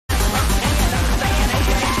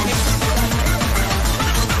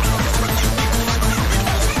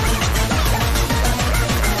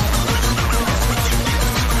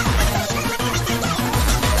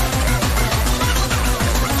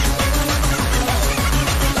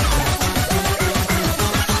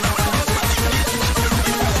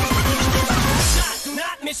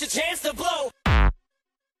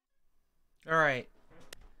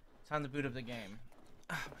Time to boot up the game.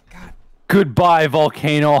 Oh my god. Goodbye,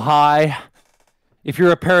 Volcano High. If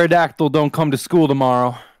you're a pterodactyl, don't come to school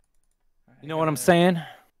tomorrow. You know what I'm saying?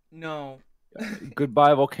 No.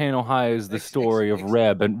 Goodbye, Volcano High is the story of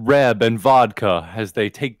Reb and Vodka as they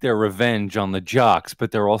take their revenge on the jocks,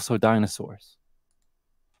 but they're also dinosaurs.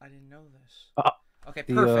 I didn't know this. Okay,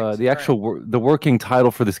 perfect. The actual the working title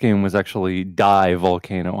for this game was actually Die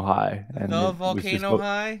Volcano High. And the Volcano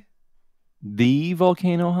High? The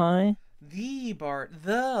Volcano High? The Bart,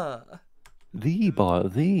 the.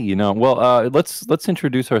 You know. Well, let's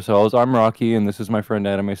introduce ourselves. I'm Rocky, and this is my friend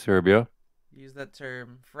Anime Serbia. Use that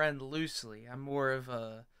term friend loosely. I'm more of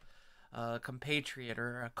a compatriot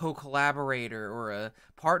or a co-collaborator or a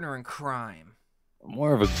partner in crime.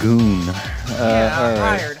 More of a goon.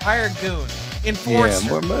 Yeah, hired goon.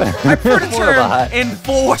 Enforcer. Yeah, I prefer the term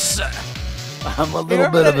enforcer. I'm a little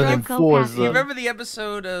bit of an enforcer. You remember the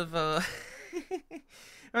episode of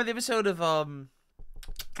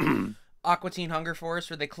Aqua Teen Hunger Force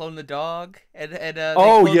where they clone the dog and they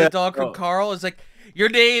clone the dog from Carl? It's like, your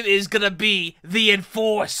name is gonna be the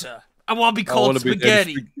Enforcer. I want to be called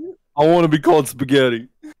Spaghetti. I want to be called Spaghetti.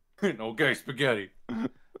 Okay, Spaghetti.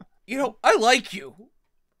 You know, I like you.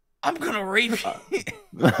 I'm gonna rape you.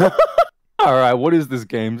 All right, what is this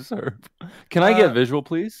game, sir? Can I get visual,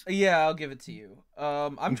 please? Yeah, I'll give it to you.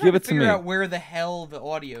 I'm trying to figure out where the hell the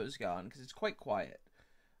audio's gone because it's quite quiet.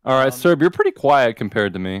 All right, Serb, you're pretty quiet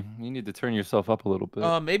compared to me. You need to turn yourself up a little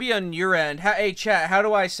bit. Maybe on your end. Hey, chat, how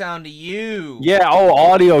do I sound to you? Yeah,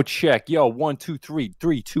 audio check. Yo, 1, 2, 3,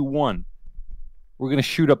 3, 2, 1. We're gonna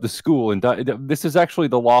shoot up the school, and this is actually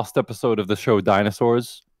the lost episode of the show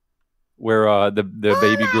Dinosaurs, where the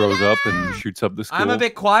baby grows up and shoots up the school. I'm a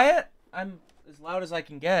bit quiet. I'm as loud as I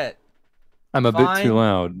can get. I'm a bit too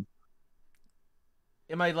loud.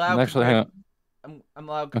 Am I loud? Actually, hang on. I'm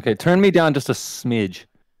loud. Okay, turn me down just a smidge.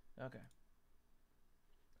 Okay.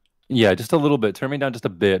 Yeah, just a little bit. Turn me down just a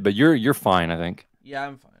bit, but you're fine, I think. Yeah,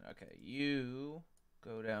 I'm fine. Okay, you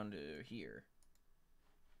go down to here.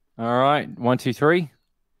 All right, 1, 2, 3.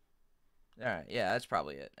 All right, yeah, that's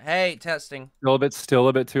probably it. Hey, testing. Still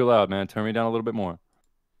a bit too loud, man. Turn me down a little bit more.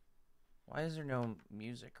 Why is there no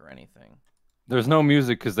music or anything? There's no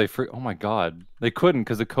music because oh my god, they couldn't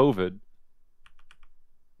because of COVID.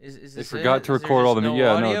 They forgot to record all the music.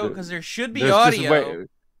 Yeah, no, because there should be audio.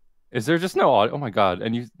 Is there just no audio? Oh my god,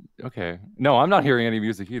 and okay? No, I'm not hearing any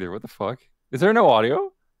music either. What the fuck? Is there no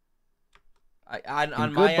audio? On my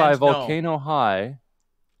end, Goodbye, Volcano High.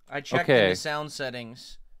 I checked in the sound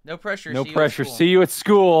settings. No pressure. No pressure. See you at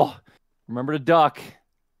school. Remember to duck.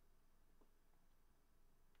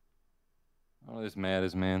 Oh, this mad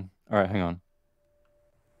as man. All right, hang on.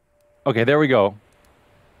 Okay, there we go.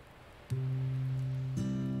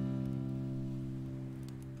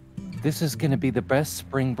 This is gonna be the best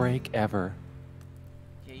spring break ever.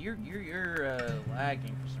 Yeah, you're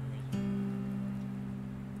lagging for some reason.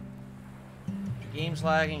 The game's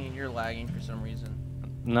lagging and you're lagging for some reason.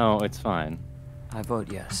 No, it's fine. I vote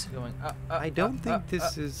yes. I don't think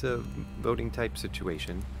this is a voting type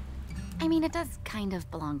situation. I mean, it does kind of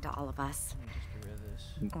belong to all of us. Let me just get rid of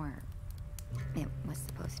this. Or it was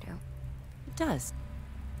supposed to. It does.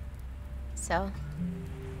 So,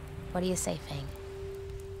 what do you say, Fang?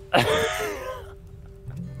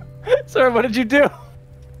 Sir, what did you do?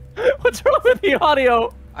 What's wrong with the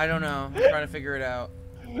audio? I don't know. I'm trying to figure it out.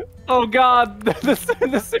 Oh god,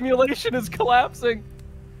 the simulation is collapsing.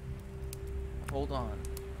 Hold on.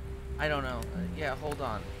 I don't know. Yeah, hold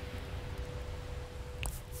on.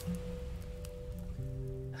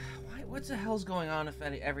 What the hell's going on with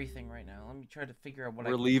everything right now? Let me try to figure out what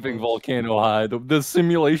We're leaving Volcano High. The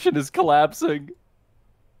simulation is collapsing.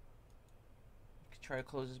 Try to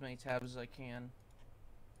close as many tabs as I can.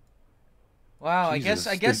 Wow, Jesus.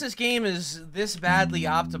 I guess this game is this badly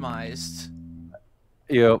optimized.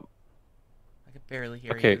 Yep. I can barely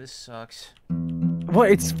hear you. This sucks. What?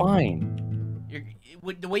 It's fine.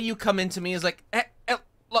 The way you come into me is like,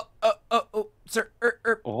 sir.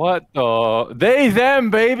 What the? They, them,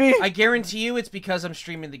 baby. I guarantee you, it's because I'm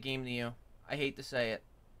streaming the game to you. I hate to say it.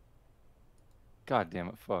 God damn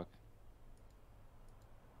it! Fuck.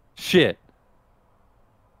 Shit.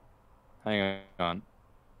 Hang on.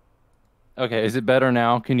 Okay, is it better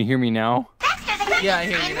now? Can you hear me now? Yeah, I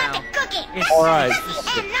hear you now. Alright.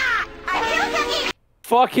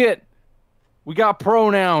 Fuck it! We got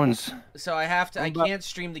pronouns. So I can't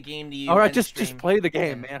stream the game to you. Alright, just play the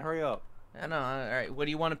game, man. Hurry up. I know, alright. What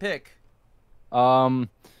do you want to pick? We never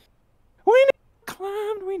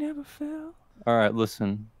climbed, we never fell. Alright,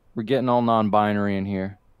 listen. We're getting all non-binary in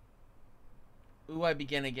here. Ooh, I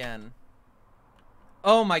begin again.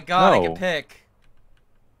 Oh my god, I can pick.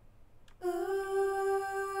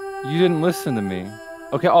 You didn't listen to me.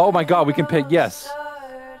 Okay, oh my god, we can pick yes.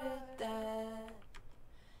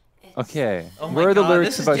 Okay, Oh my where are the God,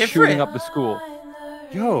 lyrics this is about different. shooting up the school?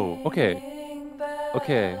 Yo, okay.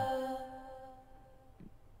 Okay.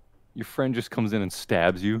 Your friend just comes in and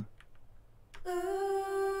stabs you.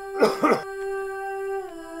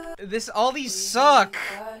 All these suck.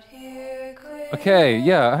 Okay,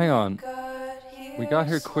 yeah, hang on. We got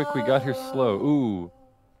here quick, we got here slow. Ooh.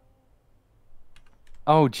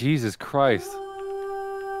 Oh, Jesus Christ.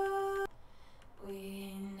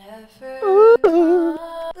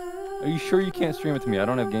 Are you sure you can't stream it to me? I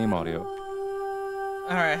don't have game audio.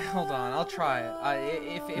 Alright, hold on. I'll try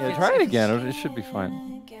it. Yeah, try it again. It should be fine.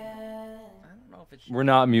 I don't know if it should. We're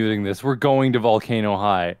not muting this. We're going to Volcano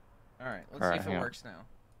High. Alright, let's see if it works now.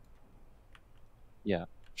 Yeah,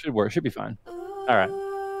 should work. Should be fine. Alright.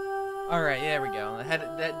 Alright, there we go.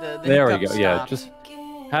 There we go. Yeah, just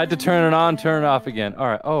had to turn it on, turn it off again.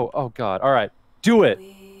 Alright. Oh god. Alright. Do it.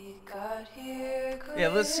 Yeah,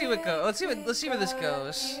 let's see what goes. Let's see where this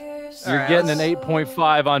goes. You're getting an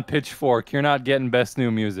 8.5 on Pitchfork. You're not getting best new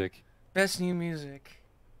music. Best new music.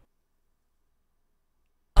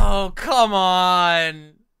 Oh, come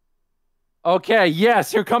on. Okay,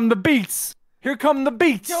 yes, here come the beats. Here come the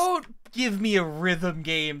beats. Don't give me a rhythm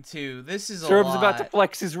game too. This is a Serb's lot. about to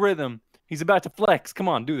flex his rhythm. He's about to flex. Come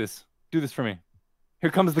on, do this. Do this for me. Here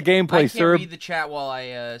comes the gameplay, Serb. I can't read the chat while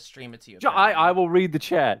I stream it to you. I will read the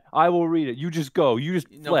chat. I will read it. You just go. You just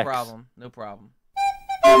flex. No problem. No problem.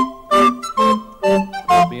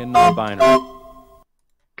 Being non-binary.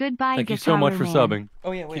 Goodbye, Thank you so much for subbing.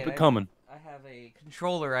 Oh yeah, wait. Keep it coming. I have a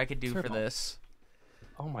controller I could do for this.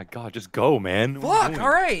 Oh my god, just go, man. Fuck,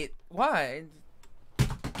 alright. Why?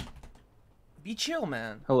 Be chill,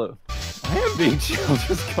 man. Hello. I am being chill,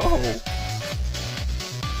 just go.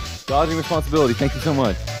 Dodging responsibility, thank you so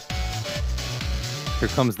much. Here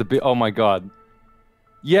comes the oh my god.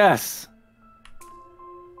 Yes!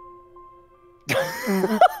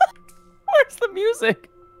 Where's the music?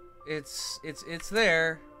 It's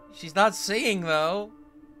there. She's not singing though.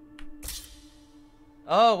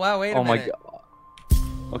 Oh wow, wait a minute. Oh my god.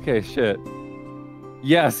 Okay, shit.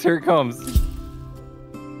 Yes, here it comes.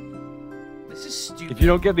 This is stupid. If you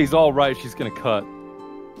don't get these all right, she's gonna cut.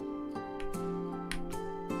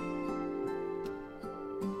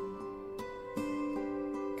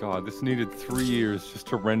 God, this needed 3 years just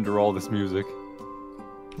to render all this music.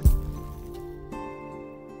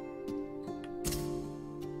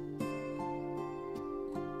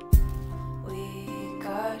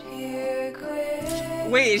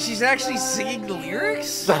 Wait, she's actually singing the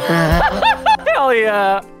lyrics? Hell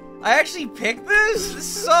yeah! I actually picked this? This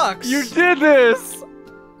sucks. You did this!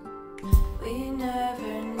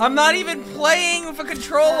 I'm not even playing with a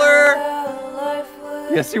controller.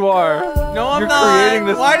 Yes, you are. No, I'm You're not. creating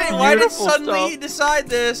this Why did suddenly stuff. decide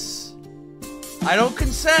this? I don't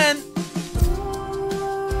consent.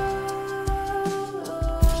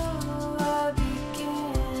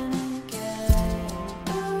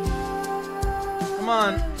 Come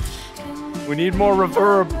on. We need more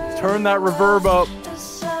reverb. Turn that reverb up.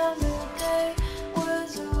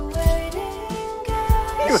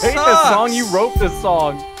 You hate this song? You wrote this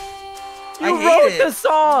song. You wrote this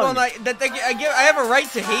song. Well, I have a right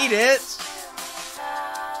to hate it.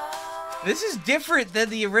 This is different than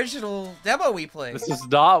the original demo we played. This is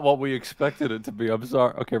not what we expected it to be. I'm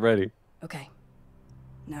sorry. Okay, ready. Okay.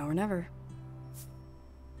 Now or never.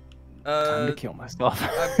 Time to kill myself.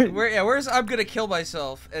 Where's I'm gonna kill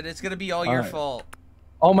myself, and it's gonna be all your fault.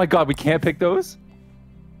 Oh my god, we can't pick those?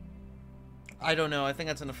 I don't know. I think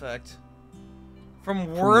that's an effect.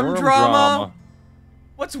 From Worm Drama?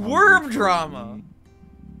 What's Worm Drama?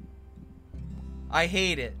 I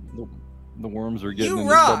hate it. The worms are getting You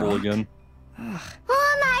into rock. trouble again.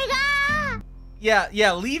 Oh my god!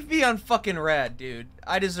 Yeah, leave me on fucking red, dude.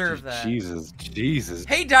 I deserve that. Jesus.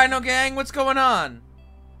 Hey, Dino Gang, what's going on?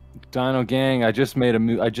 Dino Gang, I just made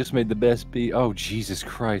the best beat. Oh, Jesus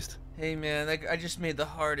Christ. Hey, man, I just made the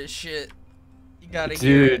hardest shit. You gotta Dude.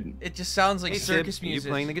 hear it. It just sounds like circus Sib, music.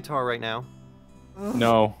 you playing the guitar right now?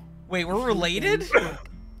 No. Wait, we're related?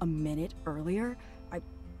 A minute earlier?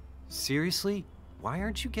 Seriously? Why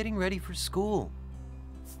aren't you getting ready for school?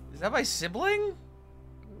 Is that my sibling?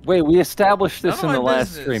 Wait, we established this None in of the my last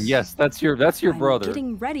business. stream. Yes, that's your I'm brother.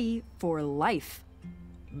 getting ready for life.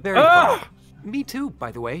 Very fun. Me too,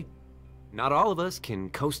 by the way. Not all of us can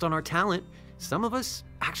coast on our talent. Some of us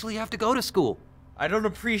actually have to go to school. I don't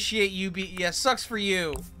appreciate you yeah, sucks for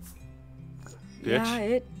you. Yeah,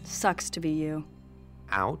 it sucks to be you.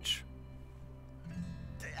 Ouch.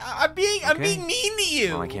 I'm being mean to you.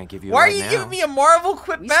 Well, I can't give you. Why right are you now. giving me a Marvel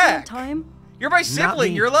quip We still have back? time? You're my Not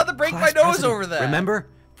sibling. me. You're allowed to break Class my nose president. over that. Remember?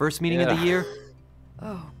 First meeting of the year?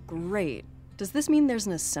 Oh, great. Does this mean there's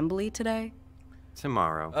an assembly today?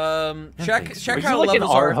 Tomorrow. Check thanks. check Are you how like an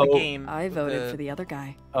levels are in the Arho? game. I with voted the for the other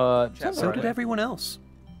guy. chat So bar. did everyone else.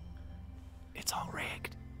 It's all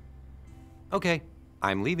rigged. Okay,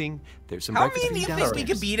 I'm leaving. There's some How breakfast mean for do you you think we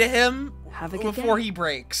downstairs. could be to him Have a good before day. he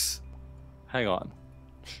breaks? Hang on.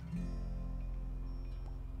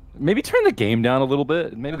 Maybe turn the game down a little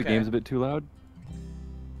bit. Maybe the Okay. game's a bit too loud.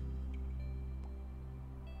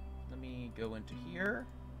 Let me go into here.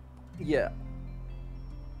 Yeah.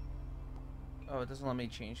 Oh, it doesn't let me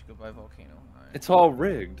change Goodbye Volcano. All right. It's all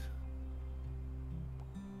rigged.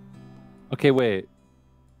 Okay, wait.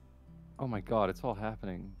 Oh my god, it's all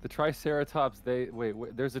happening. The Triceratops, they... Wait,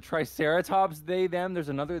 there's a Triceratops, they, them. There's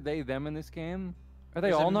another they, them in this game? Are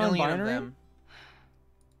they There's all a million of non-binary? them.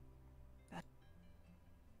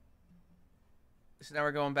 So now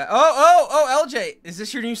we're going back. Oh, LJ, is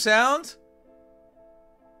this your new sound?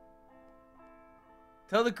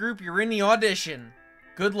 Tell the group you're in the audition.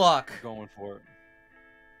 Good luck. Going for it.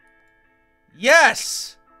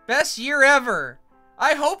 Yes! Best year ever.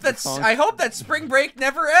 I hope that spring break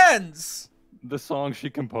never ends. The song she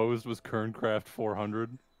composed was Kerncraft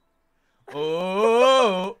 400.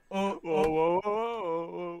 Oh. Whoa, whoa,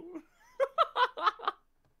 whoa.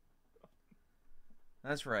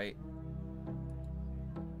 That's right.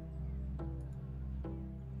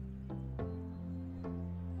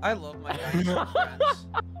 I love my dinosaur friends.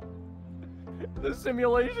 The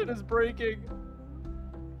simulation is breaking.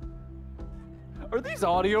 Are these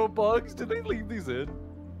audio bugs? Did they leave these in?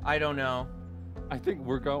 I don't know. I think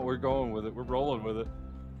we're going with it. We're rolling with it.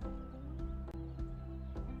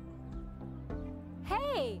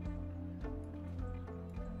 Hey!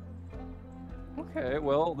 Okay,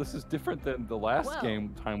 well, this is different than the last Whoa.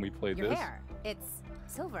 time we played Your this. hair. It's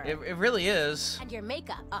silver. It really is. And your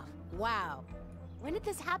makeup. Oh, wow. When did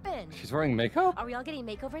this happen? She's wearing makeup? Are we all getting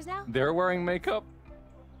makeovers now? They're wearing makeup?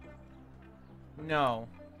 No.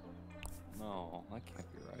 No, that can't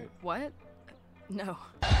be right. What? No.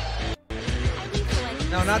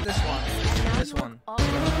 No, not this one. This one. All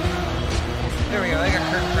There we go. I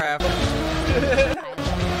got Kerncraft.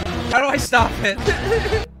 How do I stop it?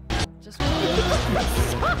 Just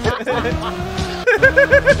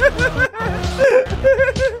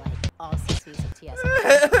all 6 weeks of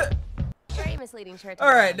TSN. Very misleading shirt. All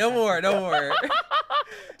right, no more. TSNI?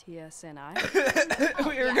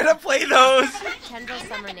 We were gonna play those. Kendall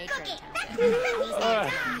Summer Nature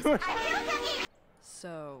Intensive.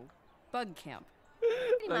 So, bug camp.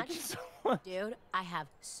 Pretty Thank much. you so much. Dude, I have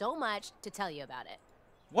so much to tell you about it.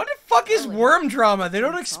 What the fuck is Really? worm drama? They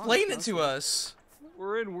don't What's explain wrong, it to us.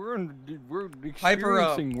 We're Hyper up.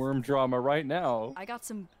 experiencing worm drama right now. I got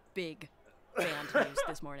some big band news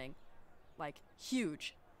this morning. Like,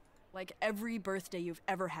 huge. Like every birthday you've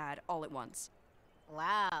ever had all at once.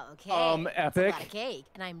 Wow, okay. Epic. That's a lot of cake.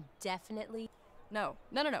 And I'm definitely... No.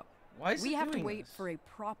 Why is We it have to doing wait this? for a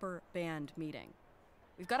proper band meeting.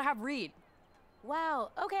 We've got to have Reed. Wow,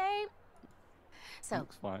 okay. So,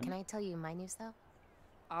 Looks fine. can I tell you my news, though?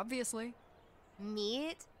 Obviously.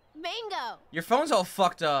 Meet Mango. Your phone's all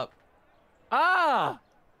fucked up. Ah!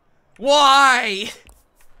 Why?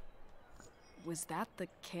 Was that the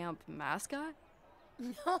camp mascot?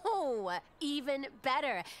 No, even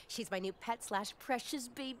better. She's my new pet / precious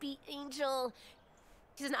baby angel.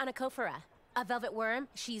 She's an onychophora, a velvet worm.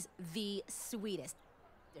 She's the sweetest.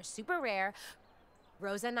 They're super rare.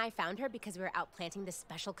 Rosa and I found her because we were out planting this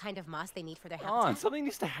special kind of moss they need for their Come on, habitat. something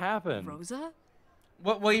needs to happen. Rosa?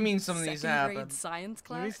 What do you mean some of these Second happen? grade science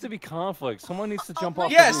There needs class? to be conflict. Someone needs to Oh jump my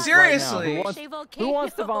off Yeah, the roof seriously. right now. Shea Who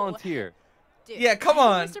wants to volcano. volunteer? Dude, Yeah, come I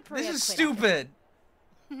on. used to pray This I'd is quit after stupid.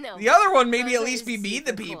 No. The other one maybe at Rosa least is be mean to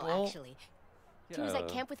super cool, people. actually. She was at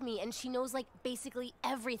Yeah. camp with me, and she knows, like, basically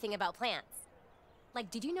everything about plants. Like,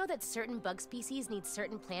 did you know that certain bug species need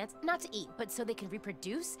certain plants, not to eat, but so they can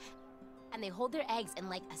reproduce? And they hold their eggs in,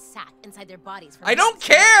 like, a sack inside their bodies. For I don't months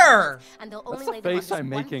and months and care! months, and they'll That's only the lay them on face this I'm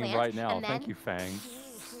one making plant, right now. and Thank then- you, Fang.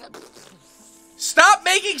 Stop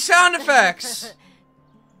making sound effects.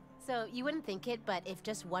 So, you wouldn't think it, but if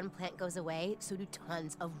just one plant goes away, so do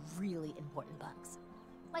tons of really important bugs.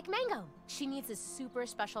 Like Mango. She needs a super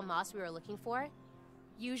special moss we were looking for.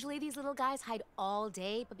 Usually these little guys hide all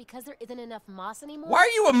day, but because there isn't enough moss anymore... Why are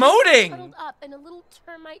you she's emoting? Cuddled up in a little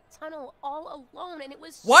termite tunnel all alone, and it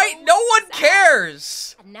was Why? so No one sad.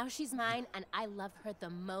 cares. And now she's mine, and I love her the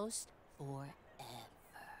most forever.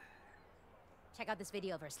 Check out this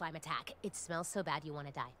video of her slime attack. It smells so bad you want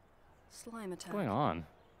to die. Slime attack. What's going on?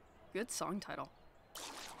 Good song title.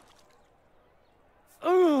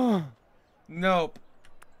 Nope.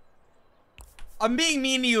 I'm being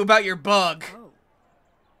mean to you about your bug.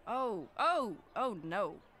 Oh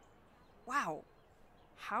no. Wow.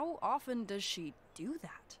 How often does she do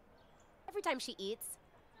that? Every time she eats.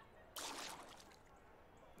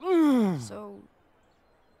 So,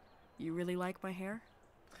 you really like my hair?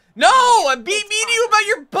 No, I'm being mean to you about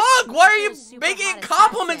your bug. Why are you Super making hot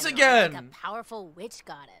compliments assassin, again? Like a powerful witch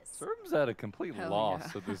goddess. Serb's at a complete Hell loss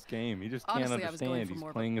yeah. of this game. He just Honestly, can't I was going understand. for He's more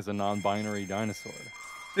of a- playing as a non-binary dinosaur.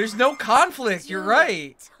 There's no conflict. You're Dude,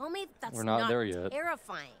 right. Tell me that's We're not there yet.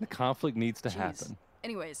 terrifying. The conflict needs to Jeez. happen.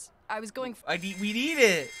 Anyways, I was going We need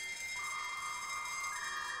it.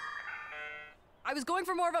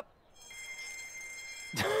 for more of a...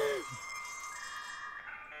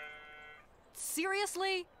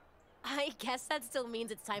 Seriously? I guess that still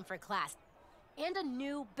means it's time for class. And a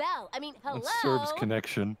new bell. I mean, hello. That's Serb's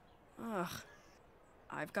connection. Ugh.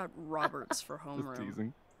 I've got Roberts for Just homeroom.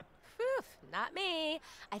 teasing. Phew, not me.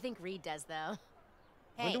 I think Reed does, though.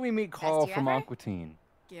 Hey, When do we meet best Carl year from ever? Aqua Teen?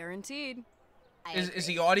 Guaranteed. I Is agree.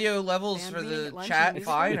 the audio levels Band for meeting the at lunch chat and music?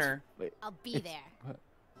 fine or? I'll be there.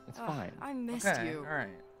 It's Ugh, fine. I missed Okay, you. all right.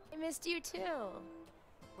 I missed you too.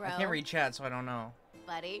 Bro, I can't read chat, so I don't know.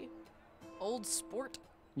 buddy, Old sport.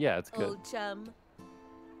 Yeah, it's good. old chum.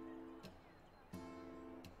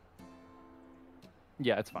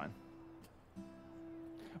 Yeah, it's fine.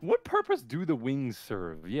 What purpose do the wings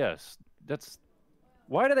serve? Yes, that's...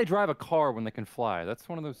 Why do they drive a car when they can fly? That's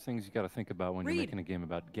one of those things you got to think about when you're Reed, making a game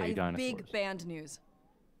about I gay have dinosaurs. big band news.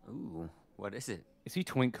 Ooh, what is it? Is he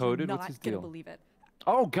twink-coded? You're What's his not gonna deal? believe it.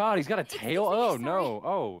 Oh God, he's got a tail. me, Oh sorry. no.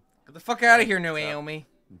 Oh. Get the fuck out of here, What's up? Naomi.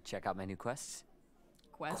 Check out my new quests.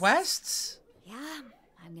 Quests? Yeah,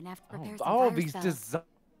 I'm gonna have to prepare some Oh, fire these spells.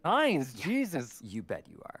 designs. Jesus. You bet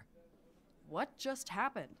you are. What just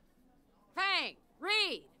happened? Frank,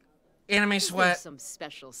 Reed! Anime Is there sweat. some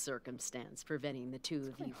special circumstance preventing the two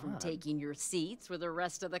of you from taking your seats with the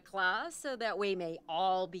rest of the class so that we may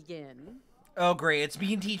all begin? Oh great, it's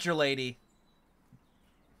mean teacher lady.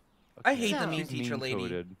 I hate the So- mean teacher lady.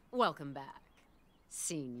 Mean-coded. Welcome back,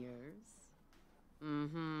 seniors.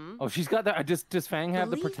 Mm-hmm. Oh, she's got that. Does Fang have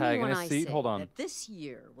the Believe me when protagonist I seat? say Hold on. that this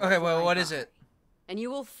year will Okay, well, fly what is by, it? And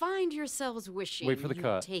you will find yourselves wishing Wait for the you'd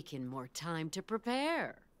cut. taken more time to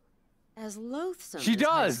prepare. As loathsome She as does.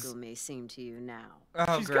 high school may seem to you now,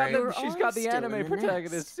 Oh She's great. got We're she's all got the still anime in the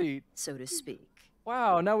protagonist nest. seat. so to speak.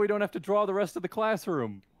 Wow, now we don't have to draw the rest of the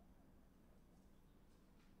classroom.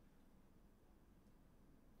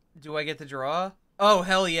 Do I get to draw? Oh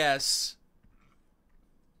hell yes.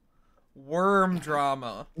 Worm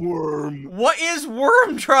drama. Worm. What is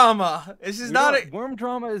worm drama? This is not a. Worm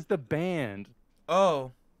Drama is the band.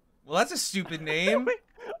 Oh, well that's a stupid name.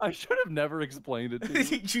 I should have never explained it to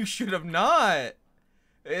you. You should have not.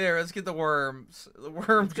 There, let's get the worms. The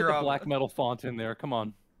worm Let's get drama. the black metal font in there. Come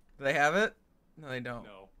on. Do they have it? No, they don't.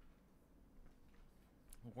 No.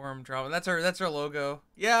 Worm drama. That's our logo.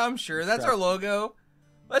 Yeah, I'm sure that's our logo.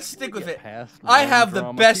 Let's stick with Get it. past I Worm have the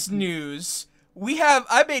Drama. best People- news.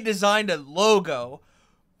 I may designed a logo.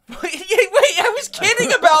 Wait, I was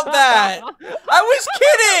kidding about that. I was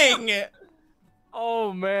kidding.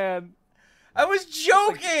 Oh man. I was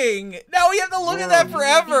joking. Now we have to look at that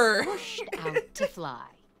forever. Pushed out to fly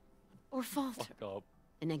or falter Fuck up.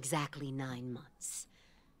 in exactly 9 months.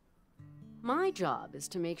 My job is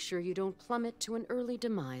to make sure you don't plummet to an early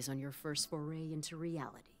demise on your first foray into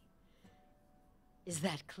reality. Is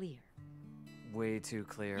that clear? Way too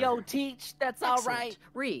clear. Teach, that's Excellent.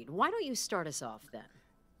 Reed, why don't you start us off then?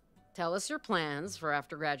 Tell us your plans for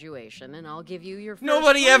after graduation, and I'll give you your first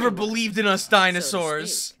Nobody ever flying believed in us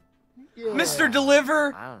dinosaurs. Mr.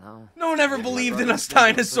 Deliver. I don't know. No one ever My believed in brother's us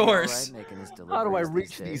doing pretty all right dinosaurs. making his How do I deliveries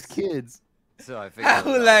reach these days. kids? So I figured How it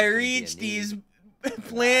will was I always gonna be reach a these need,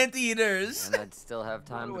 plant eaters? and I'd still have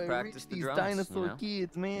time to practice the drums, you know?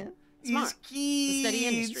 kids, man? These Smart. It's a steady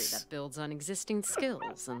industry kids. that builds on existing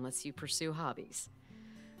skills and lets you pursue hobbies.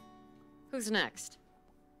 Who's next?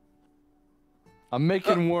 I'm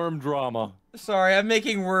making worm drama. Sorry, I'm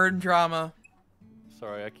making word drama.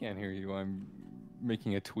 Sorry, I can't hear you. I'm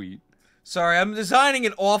making a tweet. Sorry, I'm designing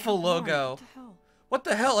an awful Come on, logo. What the hell? What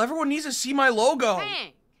the hell? Everyone needs to see my logo.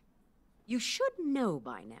 Hank! You should know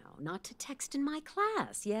by now not to text in my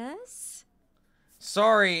class, yes?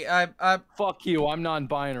 Sorry, I Fuck you. I'm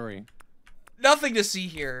non-binary. nothing to see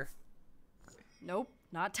here. Nope,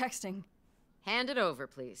 not texting. Hand it over,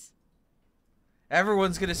 please.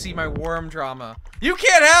 Everyone's gonna see my worm drama. You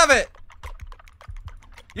can't have it.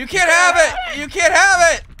 You can't have it. You can't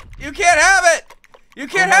have it. You can't have it. You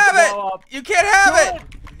can't have it. You can't have it.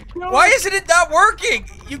 Why isn't it not working?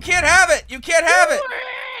 You can't have it. You can't have it.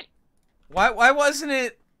 Why wasn't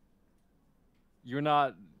it? You're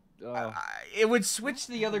not. It would switch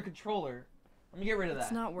to the other controller. Let me get rid of that.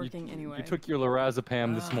 It's not working anyway. You took your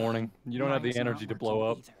lorazepam this morning. You don't have the energy to blow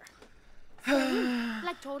up.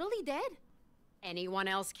 Like totally dead? Anyone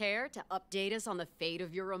else care to update us on the fate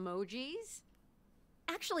of your emojis?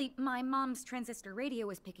 Actually, my mom's transistor radio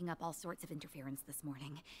was picking up all sorts of interference this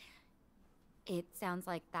morning. It sounds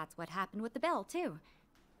like that's what happened with the bell, too.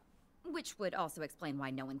 Which would also explain why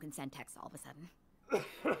no one can send texts all of a sudden.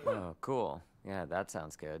 Oh, cool. Yeah, that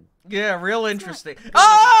sounds good. Yeah, real interesting.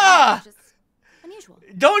 Ah! Just unusual.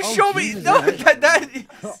 Don't show me.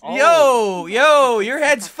 No, yo, your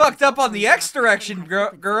head's fucked up on the X direction,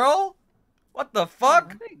 girl. What the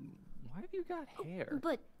fuck? Why have you got hair?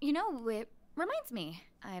 But, you know, it reminds me.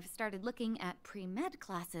 I've started looking at pre-med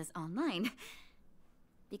classes online.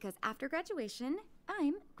 Because after graduation,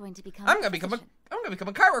 I'm going to become I'm gonna become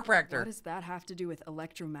a chiropractor. What does that have to do with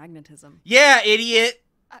electromagnetism? Yeah, idiot.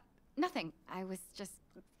 Nothing. I was just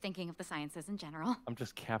thinking of the sciences in general. I'm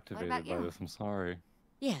just captivated about by you? this. I'm sorry.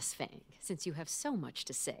 Yes, Fang, since you have so much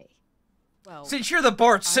to say. Well, Since you're the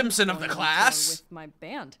Bart I'm Simpson of the going on tour class. with my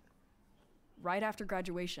band. Right after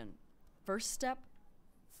graduation. First step.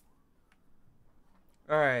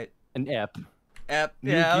 All right. An ep.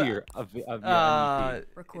 New Yeah. gear. Yeah, new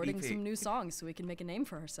Recording EP. some new songs so we can make a name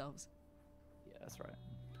for ourselves. yeah, that's right.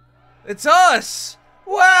 It's us.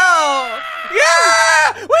 Wow.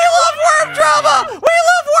 Yeah. We love worm drama. We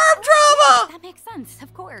love worm drama. That makes sense,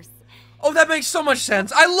 of course. Oh, that makes so much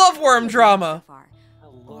sense. I love worm drama. So far. I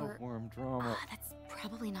love Or- worm drama. That's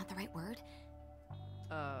probably not the right word.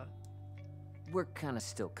 We're kind of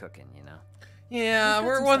still cooking, you know? Yeah, We've got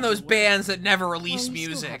we're some one of stuff those in the works. bands that never Well, release you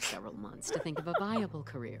still have music. several months to think of a viable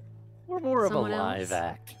career. We're more of a Someone live else?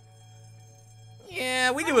 act.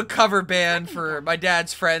 Yeah, we do a cover band for my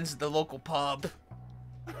dad's friends at the local pub.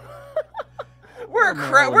 We're a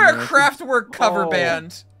Kraftwerk cover Oh.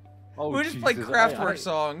 band. Oh, We just play Jesus. Kraftwerk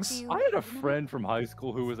songs. I had a friend from high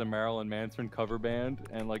school who was a Marilyn Manson cover band,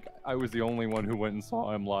 and like I was the only one who went and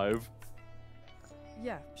saw him live.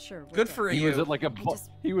 Yeah, sure. Good what's for up? He was you. at like a just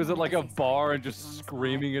he was at like a wanted to say bar sorry and for just you on the spot.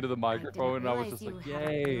 screaming into the microphone, and I was didn't just like, realize you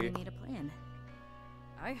hadn't really "Yay!" made a plan.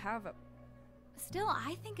 I have a... Still,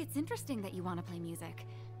 I think it's interesting that you want to play music.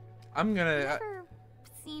 I'm You gonna. never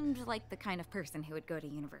seemed like the kind of person who would go to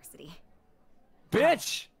university.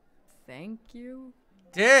 Bitch! Thank you.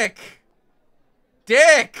 Dick.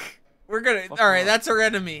 We're gonna. Fuck All right, off. that's our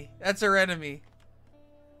enemy. That's our enemy.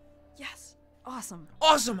 Yes. Awesome.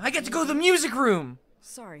 Awesome. I get to go to the music room.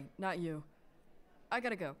 Sorry, not you. I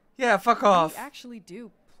gotta go. Yeah, fuck off. We actually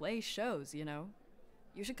do play shows, you know?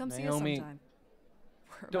 You should come see Naomi, us sometime.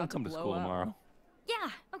 We're Don't about come to blow school up. tomorrow. Yeah,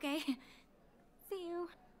 okay. See you.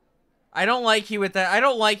 I don't like you with that. I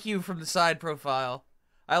don't like you from the side profile.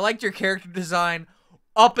 I liked your character design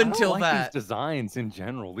up until I don't like that. these designs in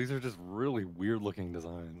general. These are just really weird looking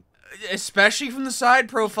designs. Especially from the side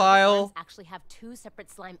profile. Slimes actually have 2 separate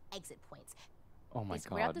slime exit points. Oh my They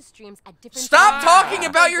spread out god. the streams at different Stop times. talking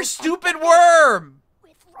about your stupid worm.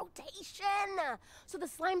 With rotation. So the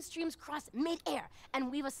slime streams cross mid-air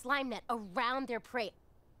and weave a slime net around their prey.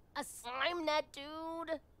 A slime net,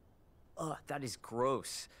 dude. Ugh, that is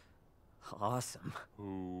gross. Awesome.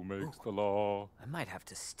 Who makes the law? I might have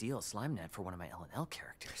to steal SlimeNet for one of my L&L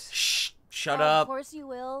characters. Shh. Shut Of up. course you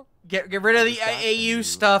will. Get rid of the Just got some AU new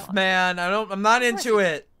stuff, content. man. I'm not into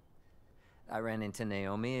it. I ran into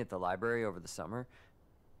Naomi at the library over the summer.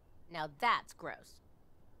 Now that's gross.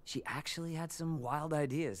 She actually had some wild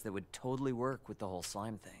ideas that would totally work with the whole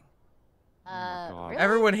slime thing. God. Really?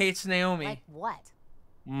 Everyone hates Naomi. Like what?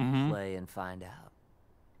 Mm-hmm. Play and find out.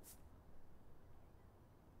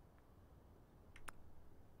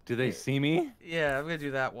 Do they see me? Yeah, I'm gonna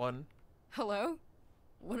do that one. Hello?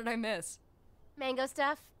 What did I miss? Mango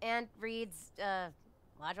stuff and Reed's,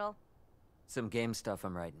 module. Some game stuff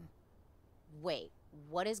I'm writing. Wait,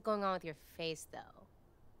 what is going on with your face, though?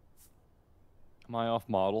 Am I off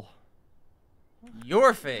model?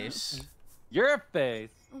 Your face. Your face.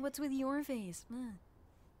 What's with your face?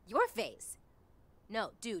 Your face?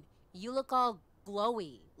 No, dude, you look all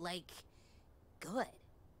glowy, like, good.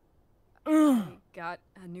 Got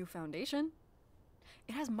a new foundation?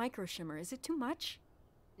 It has micro shimmer. Is it too much?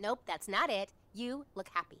 Nope, that's not it. You look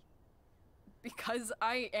happy. Because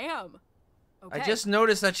I am. Okay. I just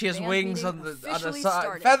noticed that she has Band wings meeting on the officially side,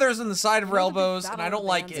 started. feathers on the side of her You know the big elbows, and battle I of don't the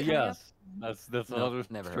like bands it. coming up? Yes. That's Nope, another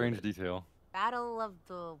never heard strange of it. detail. Battle of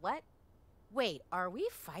the what? Wait, are we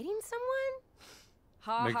fighting someone?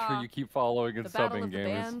 Ha Make ha. sure you keep following and the battle subbing, of the gamers.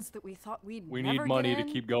 bands that we thought we'd We never need money get to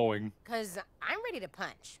in. keep going. Cause I'm ready to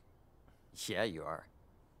punch. Yeah, you are.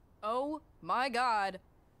 Oh my god.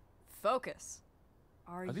 Focus.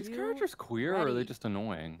 Are these you characters queer or are they ready? just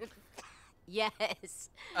annoying? Yes.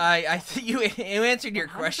 I think you answered your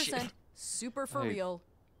 100% question. super for Hey, real.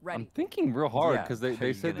 Ready. I'm thinking real hard Yeah, because are they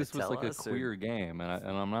you said gonna this was tell like a us, or- queer game,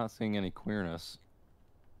 and I'm not seeing any queerness.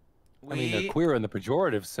 I We mean, they're queer in the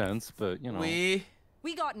pejorative sense, but you know.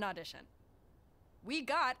 We got an audition. We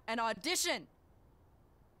got an audition.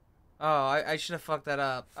 Oh, I should have fucked that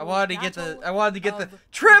up. I For wanted to get the Battle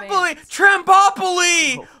of Tripoli, Bands.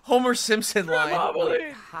 Trambopoli, Oh. Homer Simpson line.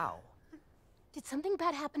 Wait, how? Did something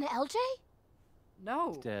bad happen to LJ?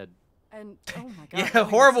 No. Dead. And oh my god. Yeah, don't even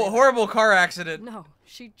horrible, say that. horrible car accident. No,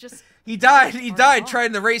 she just. He died. He Our died mom.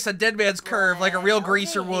 trying to race a dead man's curve like a real LJ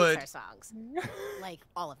greaser hates would. our songs. Like,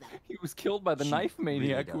 all of them. He was killed by the She knife really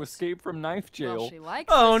maniac who does. escaped from knife jail. Well, she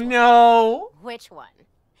likes Oh this one. no. Which one?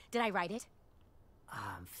 Did I write it?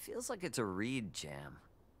 Feels like it's a Reed jam.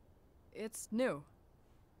 It's new.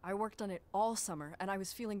 I worked on it all summer, and I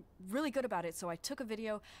was feeling really good about it, so I took a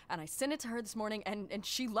video and I sent it to her this morning, and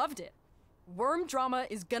she loved it. Worm Drama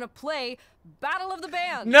is gonna play Battle of the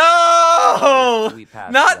Bands. No! We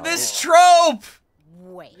passed Not y'all. this trope!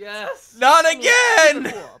 Wait. Yes. Not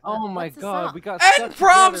again! Cool, but Oh my what's the god, song? we got End stuck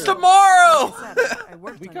proms together. tomorrow! Like I said, I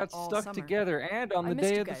worked We on got it all stuck summer. together and on I the missed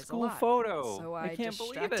day you of the guys a school lot, photo. So I can't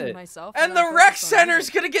believe distracted it. myself And I the rec focused on center's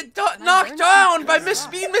music. gonna get And I knocked learned down some by good Miss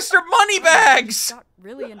stuff. Mr. I Moneybags! got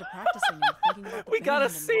really into practicing and thinking about the We band gotta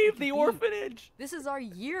and what save we the could be. orphanage. This is our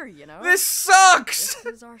year, you know. This sucks!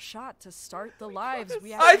 This is our shot to start the lives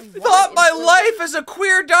we I actually thought want my instead of- life as a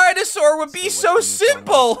queer dinosaur would be So what's so the new song?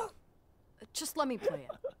 simple! Just let me play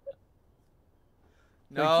it.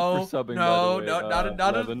 No, Thank you for subbing, no, by the way, no,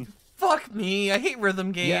 not a. Levin. Fuck me! I hate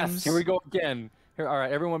rhythm games. Yes, here we go again. Here, all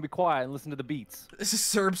right, everyone, be quiet and listen to the beats. This is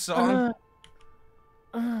Serb song.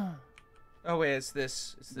 Oh wait, it's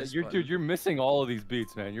this. It's this. Dude, you're missing all of these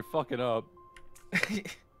beats, man. You're fucking up.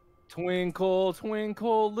 Twinkle,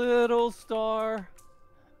 twinkle, little star.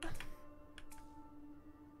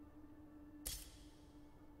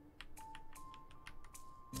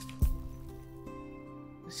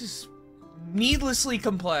 This is needlessly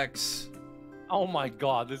complex. Oh my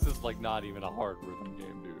god, this is like not even a hard rhythm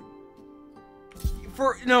game, dude.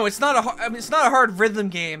 No, it's not a. I mean, it's not a hard rhythm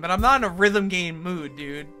game, but I'm not in a rhythm game mood,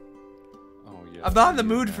 dude. Oh yeah. I'm not in the you,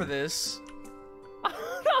 mood man. for this. I'm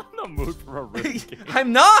not in the mood for a rhythm game.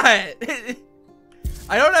 I'm not.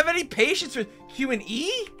 I don't have any patience with Q and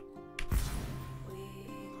E.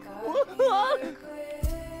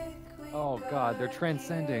 Oh god, they're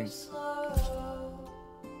transcending.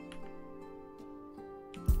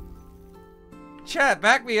 Chat,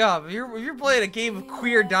 back me up. If you're playing a game of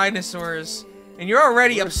queer dinosaurs and you're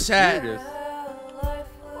already Where's upset, Queerness?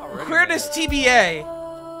 Already queerness mad.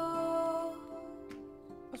 TBA.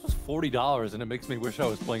 This was $40 and it makes me wish I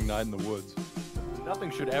was playing Night in the Woods.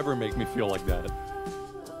 Nothing should ever make me feel like that.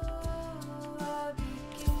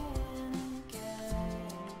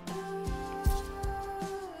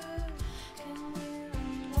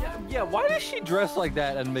 Yeah, why does she dress like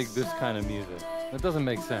that and make this kind of music? That doesn't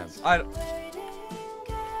make sense.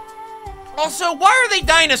 Also, why are they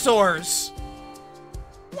dinosaurs?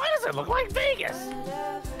 Why does it look like Vegas?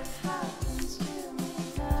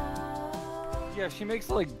 Yeah, she makes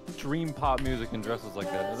like dream pop music and dresses like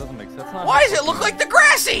that. That doesn't make sense. Why does it look like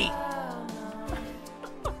Degrassi?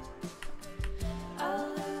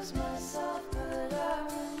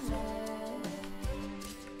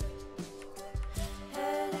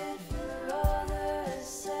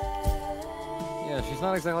 Yeah, she's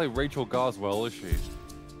not exactly Rachel Goswell, is she?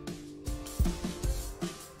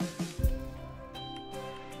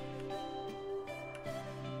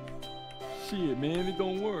 Shit, man, it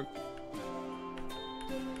don't work.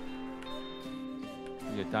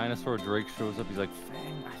 Yeah, Dinosaur Drake shows up. He's like,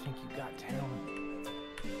 Fang, I think you got talent.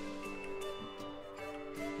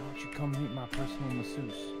 Why don't you come meet my personal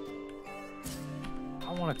masseuse?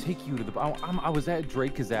 I want to take you to the... I was at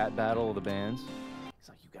Drake is at Battle of the Bands. He's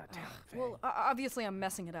like, you got talent, Fang. Well, obviously I'm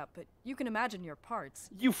messing it up, but you can imagine your parts.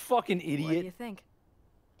 You fucking What do idiot. you think?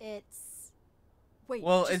 It's... Wait,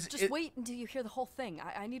 Well, just wait until you hear the whole thing.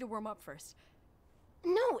 I need to warm up first.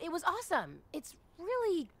 No, it was awesome. It's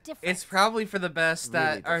really different. It's probably for the best that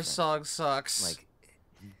Really our different. song sucks. Like,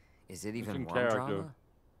 is it even Different warm character.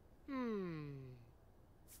 drama?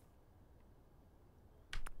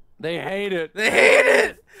 They hate it. They hate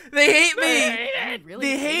it. They hate me. You really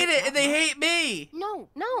They hate it, and they that hate me. No,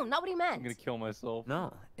 not what he meant. I'm gonna kill myself.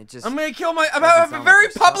 No, it just. I'm gonna kill my. I'm Doesn't having a sound very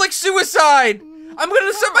like we're public suicide. I'm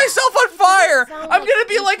gonna set myself on fire. I'm gonna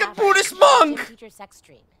be like a Buddhist monk. Teacher sex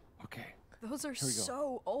dream. Okay. Those are Here we go.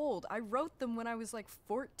 so old. I wrote them when I was like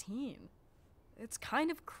 14. It's kind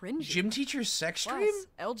of cringy. Gym teacher's sex Plus, dream?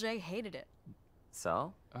 LJ hated it.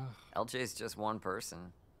 So? Ugh. LJ's just one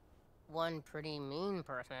person. One pretty mean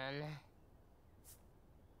person.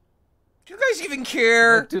 Do you guys even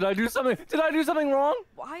care? Did I do something? Did I do something wrong?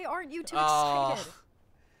 Why aren't you too Oh. excited?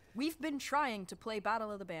 We've been trying to play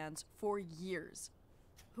Battle of the Bands for years.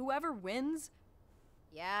 Whoever wins,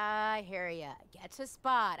 Yeah, I hear ya. Get a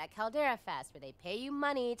spot at Caldera Fest where they pay you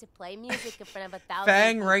money to play music in front of 1,000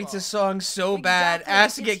 Fang people. writes a song so bad,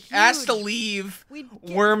 Exactly, it's asked to huge. leave. we'd get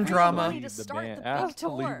Worm real drama. money to The start band the big asked to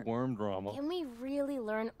leave tour. worm drama. Can we really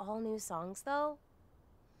learn all new songs, though?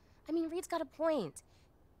 I mean, Reed's got a point.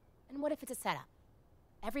 And what if it's a setup?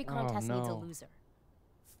 Every contest needs a no. loser.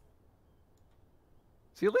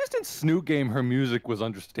 See, at least in Snoot Game, her music was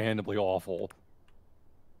understandably awful.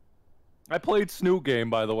 I played Snoot Game,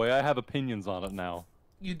 by the way. I have opinions on it now.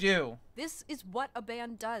 You do. This is what a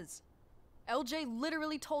band does. LJ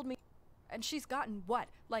literally told me, and she's gotten what,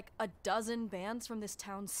 like a dozen bands from this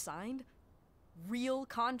town signed? Real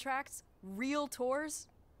contracts? Real tours?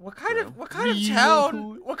 What kind of Real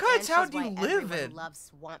town? What kind And of town she's do you why live everyone in?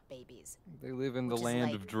 loves swamp babies. They live in the which is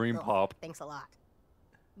land like, of Dream ugh, Pop. Thanks a lot.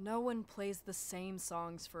 No one plays the same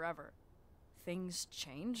songs forever. Things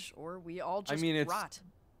change, or we all just mean, it's rot.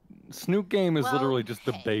 Snoot Game is Well, literally just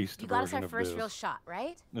the hey, based You got us version our of first this. real shot,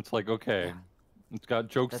 right? It's like, okay, Yeah. it's got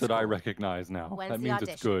jokes That's that I cool. recognize now. When's that the means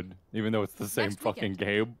it's audition? good, even though it's the same Next fucking weekend.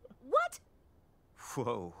 game. What?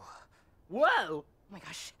 Whoa. Whoa! Oh my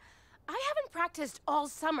gosh. I haven't practiced all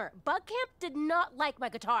summer. Bug camp did not like my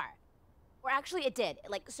guitar. Or actually it did.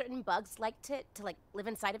 Like certain bugs liked it to like live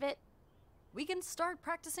inside of it. We can start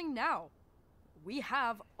practicing now. We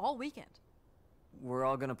have all weekend. We're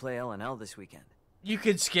all gonna play L&L this weekend. You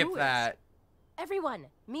could skip Who is? that. Everyone.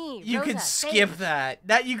 Me, You Rosa, could skip Sage. that.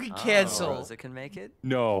 That you could cancel. Oh, Rosa can make it?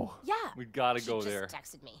 No. Yeah. We gotta she go just there.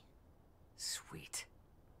 texted me. Sweet.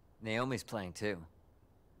 Naomi's playing too.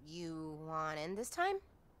 You want in this time?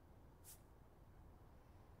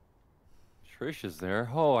 Trish is there.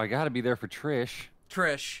 Oh, I gotta be there for Trish.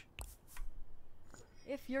 Trish.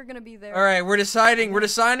 If you're gonna be there. All right, we're deciding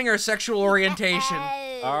our sexual orientation.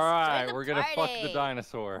 Yes, All join right, the we're gonna fuck the party.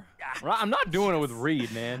 dinosaur. I'm not doing it with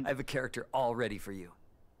Reed, man. I have a character all ready for you.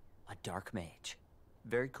 A dark mage.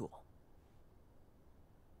 Very cool.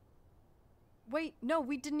 Wait, no,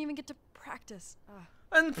 we didn't even get to practice.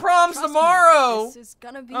 And prom's Trust me, tomorrow. This is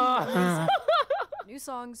gonna be Uh. amazing. New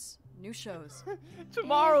songs, new shows.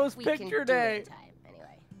 Tomorrow's We can picture do it day. in time,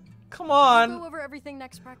 anyway. Come We'll on. go over everything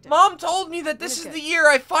next practice. Mom told me that this What is is it? the year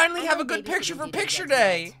I finally I have know a good babysitting picture for duty picture gets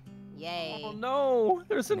day. late. Yay. Oh no,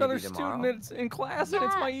 there's Maybe another tomorrow? student that's in class and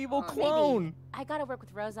it's my evil maybe. clone. I gotta work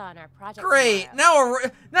with Rosa on our project. Great. tomorrow.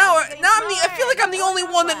 Now I'm getting I feel like I'm the smart. only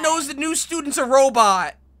one that Robot. knows the new student's a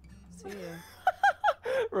robot. See ya.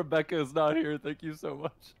 Rebecca is not here. Thank you so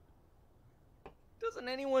much. Doesn't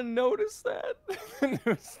anyone notice that? The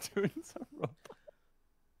new students are robots.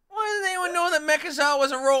 Why doesn't anyone know that Mekazawa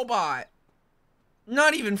was a robot?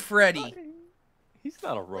 Not even Freddy. He's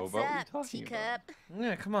not a What's robot. What are you up, talking about? teacup?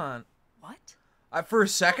 Yeah, come on. What? For a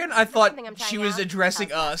second, I That's thought something I'm she trying was out. addressing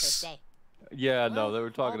How's last us. Thursday? Yeah, no, Well, they were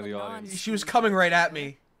talking all to the the audience. She was coming right at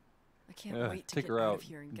me. I can't Yeah, wait to take get her out out. of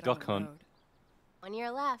here and get Duck on the hunt. road. 1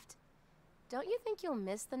 year left. Don't you think you'll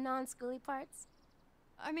miss the non-schooly parts?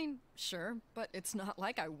 I mean, sure, but it's not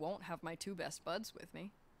like I won't have my two best buds with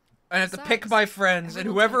me. I have to pick Besides, my friends, and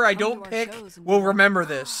everyone's whoever gonna I come to don't our pick shows and will be like, remember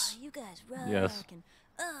this. You guys rock. Yes. And,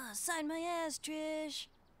 sign my ass, Trish.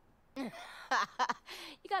 You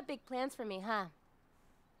got big plans for me, huh?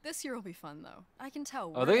 This year will be fun, though. I can tell.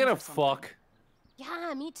 Are we're they in gonna for something. fuck?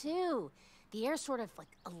 Yeah, me too. The air's sort of like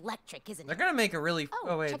electric, isn't They're it? gonna make a really. Oh,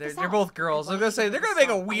 Oh wait, check they're this they're out. both girls. I was I gonna wanted say to they're go gonna make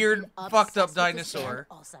a south. I've weird, been fucked up obsessed with this band dinosaur.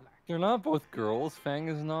 all summer. They're not both girls. Fang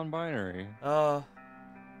is non-binary.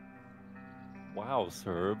 Wow,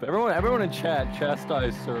 Serb. Everyone in chat,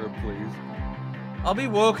 chastise Serb, please. I'll be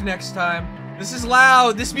woke next time. This is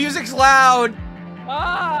loud. This music's loud.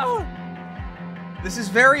 Ah! This is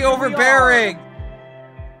very Here we overbearing.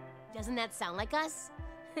 Doesn't that sound like us?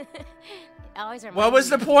 It always reminds What was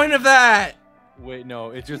me the of point of that? Wait,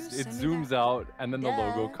 no. It just you it send me zooms out, and then the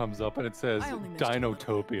logo Duh. comes up, and it says I only missed you a little.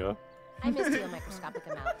 Dinotopia. I missed you a microscopic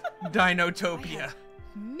amount. Dinotopia.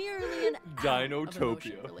 Merely an hour of emotion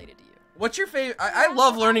Dinotopia. related to you. What's your favorite? I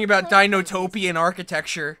love learning about Dinotopian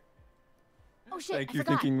architecture. Oh shit! Thank I you,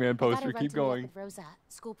 forgot. Thinking Man I gotta poster. run Keep to meet up going. with Rosa,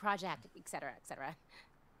 school project, etc., etc.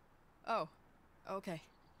 Oh, okay.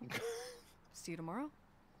 See you tomorrow.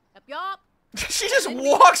 Yup, yup. She just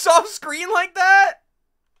walks off screen like that?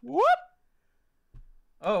 Whoop!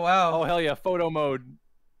 Oh wow. Oh hell yeah, photo mode.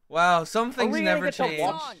 Wow, some things we gonna never get to change.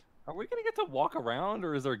 watch- Are we gonna get to walk around,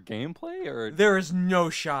 or is there gameplay, or There is no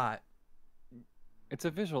shot. it's a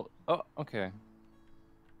visual? Oh, okay.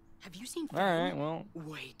 Have you seen All right. Well,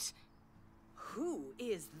 Wait. Who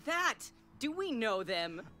is that? Do we know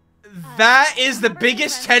them? That is the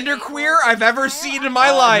biggest tenderqueer I've ever seen in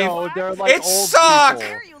my life. no, they're like It old suck.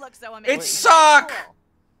 people. You look so amazing. It suck.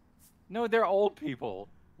 No, they're old people.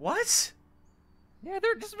 What? Yeah,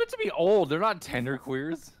 they're just meant to be old. They're not tender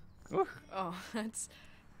queers. Oh,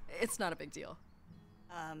 it's not a big deal.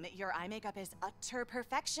 Your eye makeup is utter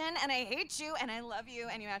perfection, and I hate you, and I love you,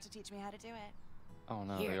 and you have to teach me how to do it. Oh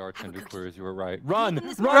no, Here, they are have a tender cookie. queers. You were right. Run,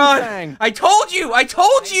 Run! Fang! I told you! I told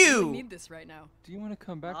I really you! need this right now. Do you want to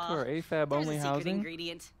come back to our AFAB only There's a secret housing?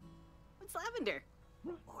 ingredient. What's lavender?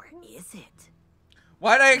 Or is it?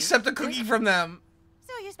 Why'd I accept a cookie from them?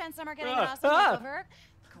 So you spent summer getting an awesome makeover.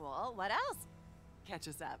 Cool. What else? Catch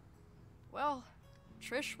us up. Well,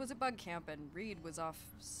 Trish was at bug camp and Reed was off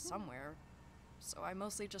somewhere, so I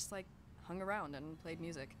mostly just like hung around and played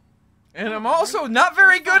music. And I'm also not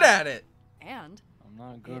very good at it. And I'm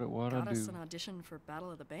not good at what I got us do. an audition for Battle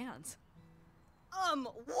of the Bands.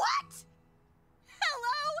 What?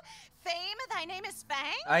 Hello? Fame, thy name is Fang?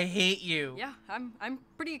 I hate you. Yeah, I'm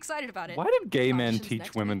pretty excited about it. Why did gay men Audition's teach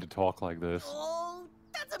next women week. to talk like this? Oh,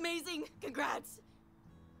 that's amazing. Congrats.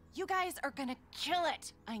 You guys are gonna kill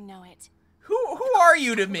it. I know it. Who are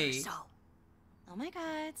you to me? So, Oh my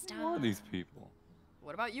god, stop. Who are these people?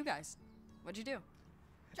 What about you guys? What'd you do?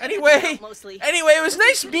 Anyway, mostly. it was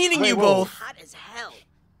nice meeting you whoa. both. Hot as hell.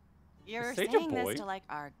 You're Is Sage a saying boy? this to like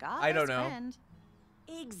our god I don't know. friend.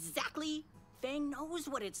 Exactly. Fang knows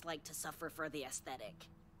what it's like to suffer for the aesthetic.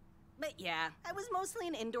 But yeah, I was mostly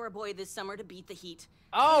an indoor boy this summer to beat the heat.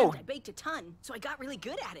 Oh! And I baked a ton, so I got really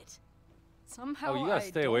good at it. Somehow you gotta I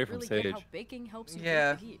stay don't away from really get Sage. how baking helps you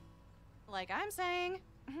Yeah. break the heat. Like I'm saying.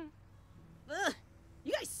 Ugh,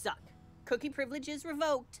 you guys suck. Cookie privileges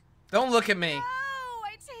revoked. Don't look at me. Oh,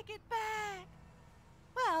 I take it back.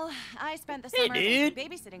 Well, I spent the Hey, summer making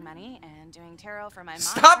dude. babysitting money and doing tarot for my mom.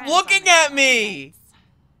 Stop looking at me!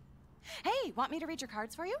 Hey, want me to read your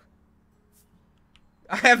cards for you?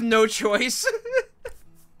 I have no choice.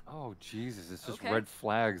 Oh Jesus! It's just Okay. red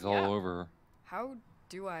flags Yeah. all over. How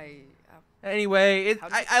do I... Anyway, How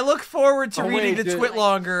do I look forward to Oh, reading wait, the dude. twit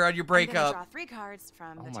longer on your I'm gonna draw breakup. 3 cards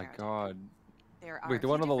from Oh the my tarot deck. God. There are Wait, the a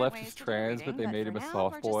one few on the different left is ways to do trans, reading, but they made for him a now,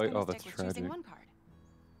 soft we're just boy? gonna Oh, that's stick with choosing tragic. one card.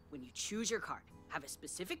 When you choose your card, have a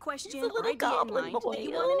specific question He's a or little idea in goblin mind that boy.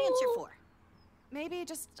 you want an answer for. Maybe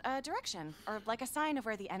just a direction, or like a sign of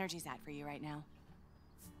where the energy's at for you right now.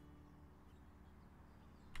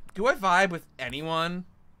 Do I vibe with anyone?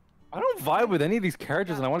 I don't vibe with any of these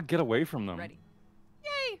characters, and I want to get away from them. Ready.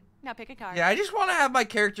 Yay! Now pick a card. Yeah, I just want to have my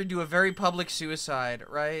character do a very public suicide,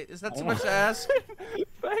 right? Is that too much to ask?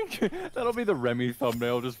 Fang, that'll be the Remy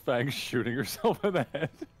thumbnail, just Fang shooting herself in the head.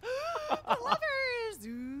 Lovers!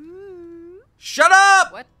 Ooh. Shut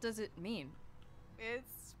up! What does it mean?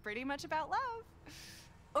 It's pretty much about love.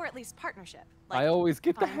 Or at least partnership. I always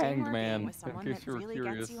get the finding hanged or being man, with someone in case that you were really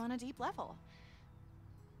curious. gets you on a deep level.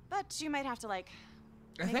 But you might have to like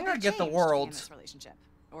I make think a I big get the change to be in world. this relationship,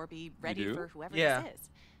 or be ready do? for whoever Yeah. this is.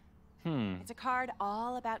 Hmm. It's a card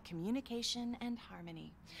all about communication and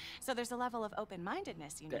harmony. So there's a level of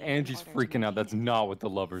open-mindedness you need. in Angie's order to freaking out. That's maintain it. not what the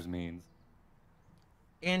lovers means.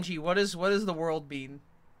 Angie, what does the world mean?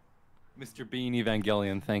 Mr. Bean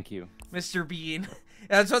Evangelion, thank you. Mr. Bean.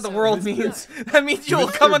 That's what the So, world Mr. means. That means you'll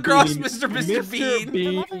Mr. come across Bean- Mr. Bean.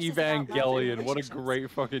 Bean lovers is about love and Evangelion. What a relationships.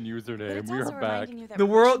 great fucking But username. it's We also are back. reminding you that The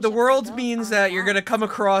relationships world built means on that you're gonna bonds, come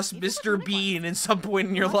across even Mr. platonic Bean ones. in some point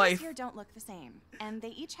in your Lovers life. here don't look the same, and they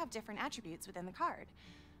each have different attributes within the card.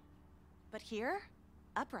 But here,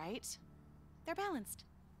 upright, they're balanced.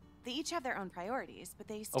 They each have their own priorities, but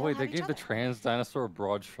they still Oh wait, have they each gave the other. trans dinosaur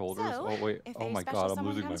broad shoulders. So, Oh wait, if oh a my special god, I'm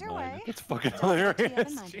someone losing my comes your mind. way, It's fucking don't have to be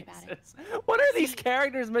hilarious. open-minded about it. Jesus. What are these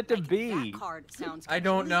characters meant to Like, be? that card sounds I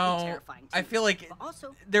don't completely know. terrifying I too. feel like But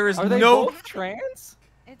also, there is Are they no. both trans?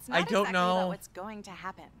 It's I not don't exactly know. about what's going to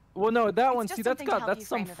happen. Well, no, that It's one. just See, that's something to help you that's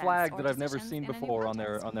some frame events flag or that I've never decisions seen in a new before on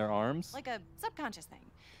context. their arms. Like a subconscious thing.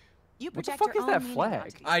 You What the project fuck your is that own meaning flag? onto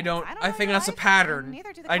these I things. don't. I know think your that's a life, and pattern.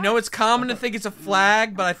 neither do the I know cards. it's common to think it's a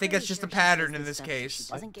flag, but I think pretty it's just a sure she pattern says in this this stuff so case.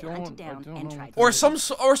 she doesn't get I hunted don't down know and what tried. Or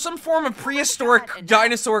that some form of prehistoric God, and-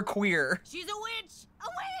 dinosaur queer. She's a witch! A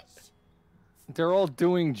witch! They're all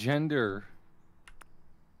doing gender.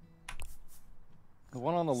 The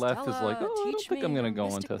one on the left is like, Stella, oh, I don't teach think I'm me gonna your go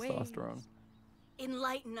on mystic testosterone. ways.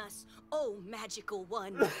 Enlighten us, oh magical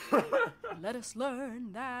one. Let us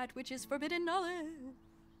learn that which is forbidden knowledge.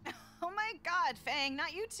 Oh my god, Fang,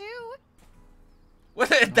 not you too. What?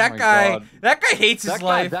 That my guy. God. That guy hates his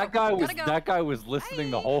life. That guy was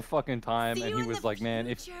listening the whole fucking time, and he was like, "Man,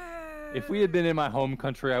 if we had been in my home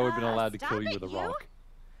country, I would have been allowed to kill you with a rock."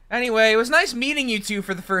 Anyway, it was nice meeting you two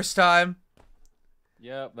for the first time.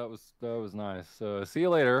 Yeah, that was nice. See you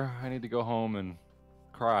later. I need to go home and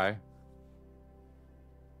cry.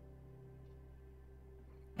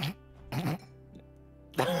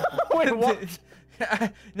 Wait, what?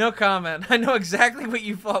 No comment. I know exactly what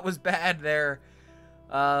you thought was bad there.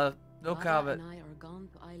 No comment.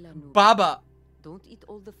 Baba. Don't eat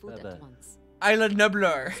all the food at once. Island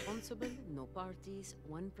Nubler. Responsible, no parties,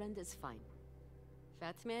 one friend is fine.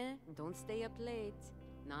 Fatma, don't stay up late.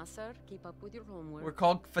 Nasser, keep up with your homework. We're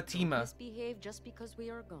called Fatima. Don't misbehave just because we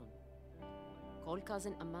are gone. Call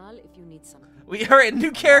cousin Amal if you need something. We are a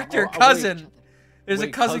new character, cousin. There's a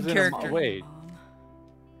cousin character. Wait.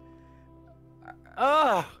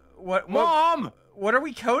 What? Mom! What are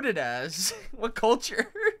we coded as? What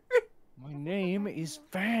culture? My name is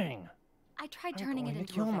Fang. I tried turning it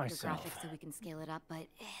into a vector graphic so we can scale it up, but it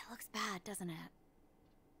looks bad, doesn't it?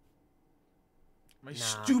 My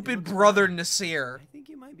stupid brother Nasir. I think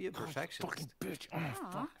you might be a perfectionist. Fucking bitch.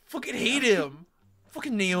 Fucking hate him.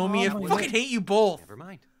 Fucking Naomi. I fucking hate you both. Never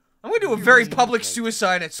mind. I'm gonna do a very public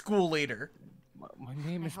suicide at school later. My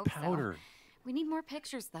name is hope Powder. so. We need more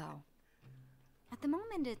pictures, though. At the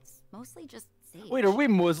moment, it's mostly just Sage. Wait, are we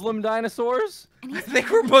Muslim dinosaurs? I think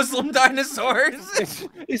we're Muslim dinosaurs.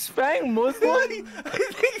 Is Fang Muslim? I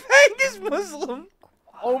think Fang is Muslim.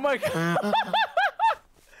 Oh my god.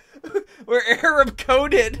 We're Arab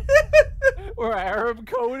coded. We're Arab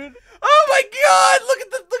coded? Oh my god! Look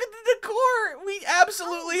at the decor. We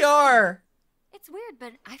absolutely are. It's weird,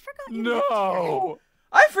 but I forgot you. No.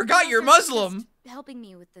 I forgot you're Muslim. Helping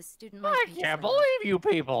me with the student. I can't believe you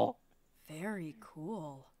people. Very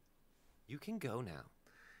cool. You can go now.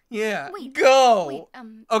 Yeah. Wait, go. Wait,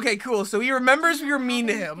 okay, cool. So he remembers we were mean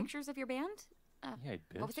to him. Pictures of your band? Yeah,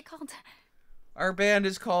 bitch. What was it called? Our band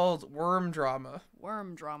is called Worm Drama.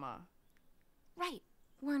 Worm Drama. Right,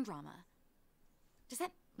 Worm Drama. Does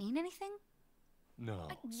that mean anything? No.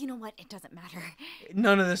 You know what? It doesn't matter.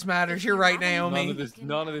 None of this matters. You're right, Naomi.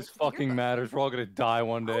 None of this fucking matters. We're all gonna die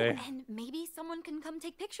one day. Oh, and maybe someone can come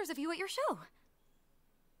take pictures of you at your show.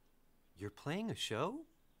 You're playing a show?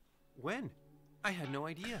 When? I had no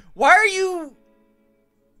idea. Why are you...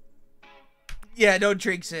 Yeah, don't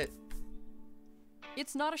jinx it.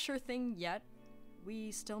 It's not a sure thing yet.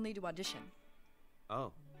 We still need to audition.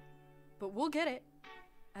 Oh. But we'll get it.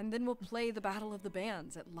 And then we'll play the Battle of the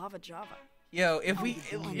Bands at Lava Java. Yo,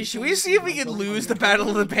 should we see if we can lose the Battle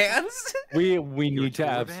of the Bands? We need to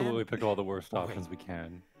absolutely pick all the worst options we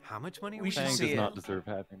can. How much money we should Fang see does it. not deserve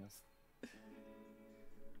happiness.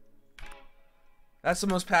 That's the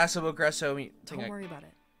most passive-aggressive thing Don't worry about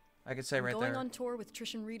it. I could say I'm right going there. on tour with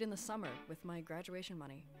Trish and Reed in the summer with my graduation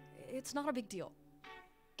money. It's not a big deal.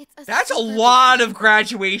 That's a lot of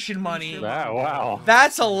graduation money. Wow.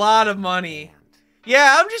 That's a lot of money.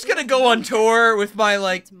 Yeah, I'm just gonna go on tour with my,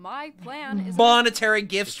 like, my plan, monetary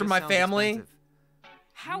gifts from my family.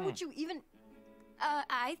 How would you even...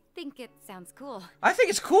 I think it sounds cool. I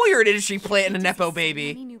think it's cool you're an industry plant and a Nepo baby.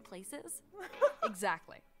 Many new places.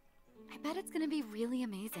 Exactly. I bet it's gonna be really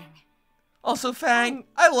amazing. Also, Fang,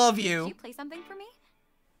 I love Did you. you play something for me?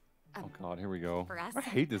 Oh god, here we go. For us? I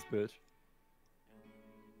hate this bitch.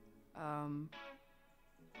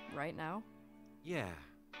 Right now? Yeah.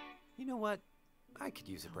 You know what? I could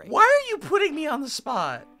use a break. Why are you putting me on the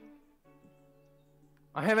spot?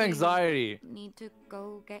 I have anxiety. Need to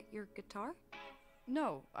go get your guitar?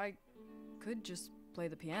 No, I could just play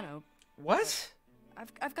the piano. What?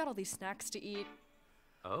 I've got all these snacks to eat.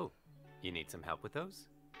 Oh, you need some help with those?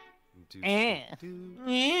 Yeah.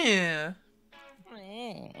 I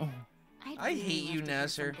hate really you, love to do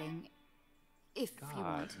Nasser. something, If you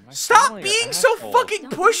want. Stop being so fucking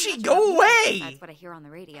pushy. Go away. That's what I hear on the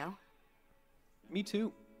radio. Me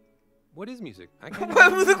too. What is music? I can't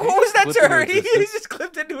What was that Clipped into turn? He existence. just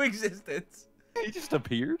clipped into existence. He just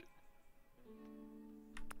appeared.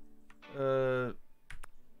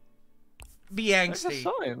 Be That's a angsty.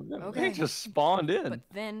 sign. Okay. He just spawned in. But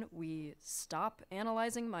then we stop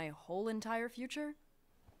analyzing my whole entire future?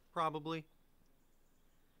 Probably.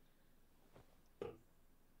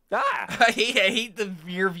 Ah! I hate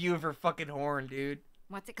your view of her fucking horn, dude.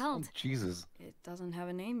 What's it called? Jesus. It doesn't have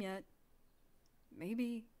a name yet.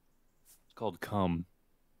 Maybe. It's called Cum.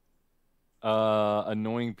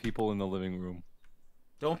 Annoying people in the living room.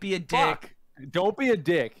 Don't be a dick. Fuck. Don't be a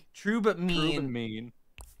dick. True but mean. True but mean.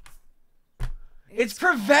 It's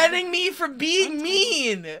preventing me from being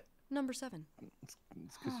mean. Number 7. It's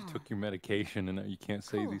because you took your medication and now you can't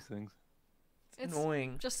say these things. It's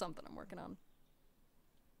annoying. just something I'm working on.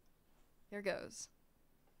 Here goes.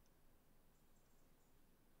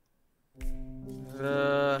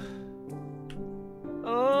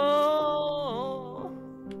 Oh.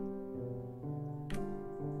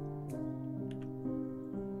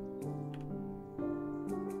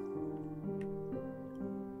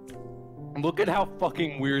 Look at how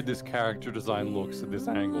fucking weird this character design looks at this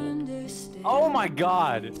angle. Oh my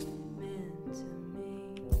god!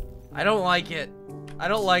 I don't like it. I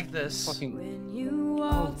don't like this. Fucking...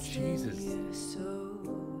 Oh, Jesus.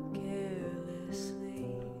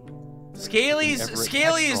 Scalies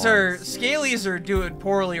are doing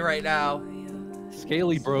poorly right now.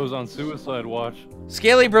 Scaly bros on suicide watch.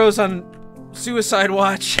 Scaly bros on suicide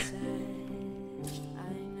watch.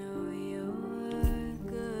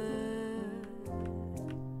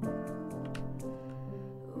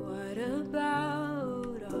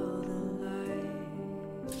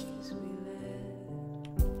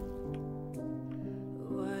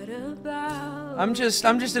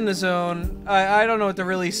 I'm just in the zone. I don't know what to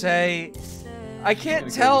really say. I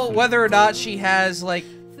can't tell whether or not she has like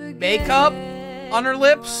makeup on her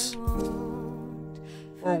lips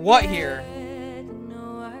or what here.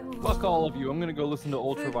 Fuck all of you. I'm gonna go listen to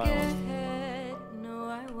Ultraviolence.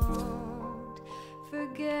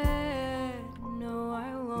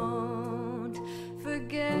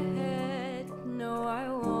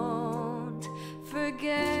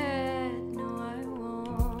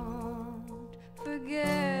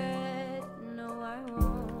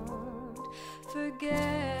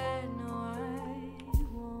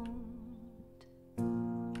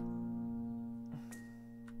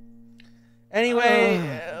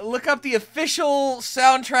 Anyway, look up the official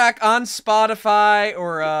soundtrack on Spotify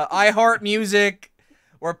or iHeart Music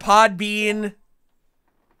or Podbean.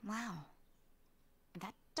 Wow.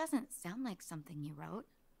 That doesn't sound like something you wrote.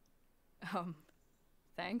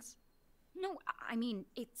 Thanks. No, I mean,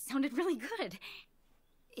 it sounded really good.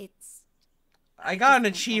 It's... I got an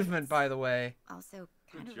achievement, by the way. Also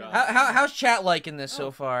kind of... How's chat liking this so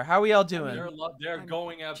far? How are we all doing? They're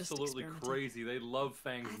going absolutely crazy. They love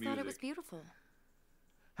Fang's music. I thought it was beautiful.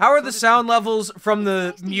 How are the sound levels from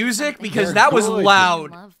the music? Because that was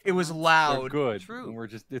loud. It was loud. They're good. True. And we're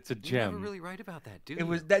just, it's a You're gem. never really right about that, dude. It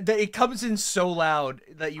was it comes in so loud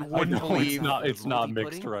that you wouldn't believe. It's not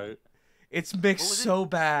mixed right. It's mixed so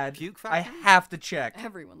bad. Puke I Factory? have to check.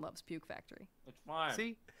 Everyone loves Puke Factory. It's fine.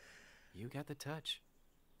 See? You got the touch.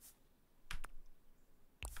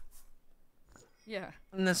 Yeah.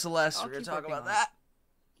 And then Celeste, I'll we're gonna keep talk working about on it. that.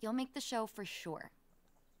 You'll make the show for sure.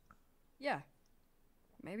 Yeah.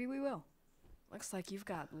 Maybe we will. Looks like you've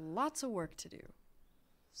got lots of work to do.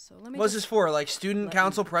 So let me What's just... this for? Like student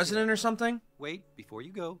council president or something? Wait, before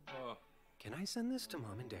you go, can I send this to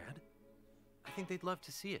Mom and Dad? I think they'd love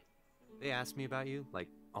to see it. They ask me about you, like,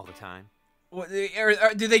 all the time. What,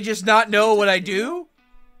 do they just not know what I do?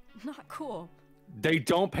 Not cool. They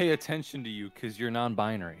don't pay attention to you because you're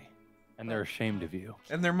non-binary. And they're ashamed of you.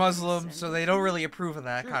 And they're Muslim, so they don't really approve of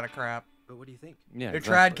that kind of crap. But what do you think? Yeah, They're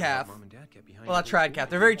exactly. trad calf. Mom and Dad kept behind Well, not you. trad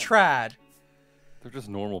calf. They're very trad. They're just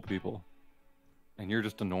normal people. And you're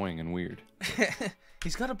just annoying and weird.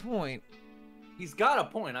 He's got a point. He's got a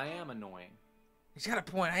point. I am annoying. He's got a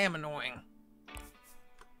point. I am annoying.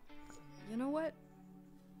 You know what?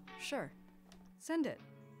 Sure. Send it.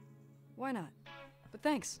 Why not? But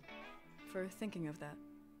thanks for thinking of that.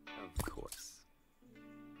 Of course.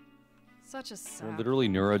 Such a You're sap. literally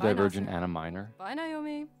neurodivergent Nasser. and a minor. Bye,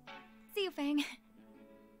 Naomi. See you, Fang.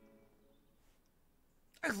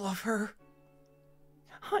 I love her.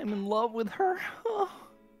 I'm in love with her.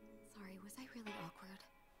 Sorry, was I really awkward?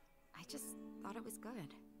 I just thought it was good.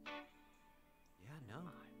 Yeah, no.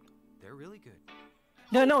 They're really good.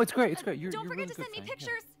 No, it's great. It's great. You're Don't forget really to send good, me Fang. Yeah.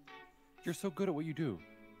 pictures. You're so good at what you do.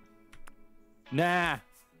 Nah.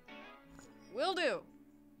 Will do.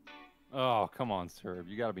 Oh, come on, Serb.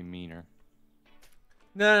 You gotta be meaner.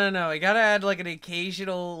 No. I gotta add like an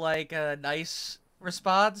occasional like nice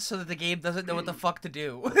response so that the game doesn't know what the fuck to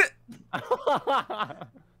do.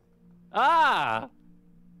 Ah!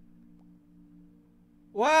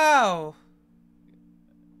 Wow.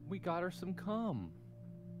 We got her some cum.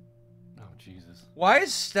 Oh, Jesus. Why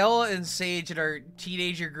is Stella and Sage in our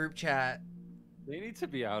teenager group chat? They need to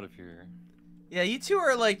be out of here. Yeah, you two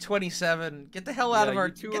are like 27. Get the hell out of our.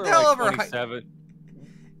 You two Get are the hell like out of our. 27.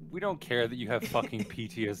 We don't care that you have fucking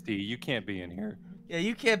PTSD. You can't be in here. Yeah,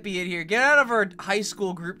 you can't be in here. Get out of our high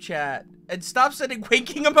school group chat and stop sending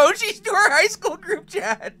winking emojis to our high school group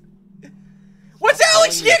chat. What's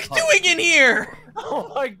Alex Yick doing in here?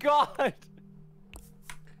 Oh my god.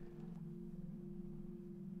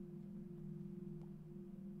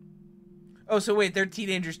 Oh, so wait, they're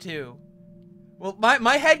teenagers too. Well,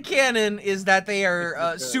 my headcanon is that they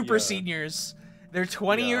are super seniors. They're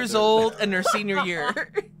 20 years old and their senior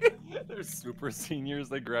year. They're super seniors.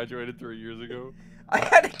 They graduated 3 years ago. I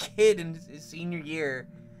had a kid in his senior year.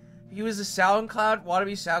 He was a wannabe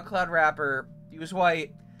SoundCloud rapper. He was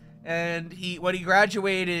white, and when he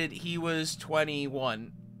graduated, he was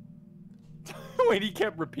 21. Wait, he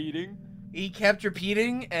kept repeating? He kept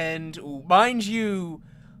repeating, and mind you,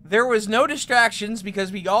 there was no distractions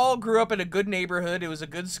because we all grew up in a good neighborhood. It was a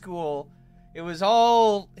good school. It was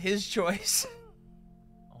all his choice.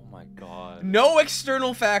 Oh my god. No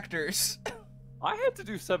external factors. I had to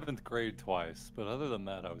do 7th grade twice, but other than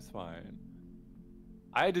that, I was fine.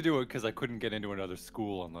 I had to do it because I couldn't get into another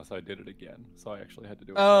school unless I did it again. So I actually had to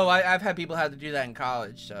do it. Oh, I've had people have to do that in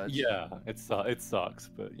college. So yeah, it sucks,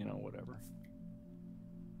 but you know, whatever.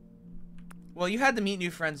 Well, you had to meet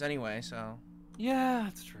new friends anyway, so. Yeah,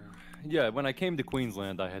 that's true. Yeah, when I came to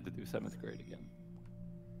Queensland, I had to do 7th grade again.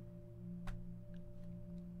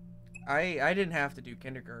 I didn't have to do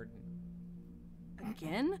kindergarten.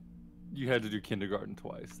 Again? You had to do kindergarten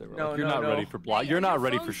twice. They were No, like, you're not ready for block. You're not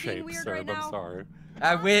ready for shapes, Serb. I'm sorry.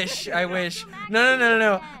 I wish.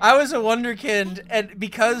 No. I was a wonder kid, and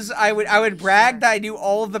because I would brag that I knew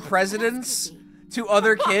all of the presidents to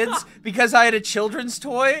other kids because I had a children's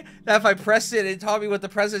toy that if I pressed it, it taught me what the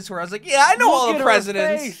presidents were. I was like, yeah, I know all the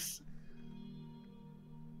presidents.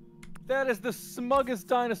 That is the smuggest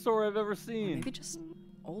dinosaur I've ever seen. Maybe just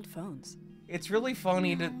old phones. It's really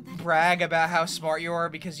funny to brag about how smart you are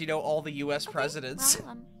because you know all the U.S. presidents.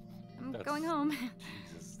 Well, I'm going home.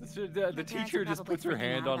 The teacher just puts her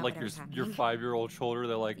hand on like your 5-year-old shoulder.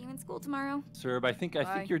 They're like, See you in school tomorrow. Serb, I think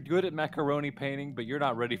you're good at macaroni painting, but you're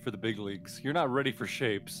not ready for the big leagues. You're not ready for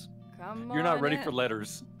shapes. You're not ready for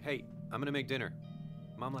letters. Hey, I'm gonna make dinner.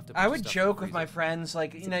 Mom left. I would joke with my friends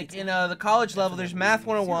like in the college level. There's Math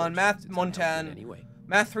 101, Math 110,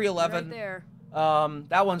 Math 311. Right there.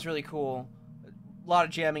 That one's really cool. A lot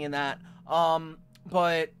of jamming in that.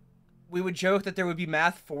 But we would joke that there would be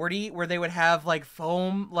Math 40 where they would have like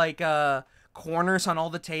foam like corners on all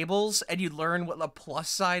the tables and you'd learn what the plus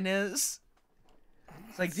sign is.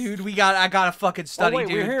 It's like, dude, I gotta fucking study, wait,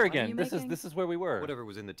 dude. We're here again. This is where we were. Whatever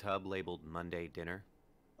was in the tub labeled Monday dinner.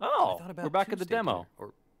 Oh, we're back at the demo. Dinner,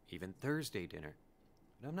 or even Thursday dinner.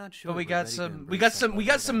 But I'm not sure. But we got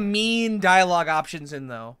some mean dialogue options in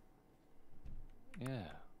though. Yeah.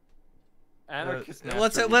 Anarchist.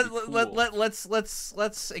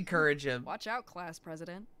 Let's encourage him. Watch out, class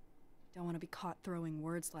president. Don't want to be caught throwing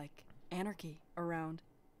words like anarchy around.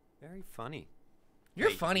 Very funny. You're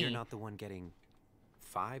funny. You're not the one getting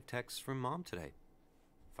 5 texts from mom today.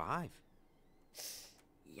 5.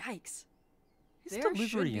 Yikes. His There should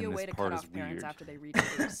delivery be a in way this to part cut is off parents weird. after they reach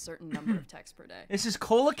a certain number of texts per day. This is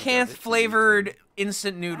coelacanth flavored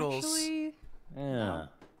instant noodles. Actually, Yeah.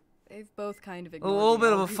 they've both kind of A ignored little me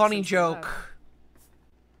bit all of a week funny since we joke. left.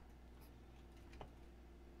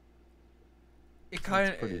 It kind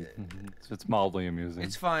of. It's mildly amusing.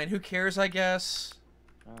 It's fine. Who cares? I guess.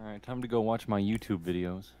 All right, time to go watch my YouTube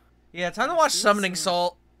videos. Yeah, time to watch Summoning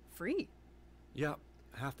Salt. Free. Yep.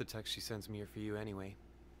 Half the texts she sends me are for you anyway.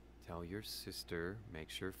 Tell your sister, make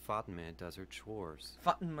sure Fatima does her chores.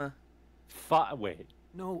 Fatima. Wait.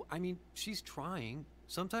 No, I mean, she's trying.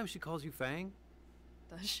 Sometimes she calls you Fang.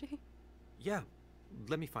 Does she? Yeah.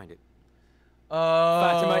 Let me find it.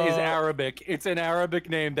 Fatima is Arabic. It's an Arabic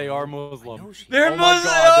name. They are Muslim. They're oh Muslim. My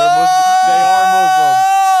God, they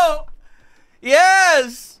are Muslim.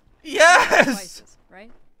 Yes. Spices,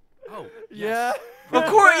 right? Oh. Yeah. Of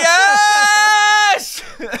course. Yes.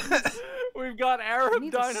 We've got Arab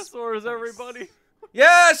dinosaurs, everybody.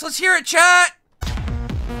 Yes. Let's hear it, chat.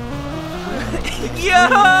 Yo.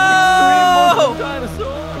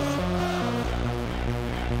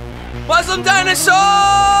 Muslim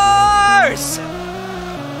dinosaurs.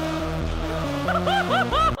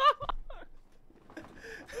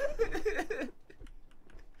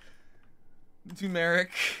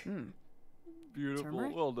 Turmeric. Beautiful.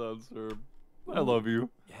 Turmeric? Well done, Serb. I love you.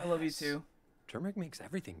 Yes. I love you too. Turmeric makes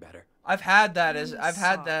everything better. I've had that as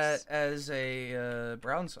a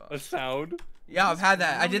brown sauce. A sound. Yeah, I've had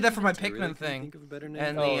that. I did that for my Pikmin Really thing. think of a better name?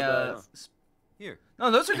 And Here. no,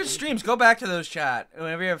 those are good streams. Go back to those, chat.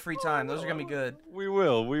 Whenever you have free time, those are gonna be good. We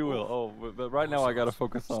will. Oh, but right now I gotta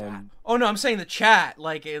focus on. Oh no, I'm saying the chat,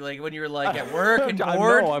 like when you're like at work and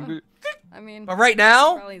bored. I mean, But right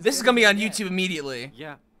now, probably as this is good gonna be as on you YouTube immediately.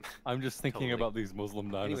 Yeah. I'm just thinking about these Muslim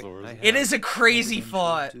dinosaurs. Anyway, It is a crazy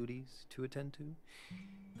thought. Duties to attend to.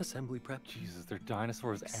 Assembly prep. Jesus, they're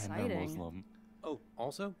dinosaurs and they're Exciting. Muslim. Oh,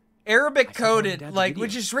 also, Arabic I saw Mom and coded, Dad's like, video.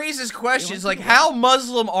 which just raises They questions like like, to how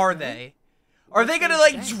Muslim are they? Are they gonna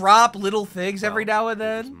like drop little things every now and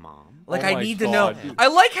then? Like I need to know. I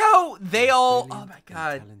like how they all. Oh my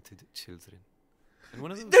god. Children. And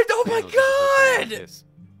one of them. Oh my god.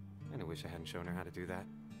 And I wish I hadn't shown her how to do that.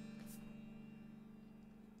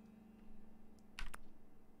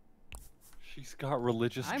 She's got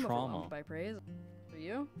religious I'm trauma. overwhelmed by praise. For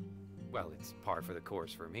you? Well, it's par for the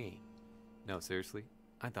course for me. No, seriously,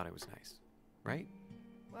 I thought it was nice, right?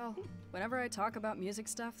 Well, whenever I talk about music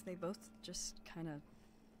stuff, they both just kind of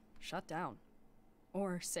shut down.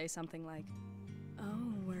 Or say something like,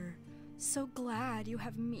 "Oh, we're so glad you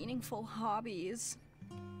have meaningful hobbies."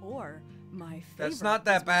 Or my favorite. That's not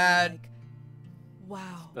that bad. Like,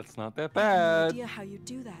 wow. That's not that I have no bad. idea how you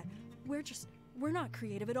do that. We're not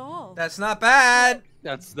creative at all. That's not bad.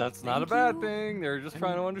 That's not a bad thing. They're just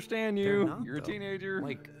trying to understand you. You're a teenager.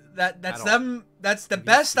 Like that's them. That's the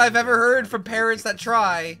best I've ever heard from parents that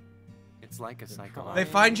try. It's like a psychological. They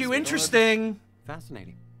find you interesting.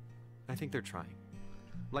 Fascinating. I think they're trying.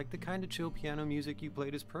 Like the kind of chill piano music you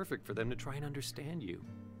played is perfect for them to try and understand you.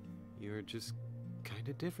 You're just kind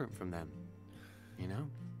of different from them. You know?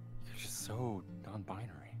 You're just so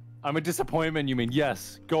non-binary. I'm a disappointment, you mean?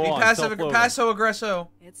 Yes. Go Be on. passo aggresso.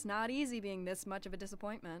 It's not easy being this much of a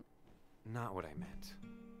disappointment. Not what I meant.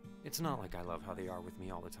 It's not like I love how they are with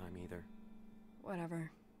me all the time either. Whatever.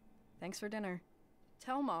 Thanks for dinner.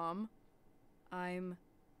 Tell Mom I'm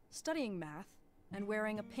studying math and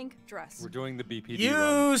wearing a pink dress. We're doing the BPD You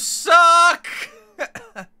run. suck!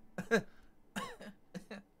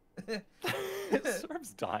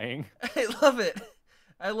 Serb's dying. I love it.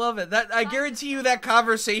 I love it. That I guarantee you that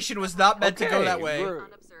conversation was not meant to go that way.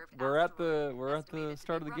 We're at the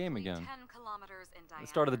start of the game again. The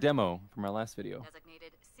start of the demo from our last video.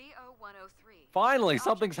 Finally,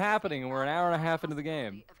 something's happening, and we're an hour and a half into the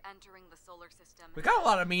game. We got a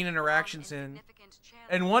lot of mean interactions in,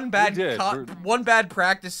 and one bad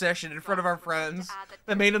practice session in front of our friends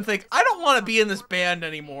that made them think, I don't want to be in this band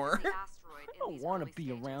anymore. I don't want to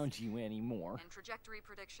be around you anymore. And trajectory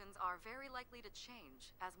predictions are very likely to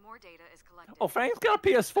change as more data is collected. Oh, Frank's got a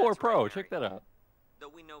PS4 Pro. Check that out. Though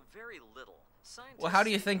we know very little. Well, how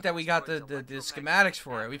do you think that we got the schematics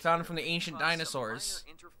for it? We found it from the ancient dinosaurs.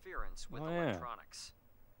 Interference with yeah. electronics.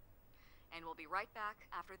 And we'll be right back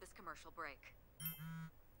after this commercial break.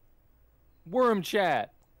 Worm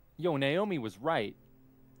chat. Yo, Naomi was right.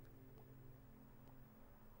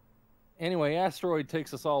 Anyway, asteroid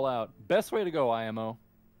takes us all out. Best way to go, IMO.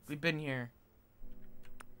 We've been here.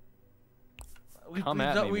 We've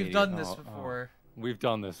done this before. We've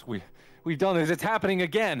done this. We've done this. It's happening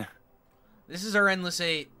again. This is our endless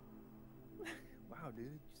 8. Wow,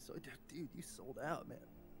 dude. You sold out, man.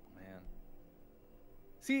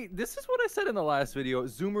 See, this is what I said in the last video.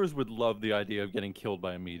 Zoomers would love the idea of getting killed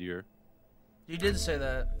by a meteor. You did say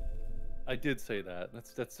that. I did say that.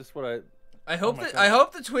 That's just what I hope I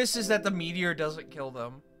hope the twist is that the meteor doesn't kill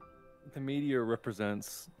them. The meteor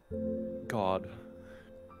represents God.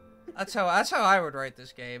 That's how I would write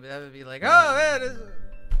this game. That would be like, oh man,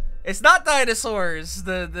 it's not dinosaurs.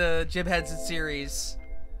 The Jim Henson series.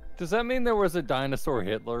 Does that mean there was a dinosaur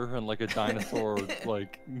Hitler and like a dinosaur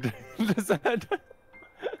like? Does that?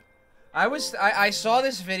 I saw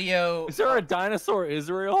this video. Is there a dinosaur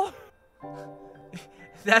Israel?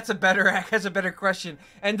 That's a better question.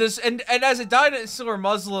 And as a dinosaur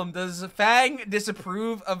Muslim, does Fang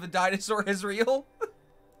disapprove of the dinosaur Israel?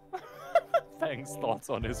 Fang's thoughts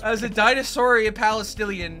on Israel. As a dinosaur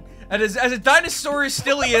Palestinian, and as a dinosaur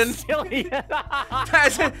Stilian,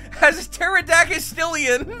 as a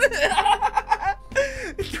pterodactylian,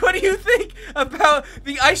 what do you think about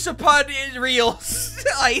the isopod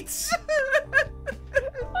Israelites?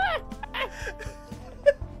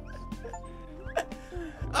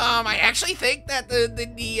 I actually think that the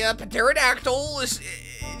pterodactyl is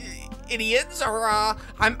idiots are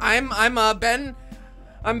what's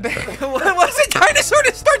a dinosaur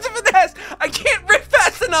that starts with an S? I can't rip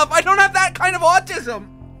fast enough. I don't have that kind of autism.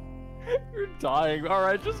 You're dying. All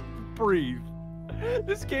right, just breathe.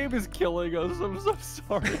 This game is killing us. I'm so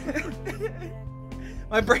sorry.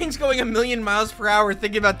 My brain's going 1,000,000 miles per hour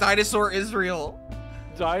thinking about dinosaur Israel.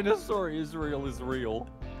 Dinosaur Israel is real.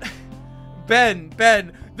 Ben,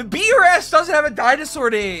 the BRS doesn't have a dinosaur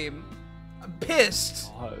name. I'm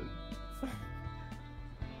pissed. God.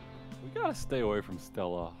 We gotta stay away from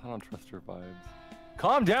Stella. I don't trust her vibes.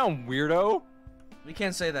 Calm down, weirdo. We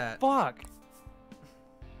can't say that. Fuck.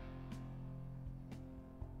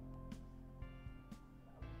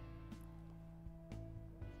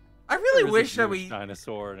 I really wish that we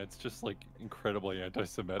dinosaur, and it's just like incredibly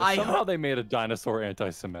anti-Semitic. Somehow they made a dinosaur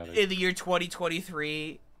anti-Semitic in the year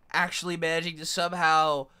 2023. Actually managing to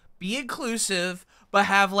somehow be inclusive, but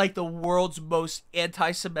have like the world's most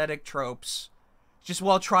anti-Semitic tropes, just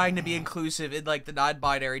while trying to be inclusive in like the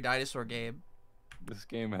non-binary dinosaur game. This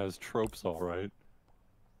game has tropes, all right.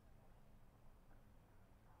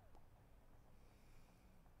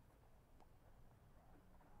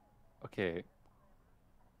 Okay.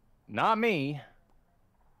 Not me.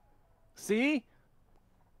 See?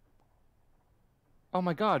 Oh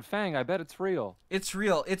my god, Fang, I bet it's real. It's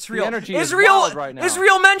real. It's real. The energy is Israel wild right now.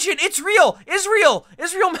 Israel mentioned. It's real. Israel.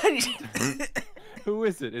 Israel mentioned. Who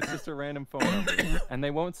is it? It's just a random phone number. And they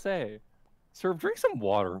won't say. Serb, drink some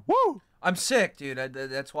water. Woo! I'm sick, dude.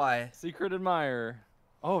 That's why. Secret admirer.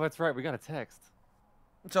 Oh, that's right. We got a text.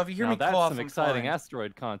 So if you hear now me that's cough, some I'm exciting fine.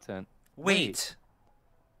 asteroid content. Wait.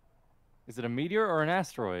 Is it a meteor or an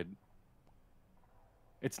asteroid?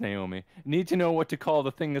 It's Naomi. Need to know what to call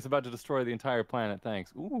the thing that's about to destroy the entire planet.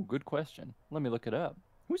 Thanks. Ooh, good question. Let me look it up.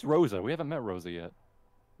 Who's Rosa? We haven't met Rosa yet.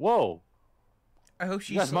 Whoa. I hope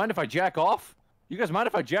she's. You guys mind if I jack off? You guys mind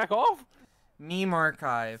if I jack off? Meme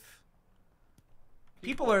archive.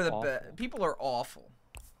 People are the best. People are awful.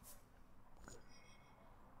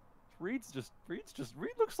 Reed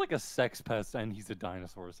looks like a sex pest, and he's a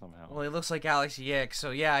dinosaur somehow. Well, he looks like Alex Yick,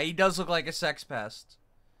 so yeah, he does look like a sex pest.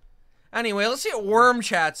 Anyway, let's see what Worm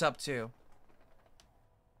Chat's up to.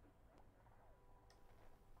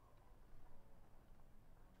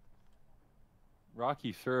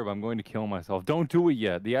 Rocky Serb, I'm going to kill myself. Don't do it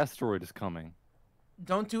yet. The asteroid is coming.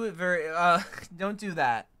 Don't do it very. Don't do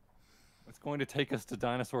that. It's going to take us to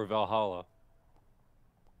Dinosaur Valhalla.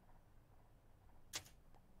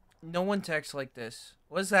 No one texts like this.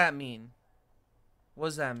 What does that mean? What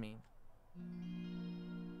does that mean?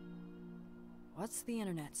 What's the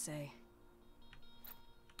internet say?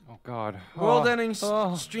 Oh God. World-ending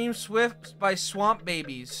stream swift by swamp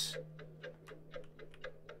babies.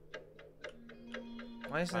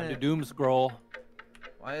 Why isn't Time it? to doom scroll.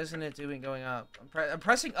 Why isn't it going up? I'm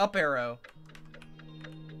pressing up arrow.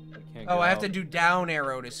 Can't Oh, get I have out. to do down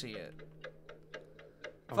arrow to see it.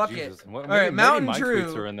 Oh, Fuck Jesus. it. What, All right, Mountain my Drew.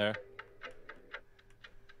 tweets are in there.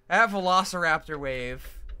 At Velociraptor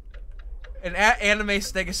Wave. An Anime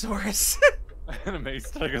Stegosaurus. Anime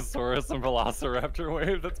Stegosaurus and Velociraptor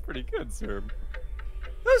Wave. That's pretty good, Serb.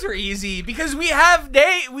 Those are easy because we have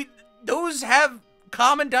those have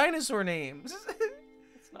common dinosaur names.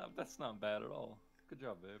 That's not bad at all. Good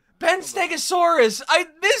job, babe. Ben Stegosaurus. I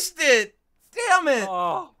missed it. Damn it.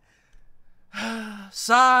 Oh.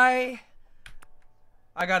 Sigh.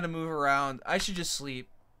 I gotta move around. I should just sleep.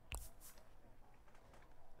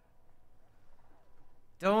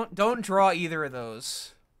 Don't draw either of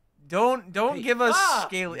those. Don't Hey, give us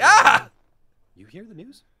scaly. You hear the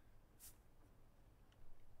news?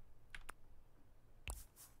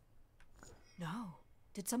 No.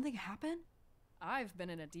 Did something happen? I've been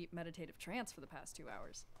in a deep meditative trance for the past 2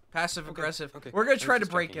 hours. Passive aggressive. okay. We're gonna I was try to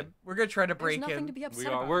just break checking him. We're gonna try to There's break nothing him. to be upset We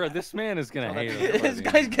about. are. This man is gonna hate us. This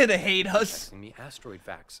guy's gonna hate us. Texting me asteroid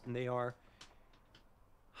facts, and they are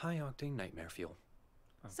high-octane nightmare fuel.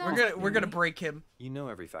 We're gonna break him. You know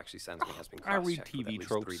every fact she sends me has been I read cross-checked with TV at least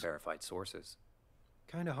tropes. 3 verified sources.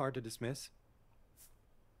 Kind of hard to dismiss.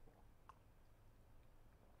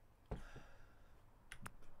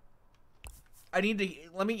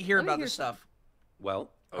 Let me hear about this stuff.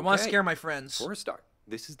 Well, I want to okay. scare my friends. For a start,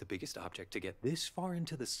 this is the biggest object to get this far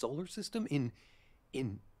into the solar system in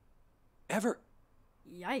ever.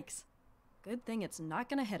 Yikes. Good thing it's not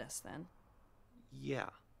gonna hit us then. Yeah.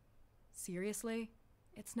 Seriously?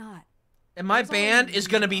 It's not. And my There's already band is news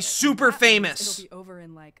gonna about be it, and super that means famous. It'll be over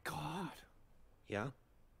in like a month. Yeah?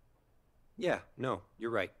 Yeah, no,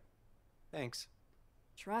 you're right. Thanks.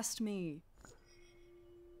 Trust me.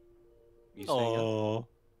 You staying up? Oh.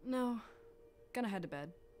 No. Gonna head to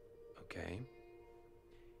bed. Okay.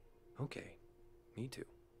 Okay. Me too.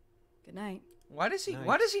 Good night. Why does he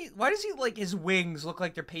like his wings look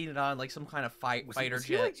like they're painted on like some kind of fighter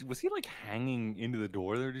jet? Was he like hanging into the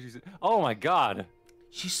door there? Did you see? Oh my God.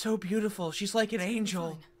 She's so beautiful. She's like an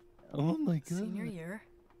angel. Oh my God. Senior year.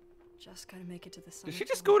 Just gotta make it to the summer. Did she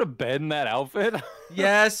just go to bed in that outfit?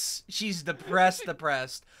 Yes, she's depressed.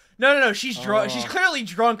 No. She's drunk. She's clearly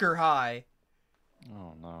drunk or high.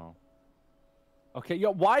 Oh no. Okay,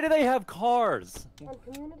 yo, why do they have cars? And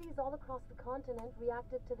communities all across the continent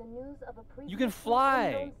reacted to the news of a You can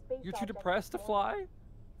fly. You're too depressed to fly?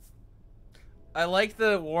 I like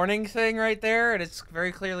the warning thing right there, and it's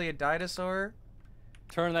very clearly a dinosaur.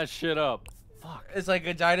 Turn that shit up. Fuck. It's like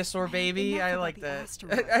a dinosaur baby. I like that.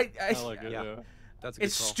 I like it. Yeah. That's a good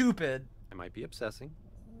It's call. stupid. I might be obsessing.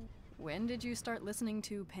 When did you start listening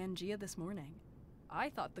to Pangea this morning? I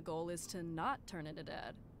thought the goal is to not turn into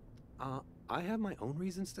dad. I have my own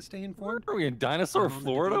reasons to stay informed. Are we in Dinosaur, I'm on the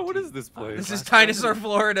Florida? debate What team. is this place? This is Last Dinosaur, president.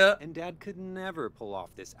 Florida. And Dad could never pull off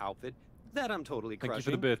this outfit that I'm totally Thank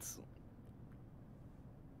crushing. you for the bits.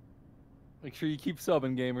 Make sure you keep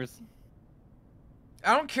subbing, gamers.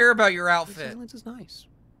 I don't care about your The outfit. silence is nice.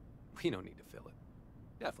 We don't need to fill it.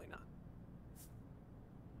 Definitely not.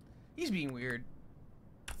 He's being weird.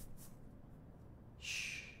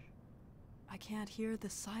 Shh. I can't hear the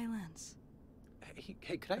silence.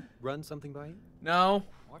 Hey, could I run something by you? No.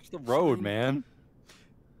 Watch the road, man.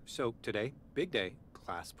 So today, big day,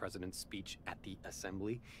 class president's speech at the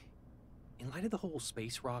assembly. In light of the whole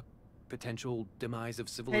space rock potential demise of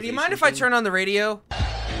civilization. Hey, do you mind if I turn on the radio?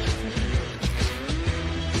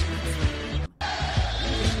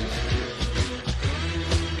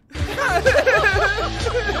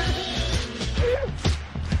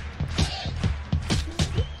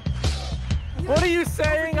 What are you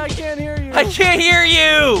saying? I can't hear you. I can't hear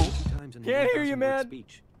you. Can't hear you, man.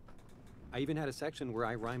 Speech. I even had a section where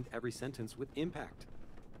I rhymed every sentence with impact.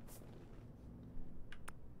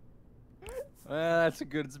 That's a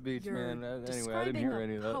good speech, You're man. Anyway, I describing didn't hear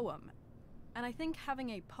any of a that. poem. And I think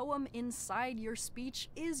having a poem inside your speech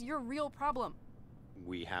is your real problem.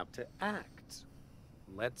 We have to act.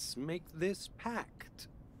 Let's make this pact.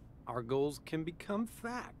 Our goals can become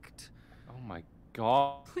fact. Oh my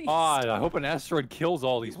god. Please I stop. hope an asteroid kills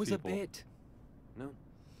all these It was people. a bit. No,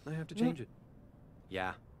 I have to change it.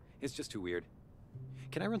 Yeah, it's just too weird.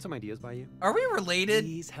 Can I run some ideas by you? Are we related?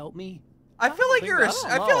 Please help me. I feel like you're a. I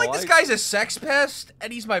don't I feel like know, this guy's a sex pest,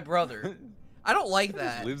 and he's my brother. I don't like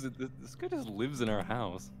that. This guy just lives in our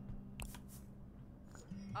house.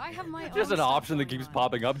 I have my Just own an stuff option that going keeps on.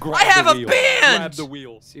 popping up. Grab I have the a wheel. band! Grab the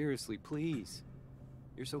wheel. Seriously, please.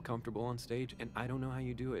 You're so comfortable on stage, and I don't know how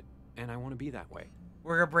you do it, and I want to be that way.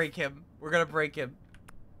 We're gonna break him. We're gonna break him.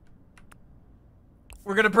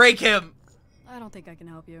 We're gonna break him. I don't think I can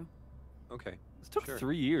help you. Okay. This took Sure.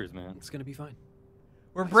 3 years, man. It's gonna be fine.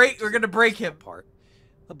 We're gonna break him. Part.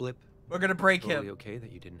 A blip. We're gonna break Totally him. okay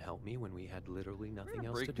that you didn't help me when we had literally nothing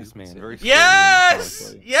else break to do. this man but sit. very Yes!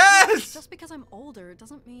 slowly. Yes! Just because I'm older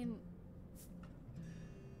doesn't mean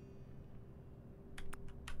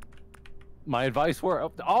My advice were,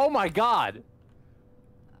 oh my god!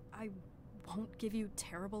 I won't give you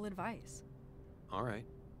terrible advice. All right.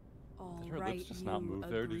 All Did her lips right, just not you move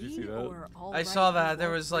there? Did you see agree, that? or all I right, saw you that. There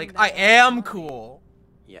won't was bring like, that I up am online. cool.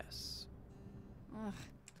 Yes. Ugh.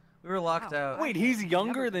 We were locked Wow. out. Wait, he's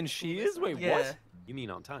younger than she is? Wait, Yeah. what? You mean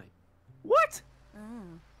on time? What?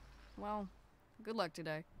 Well, good luck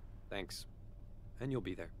today. Thanks. And you'll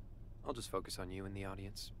be there. I'll just focus on you in the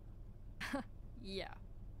audience. Yeah.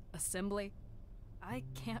 Assembly? I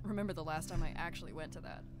can't remember the last time I actually went to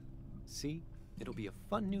that. See? It'll be a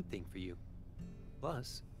fun new thing for you.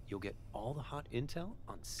 Plus, you'll get all the hot intel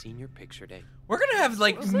on senior picture day. We're gonna have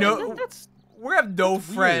like What's no. that? We're gonna have no that's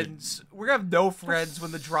weird. friends. We're gonna have no friends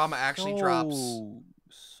when the drama actually drops.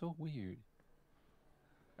 So weird.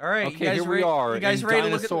 All right, Okay, you guys here we ready? are. You guys in ready to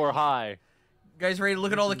look at? Dinosaur High. You guys ready to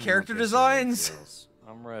look at all the Mm, character okay, so it designs? feels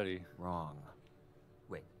I'm ready. Wrong.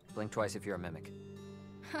 Wait, blink twice if you're a mimic.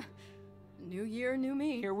 New year, new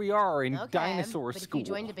me. Here we are in Okay, dinosaur but if you school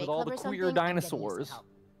join debate with all club the or queer something, I'm getting you some dinosaurs. help.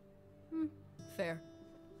 Fair.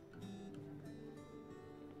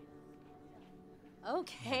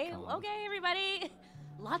 Okay, Oh, God. okay, everybody.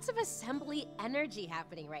 Lots of assembly energy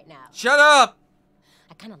happening right now. Shut up!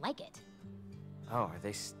 I kind of like it. Oh, are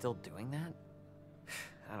they still doing that?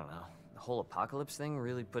 I don't know. The whole apocalypse thing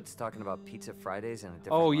really puts talking about Pizza Fridays in a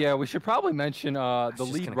different Oh light. yeah, we should probably mention the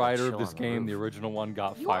just lead gonna go writer of chill this on the game, the roof. original one,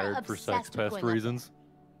 got You are fired for sex obsessed with pest going up reasons.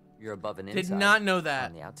 You're above and Did inside. not know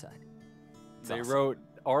that. On the outside. It's They awesome. wrote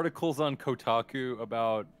articles on Kotaku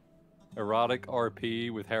about erotic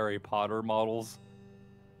RP with Harry Potter models.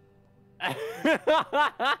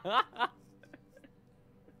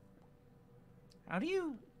 How do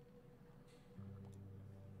you?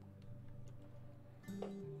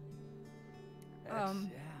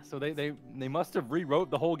 So they must have rewrote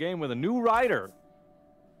the whole game with a new writer,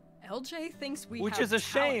 LJ thinks we which have is a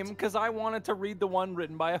shame talent. because I wanted to read the one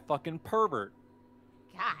written by a fucking pervert.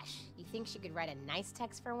 Gosh, you think she could write a nice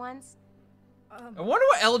text for once? I wonder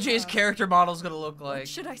what LJ's character model is gonna look like. What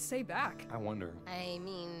should I say back? I wonder. I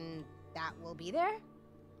mean, that will be there?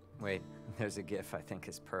 Wait, there's a GIF I think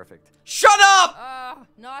is perfect. Shut up!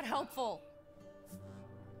 Not helpful.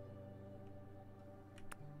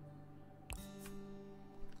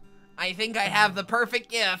 I think I have the perfect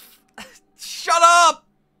gif. Shut up!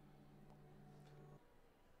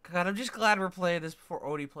 God, I'm just glad we're playing this before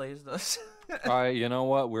Odie plays this. All right, you know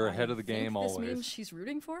what? We're ahead of the Think game this always. means she's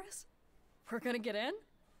rooting for us? We're gonna get in?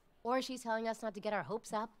 Or she's telling us not to get our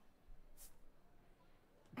hopes up?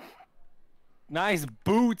 Nice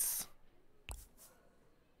boots.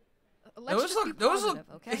 Let's just be those look.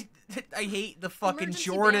 positive, okay? I hate the fucking Emergency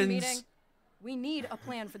band Jordans. meeting. We need a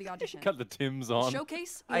plan for the audition. Got the Tims on.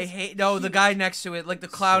 Showcase. I is hate the huge. guy next to it, like the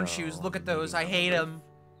clown shoes. Look at those. I hate them.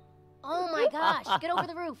 Oh my gosh, get over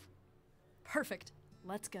the roof. Perfect.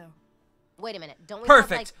 Let's go. Wait a minute, don't we have,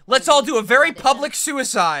 Perfect. like, Let's all do a very public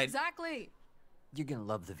suicide. Exactly. You're gonna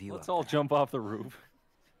love the view. Let's all jump off the roof.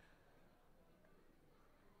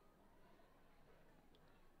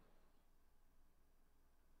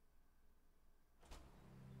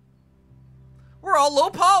 We're all low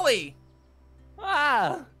poly.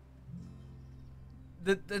 Ah.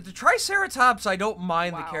 The Triceratops, I don't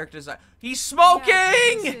mind the Wow. character design. He's smoking.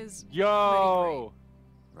 Yeah, this is Yo.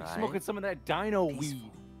 Right? Smoking some of that dino weed.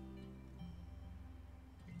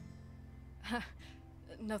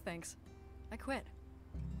 No thanks. I quit.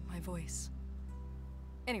 My voice.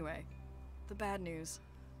 Anyway, the bad news.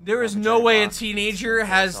 There is no way a teenager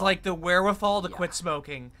has like the wherewithal to quit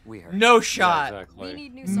smoking. Weird. No shot. Yeah, exactly. We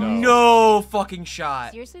need new songs. No fucking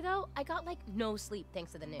shot. Seriously though, I got like no sleep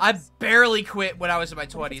thanks to the news. I barely quit when I was in my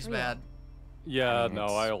What if it's 20s, real? man. Yeah, mean, no,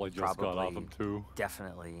 it's I only just got off probably them too.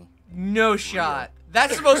 Definitely. No shot.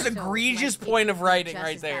 That's the most So, egregious like, point of it's writing just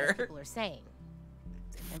right as bad as there. People are saying,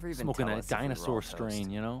 Never even Smoking tell that us if we were all dinosaur toast. strain,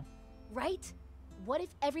 you know? right? What if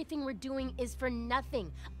everything we're doing is for nothing?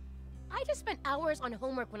 I just spent hours on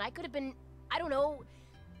homework when I could have been, I don't know,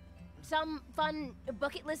 some fun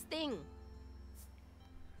bucket list thing.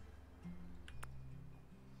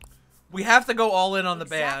 We have to go all in on the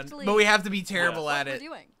band, Exactly. but we have to be terrible What at we're it.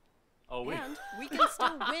 doing. Oh, wait. And we can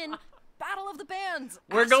still win Battle of the Bands.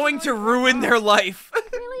 We're going to Asteroid ruin Rock. their life.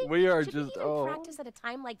 Really? We are should just, we even practice at a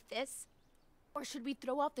time like this? Or should we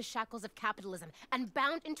throw off the shackles of capitalism and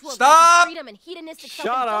bound into a life Stop! of freedom and hedonistic Shut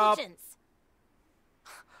up! self-indulgence?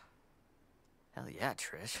 Hell yeah,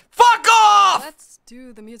 Trish. Fuck off! Let's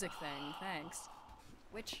do the music thing, thanks.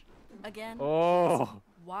 Which, again, Oh. is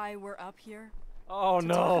why we're up here. Oh, to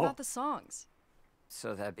no. talk about the songs.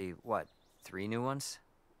 So that'd be what? 3 new ones?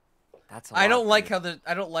 That's a I lot, don't like dude. how the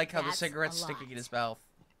That's cigarette's a sticking in lot. his mouth.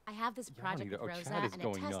 I have this project need to- with oh, Rosa Chad is and a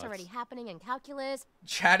going test nuts. already happening in calculus.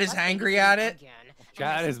 Chad is plus angry babysitting at it. again, and my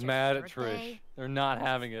Chad is sister's mad at birthday. Trish. They're not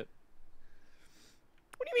having it.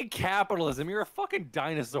 What do you mean capitalism? You're a fucking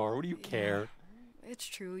dinosaur. What do you care? It's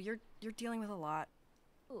true. You're dealing with a lot.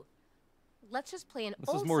 Ooh. Let's just play an This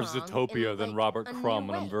old is more song Zootopia in, than like, Robert a new Crumb,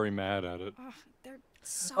 and I'm way. very mad at it. Ugh, they're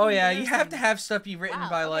so Oh yeah, you have to embarrassing. have stuff be written Wow,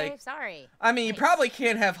 by okay, like. sorry. I mean, you Thanks. probably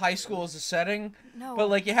can't have high school as a setting, No, but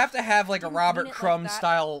like you have to have like a didn't Robert mean it like Crumb that.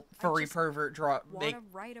 style I furry just pervert draw make wanna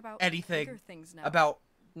write about anything bigger things now. about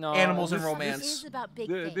No, animals and this- romance. This is about big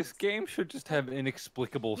This things. game should just have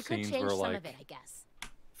inexplicable You could scenes change where some like of it, I guess.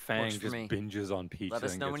 Fang Works for just me. binges on pizza Let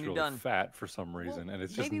us and know gets when you're really done. fat for some reason, and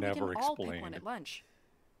it's just Maybe never we can all pick one explained. at lunch.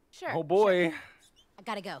 Sure. Oh boy, sure. I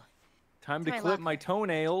gotta go. time to my clip locker. my In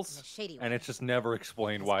toenails, a shady and way. it's just never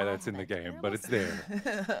explained Because why I that's in have the a game, but terrible it's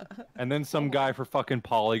there. And then some guy for fucking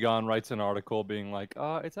Polygon writes an article being like,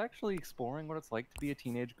 it's actually exploring what it's like to be a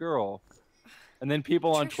teenage girl. And then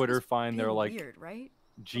people on Trish Twitter was find their being like weird, right?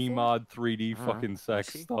 Gmod 3D Uh-huh. fucking Was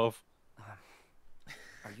sex she? stuff.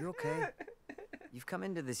 Are you okay? You've come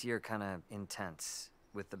into this year kind of intense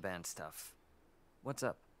with the band stuff. What's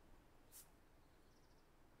up?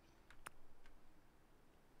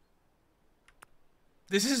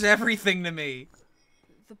 This is everything to me.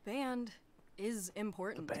 The band is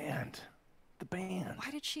important. The band.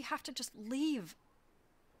 Why did she have to just leave?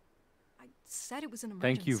 I said it was an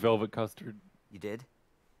emergency. Thank you, Velvet Custard. You did?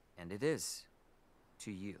 And it is.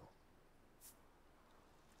 To you.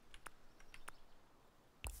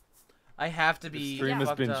 I have to The be. stream has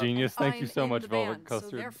fucked been up. genius. Thank you I'm so in much, the Velvet band, so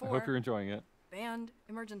Custard. I hope therefore- you're enjoying it. Band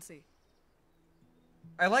emergency.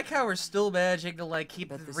 I like how we're still managing to like keep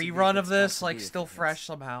Bet the this would be a rerun good of this spot to like be if still it is. fresh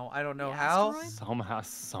somehow. I don't know The how. asteroid?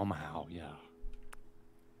 Somehow, yeah.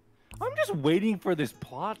 I'm just waiting for this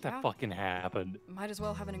plot to Yeah. fucking happen. Might as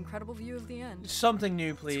well have an incredible view of the end. Something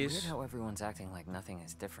new, It's weird please. how everyone's acting like nothing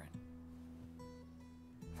is different.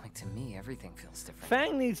 Like to me, everything feels different.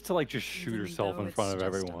 Fang needs to like just shoot Even herself though in it's front of just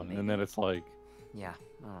a everyone, maybe. and then it's like, Yeah,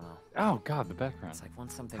 I don't know. oh god, the background. It's like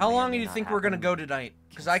once something. How may or long do may you not think we're gonna happen, go tonight?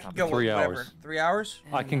 Because I can go 3 whatever. hours. 3 hours?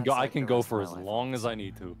 I and can go. that's I like can the go rest for of as my life long as I almost.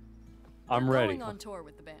 need to. We're I'm ready. Going on tour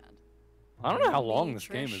with the band. I don't know how Me, long this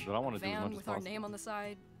game Trish, is, but I want to do as van much as with our possible. name on the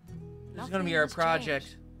side. This is gonna be our Nothing has project.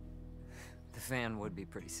 changed. The fan would be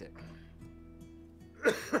pretty sick.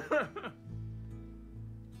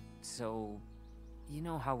 So, you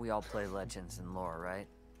know how we all play Legends and lore, right?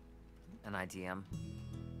 An IDM.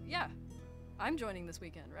 Yeah, I'm joining this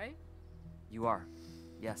weekend, right? You are.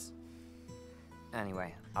 Yes.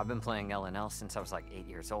 Anyway, I've been playing LNL since I was like 8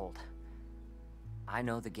 years old. I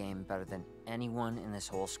know the game better than anyone in this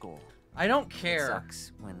whole school. I don't care. It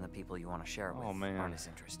sucks when the people you want to share it with aren't as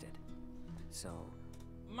interested. So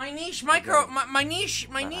my niche micro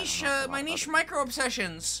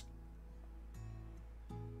obsessions.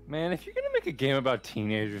 Man, if you're gonna make a game about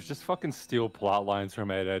teenagers, just fucking steal plot lines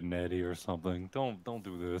from Ed, Ed and Eddie or something. Don't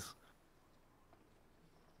do this.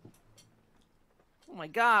 Oh my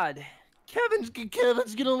god. Kevin's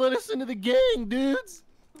gonna let us into the gang, dudes.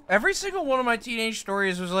 Every single one of my teenage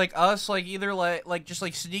stories was like us, like either like just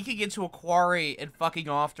like sneaking into a quarry and fucking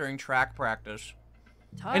off during track practice,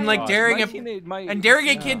 and like daring a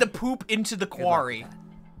kid to poop into the quarry.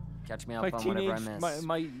 Catch me up on whatever I miss.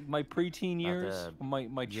 My preteen years,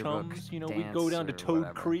 my chums, you know, we'd go down to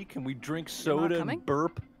Toad Creek and we'd drink soda and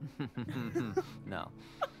burp. No,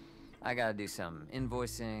 I gotta do some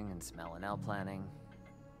invoicing and some L&L planning.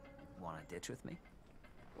 Want to ditch with me?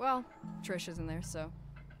 Well, Trish isn't there, so.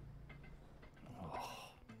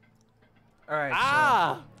 All right.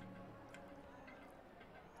 Ah!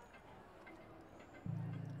 So.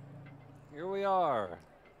 Here we are.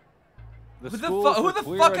 Who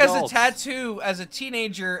the fuck has a tattoo as a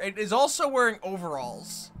teenager and is also wearing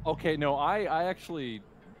overalls? Okay, no, I actually,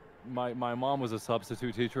 my mom was a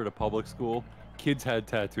substitute teacher at a public school. Kids had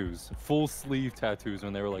tattoos, full sleeve tattoos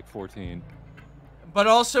when they were like 14. But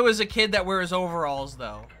also as a kid that wears overalls,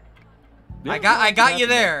 though. Yeah, I got you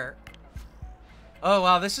there. Oh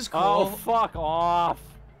wow, this is cool. Oh fuck off.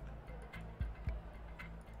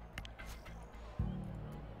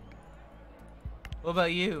 What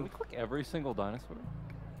about you? Can we click every single dinosaur?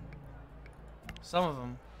 Some of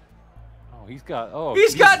them. Oh, he's got. Oh,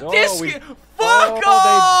 he's got disc. Fuck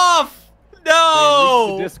off! No.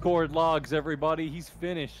 They leaked the Discord logs, everybody. He's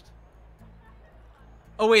finished.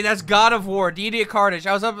 Oh wait, that's God of War, Deity of Carnage.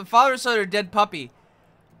 I was up at Father and Son or Dead Puppy.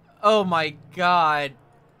 Oh my god.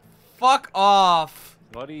 Fuck off.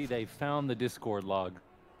 Buddy, they found the Discord log.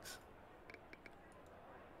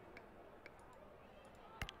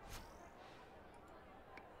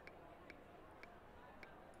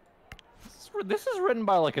 This is written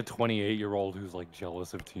by like a 28-year-old who's like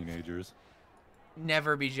jealous of teenagers.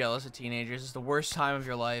 Never be jealous of teenagers. It's the worst time of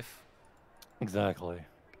your life. Exactly.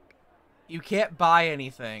 You can't buy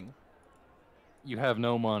anything. You have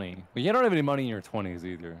no money. But you don't have any money in your 20s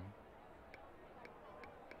either.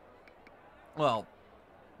 Well,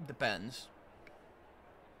 depends.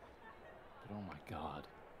 But oh my god.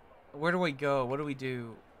 Where do we go? What do we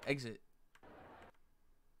do? Exit.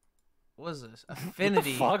 What is this?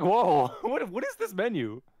 Affinity. What the fuck? Whoa. What is this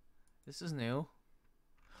menu? This is new.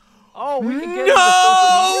 Oh, we can get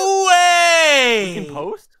no way! We can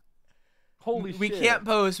post? Holy shit. We can't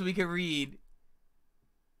post, we can read.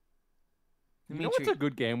 You know what's a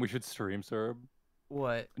good game we should stream, Serb?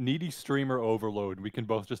 What? Needy Streamer Overload. We can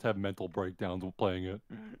both just have mental breakdowns while playing it.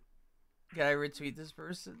 Can I retweet this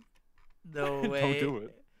person? No way. Don't do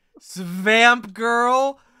it. Svamp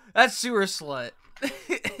Girl? That's Sewer Slut.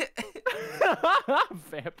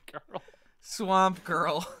 Vamp Girl. Swamp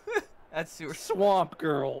Girl. That's Sewer Swamp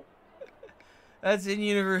Girl. That's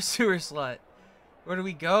in-universe Sewer Slut. Where do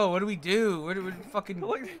we go? What do we do? Where do we fucking...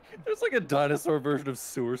 There's like a dinosaur version of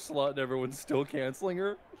Sewer Slut and everyone's still canceling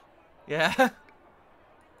her. Yeah.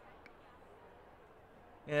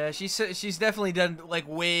 Yeah, she's definitely done like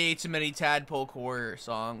way too many Tadpole Core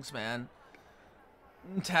songs, man.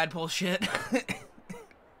 Tadpole shit.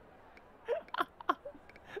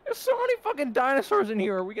 There's so many fucking dinosaurs in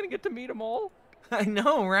here. Are we gonna get to meet them all? I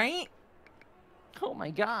know, right? Oh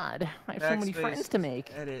my god. I have so many friends to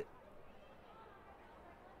make. Edit.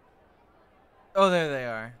 Oh, there they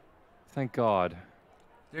are. Thank God.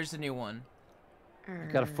 There's the new one.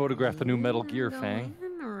 I gotta photograph the new Metal Gear, Fang.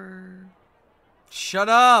 Shut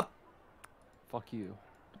up! Fuck you.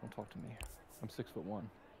 Don't talk to me. I'm 6'1".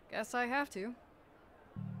 Guess I have to.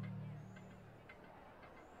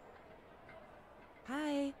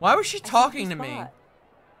 Hi. Why was she talking to me?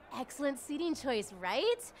 Excellent seating choice,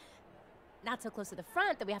 right? Not so close to the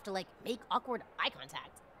front that we have to, like, make awkward eye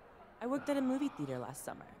contact. I worked at a movie theater last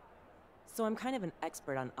summer, so I'm kind of an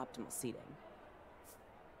expert on optimal seating.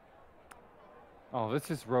 Oh,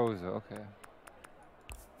 this is Rosa. Okay.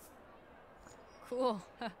 Cool.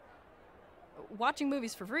 Watching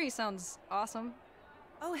movies for free sounds awesome.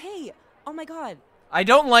 Oh, hey. Oh, my God. I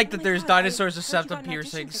don't like that there's dinosaurs with septum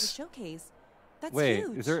piercings. Showcase. That's Wait,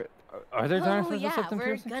 huge. are there dinosaurs with septum we're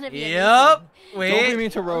piercings? gonna be Yep. Wait. Don't be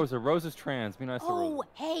mean to Rosa. Rosa's trans. Be nice to Rosa. Oh,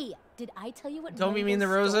 hey, did I tell you what? Don't be mean to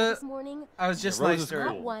Mango stole Rosa. This morning? I was just Yeah, nice Rosa's to her.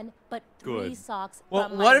 Not one, but 3 Good. socks. Well,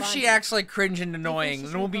 from what my if she laundry. acts like cringe and annoying?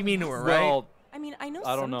 Then we'll be mean to her, right? Well, I mean, I know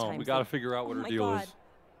I don't know. sometimes We gotta they- figure out what oh her my deal God. is.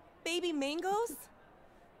 Baby mangoes?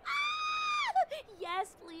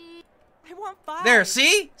 Yes, please. I want 5. There,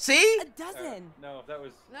 see? See? A dozen. No, that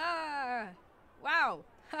was. Ah, wow.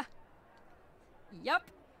 Yup.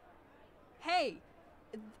 Hey,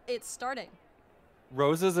 it's starting.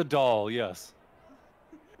 Rosa's a doll, yes.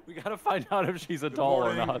 We gotta find out if she's a doll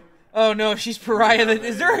or not. Oh no, she's Pariah the...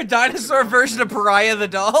 Is there a dinosaur version of Pariah the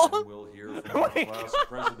doll? We'll hear from our class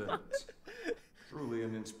president. Truly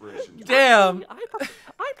an inspiration. Damn.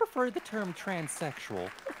 I prefer the term transsexual.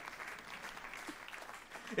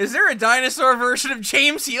 Is there a dinosaur version of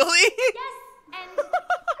James Healy? Yes, and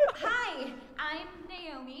hi, I'm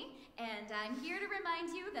Naomi, and I'm here to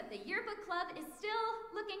remind you that the yearbook club is still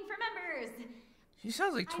looking for members. She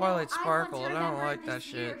sounds like Twilight Sparkle, and I don't like that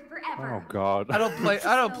shit. Oh God. I don't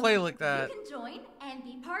play like that. You can join and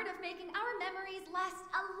be part of making our memories last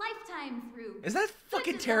a lifetime through. Is that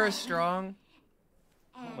fucking Tara Strong?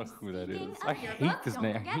 I don't know who that is. I hate this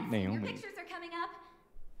name. I hate Naomi. Pictures are coming up.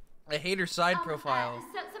 I hate her side profile.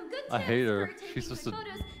 So some good tips I hate her. for taking She's just good a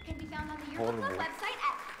photos can be found on the yearbook club horrible. website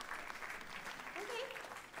at. Okay.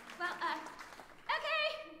 Well, okay.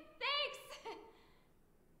 Thanks.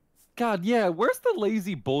 God, yeah. Where's the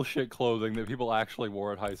lazy bullshit clothing that people actually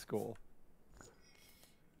wore at high school?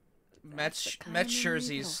 Mets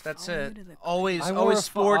jerseys. That's it. I Always wore a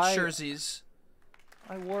sports jerseys.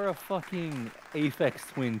 I wore a fucking Aphex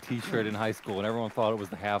Twin T-shirt in high school, and everyone thought it was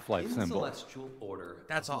the Half-Life In symbol. celestial order.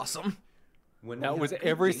 That's awesome. When That we was have good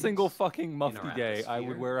every things single fucking in Mufti our day. I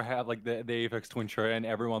would atmosphere, wear the Aphex Twin shirt, and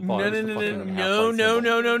everyone thought No, it was no, the no, fucking no, Half-Life no,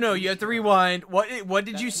 symbol. no. You have to rewind. What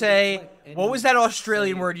did you say? What was that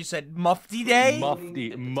Australian word you said? Mufti Day?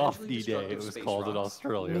 Mufti Day. It was called in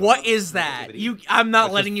Australia. What is that? I'm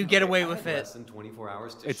not letting you get away with it. less than 24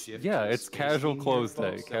 hours to It's shift yeah, to it's space casual being clothes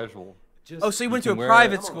here, day. folks. Casual. Just- Oh, so you went to can a wear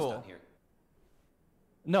private I'm almost school? done here.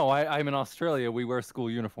 No, I'm in Australia. We wear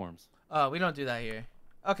school uniforms. Oh, we don't do that here.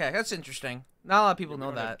 Okay, that's interesting. Not a lot of people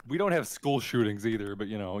know that. We don't have school shootings either, but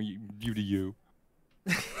you know, you to you.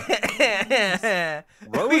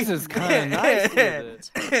 Rose is kind of nice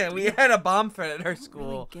with it. We had a bomb threat at our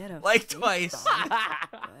school, like twice.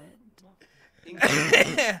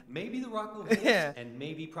 Maybe the rock will hit us, and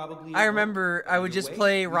maybe probably. I remember I would just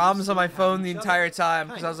play ROMs on my phone the entire time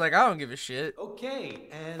because I was like, I don't give a shit. Okay,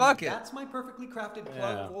 and Fuck it. that's my perfectly crafted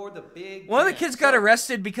plug for the big. One of the band. kids got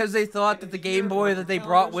arrested because they thought that the Game Boy that they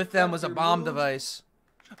brought with them was a bomb device.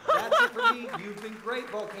 That's it for me. You've been great,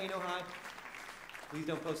 Volcano High. Please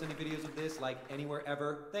don't post any videos of this, like, anywhere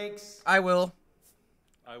ever. Thanks. I will.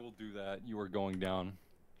 I will do that. You are going down.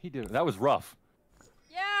 He did it. That was rough.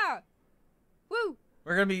 Yeah. Woo.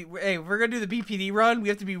 We're gonna do the BPD run. We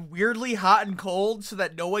have to be weirdly hot and cold so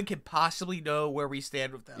that no one can possibly know where we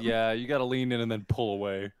stand with them. Yeah, you got to lean in and then pull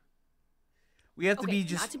away. We have to Okay, be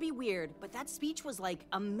just. not to be weird, but that speech was like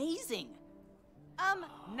amazing.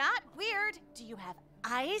 Not weird. Do you have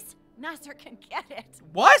eyes? Nasser can get it.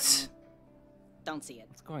 What? Don't see it.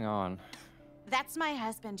 What's going on? That's my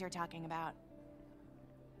husband you're talking about.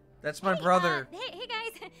 That's my brother. Hey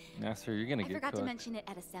guys. Nasser, you're gonna I get forgot to cooked. mention it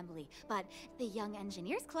at assembly, but the Young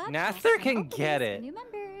Engineers Club. Nasser has some can openings get for it. New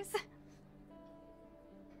members.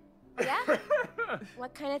 Yeah?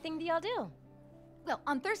 What kind of thing do y'all do? Well,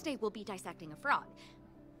 on Thursday we'll be dissecting a frog.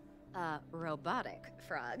 A robotic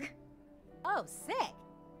frog. Oh, sick.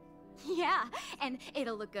 Yeah, and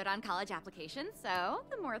it'll look good on college applications, so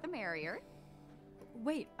the more the merrier.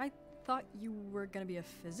 Wait, I thought you were gonna be a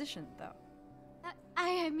physician, though.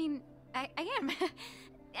 I mean, I am.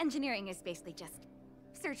 Engineering is basically just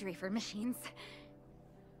surgery for machines.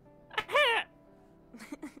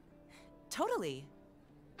 Totally.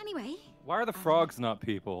 Anyway, Why are the frogs not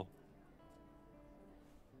people?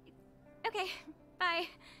 okay, bye.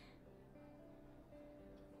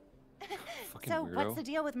 Fucking So, what's weirdo. the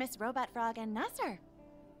deal with Miss Robot Frog and Nasser?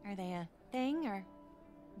 Are they a thing or?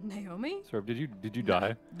 Naomi? Serb, did you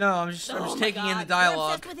die? No, I'm just Oh my taking in the God, you're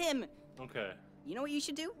dialogue. obsessed with him. Okay. You know what you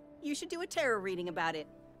should do? You should do a tarot reading about it.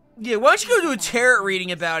 Yeah, why don't you go do a tarot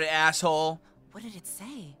reading about it, asshole? What did it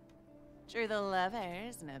say? Sure, the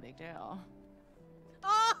lovers, no big deal.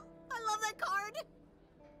 Oh, I love that card.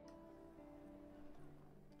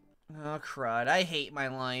 Oh, crud. I hate my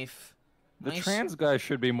life. The Nice. trans guy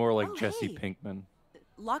should be more like Oh, Jesse hey. Pinkman.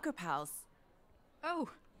 Locker pals. Oh.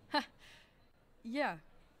 Yeah.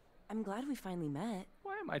 I'm glad we finally met.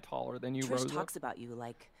 Why am I taller than you, Trish Rosa? talks about you,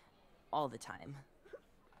 like, all the time.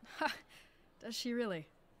 Does she really?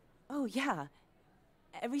 Oh, yeah.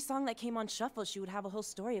 Every song that came on Shuffle, she would have a whole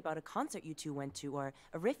story about a concert you two went to or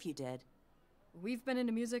a riff you did. We've been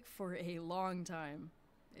into music for a long time.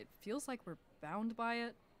 It feels like we're bound by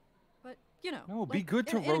it. But, you know. No, be like, good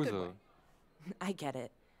to in a good Rosa. way. I get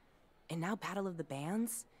it. And now Battle of the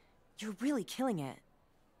Bands? You're really killing it.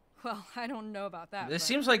 Well, I don't know about that. This but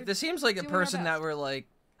seems like we're a doing our person that best. we're like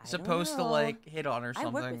I don't supposed to know. like hit on or I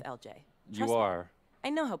something. work with LJ. You Trust me. are. I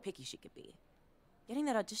know how picky she could be. Getting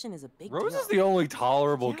that audition is a big Rose deal. is the only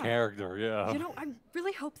tolerable Yeah. character, yeah. You know, I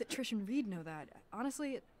really hope that Trish and Reed know that.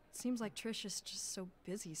 Honestly, it seems like Trish is just so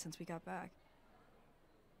busy since we got back.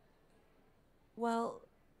 Well,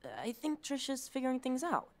 I think Trisha's figuring things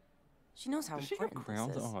out. She knows how Does she have important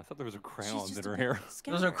crayons? this is. Oh, I thought there was a She's crayons just in a her bit hair. Those are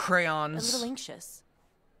scattered, crayons. A little anxious.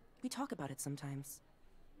 We talk about it sometimes.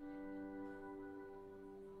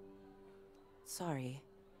 Sorry.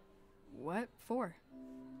 What for?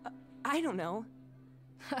 I don't know.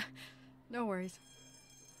 No worries.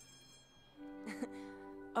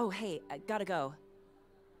 Oh, hey, I gotta go.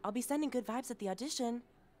 I'll be sending good vibes at the audition.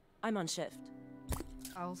 I'm on shift.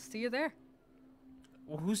 I'll see you there.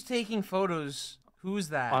 Well, who's taking photos? Who's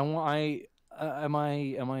that? Am I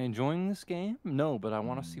enjoying this game? No, but I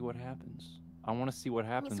want to see what happens. I want to see what I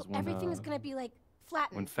mean, happens so when everything's gonna be like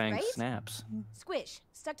flattened, when Fang right? snaps. Squish,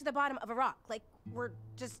 stuck to the bottom of a rock, like we're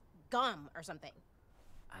just gum or something.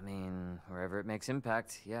 I mean, wherever it makes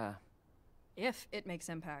impact, yeah. If it makes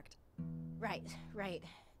impact. Right, right.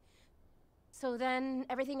 So then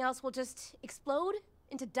everything else will just explode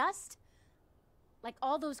into dust? Like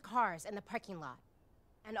all those cars in the parking lot.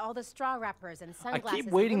 And all the straw wrappers and I sunglasses. keep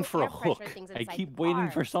and waiting little for a air pressure hook. things I inside keep the waiting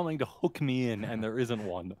for cars. something to hook me in, and there isn't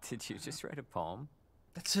one. Did you just write a poem?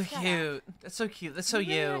 That's so cute. That's so cute. That's so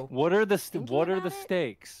Yeah. you. What are the about it?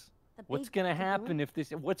 stakes? The What's big gonna happen if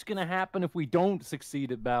What's gonna happen if we don't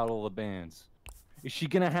succeed at Battle of the Bands? Is she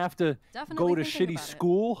gonna have to Definitely go to thinking shitty about it.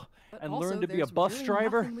 school But and also, learn to be a there's bus really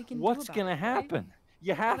driver? nothing we can do What's about gonna it, right? happen?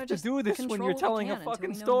 You gotta have to just do this when control you're what we telling a can until fucking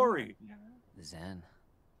we know story. Zen.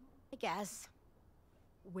 I guess.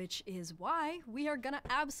 Which is why we are gonna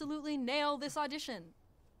absolutely nail this audition.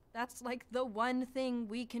 That's like the one thing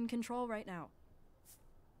we can control right now.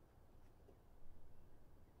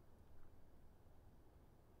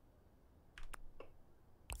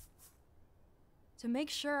 To make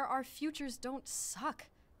sure our futures don't suck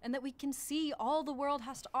and that we can see all the world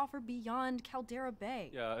has to offer beyond Caldera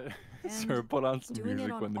Bay. Yeah, And sir, put on some doing it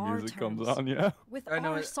music on when the our music comes terms, on, yeah. With I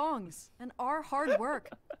know our it. songs and our hard work.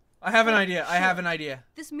 I have an Like, idea. I sure, have an idea.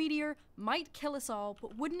 This meteor might kill us all,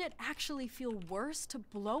 but wouldn't it actually feel worse to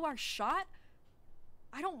blow our shot?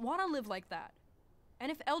 I don't want to live like that.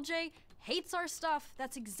 And if LJ hates our stuff,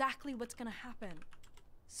 that's exactly what's gonna happen.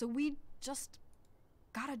 So we just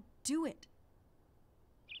gotta do it.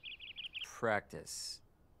 Practice.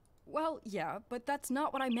 Well, yeah, but that's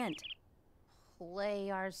not what I meant. Play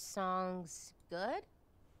our songs good?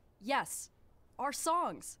 Yes, our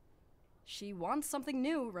songs. She wants something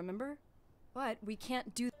new, remember? But we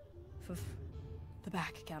can't do the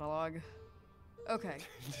back catalog. Okay,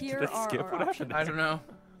 here Did I are skip? our What options. happened? I don't know.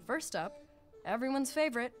 First up, everyone's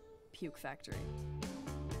favorite, Puke Factory.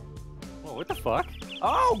 Oh, what the fuck?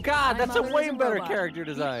 Oh god, My that's a mother way is a better robot. character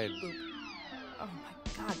Beep, design. boop. Oh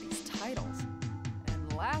my god, these titles.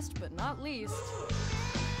 And last but not least,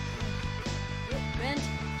 Get Bent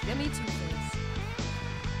Jimmy Two-Face.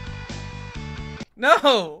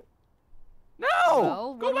 No! No!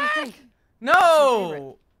 Well, what do you think?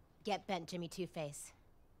 No! Get Bent Jimmy Two-Face.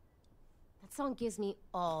 That song gives me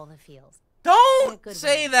all the feels. In a Don't good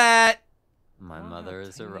say way. that! My Wow, mother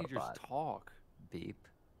is a teenagers robot. talk. Beep.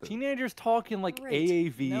 boop. Teenagers talk in like Great.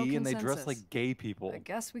 AAV No and they dress consensus. like gay people. I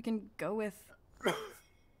guess we can go with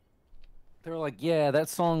They're like, yeah, that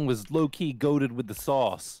song was low-key goated with the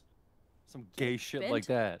sauce. Some gay shit Bent like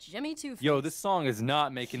that. Jimmy Two-Face. Yo, this song is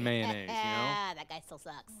not making mayonnaise, you know? That guy still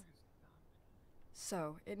sucks.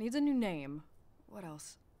 So, it needs a new name. What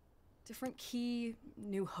else? Different key,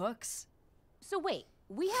 new hooks. So wait,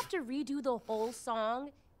 we have to redo the whole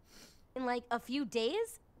song in like a few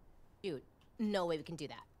days? Dude, no way we can do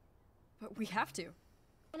that. But we have to.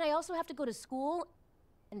 And I also have to go to school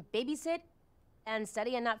and babysit and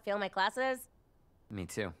study and not fail my classes. Me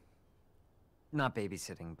too. Not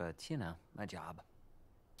babysitting, but you know, my job.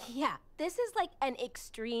 Yeah, this is like an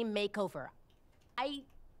extreme makeover. I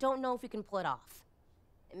don't know if we can pull it off.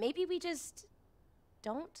 Maybe we just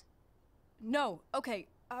don't? No, okay,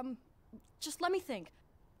 just let me think.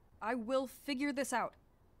 I will figure this out.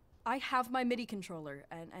 I have my MIDI controller,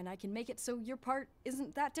 and I can make it so your part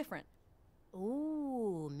isn't that different.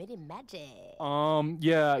 Ooh, MIDI magic.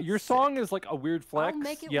 Yeah, your song is like a weird flex.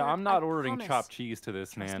 make it Yeah, work, I'm not I ordering promise. chopped cheese to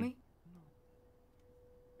this, Trust man. me?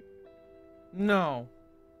 No.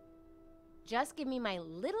 Just give me my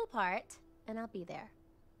little part, and I'll be there.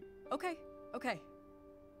 Okay, okay.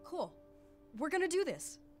 Cool. We're gonna do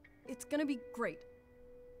this. It's gonna be great.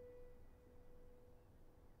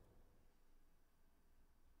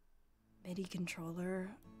 MIDI controller.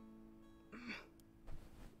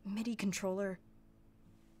 MIDI controller.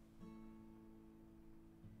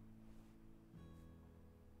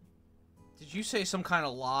 Did you say some kind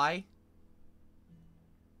of lie?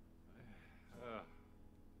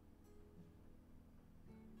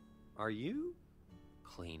 Are you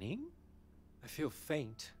cleaning? I feel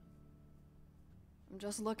faint. I'm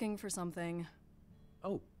just looking for something.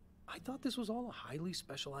 Oh, I thought this was all a highly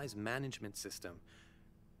specialized management system.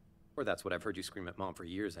 Or that's what I've heard you scream at Mom for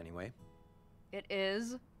years anyway. It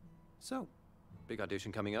is. So, big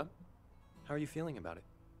audition coming up. How are you feeling about it?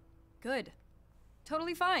 Good.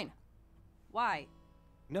 Totally fine. Why?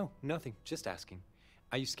 No, nothing. Just asking.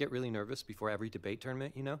 I used to get really nervous before every debate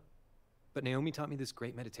tournament, you know? But Naomi taught me this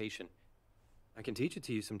great meditation. I can teach it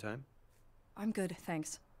to you sometime. I'm good,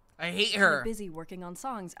 thanks. I hate I'm her. busy working on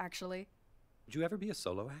songs, actually. Would you ever be a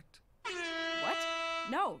solo act? What?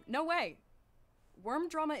 No, no way. Worm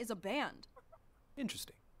Drama is a band.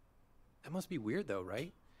 Interesting. That must be weird though,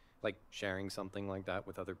 right? Like sharing something like that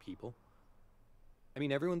with other people. I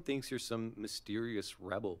mean, everyone thinks you're some mysterious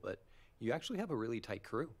rebel, but you actually have a really tight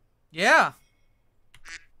crew. Yeah.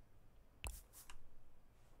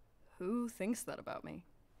 Who thinks that about me?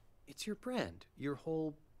 It's your brand, your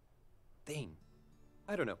whole thing.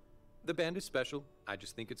 I don't know. The band is special. I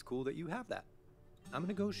just think it's cool that you have that. I'm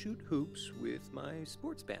gonna go shoot hoops with my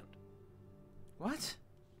sports band. What?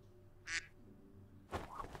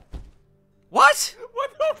 What?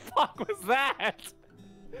 What the fuck was that?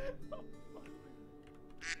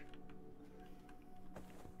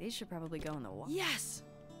 These should probably go in the water. Yes!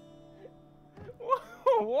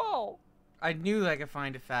 Whoa! I knew I could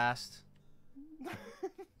find it fast.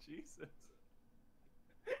 Jesus.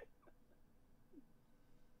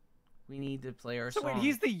 We need to play our So song. wait,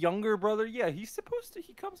 he's the younger brother? Yeah, he's supposed to.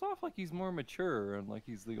 He comes off like he's more mature and like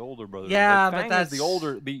he's the older brother. Yeah, like, but Fang that's is the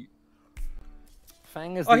older. The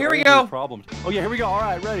Fang is. Oh, the here we older go. Problem. Oh yeah, here we go. All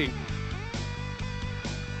right, ready.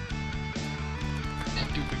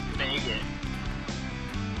 Stupid faggot.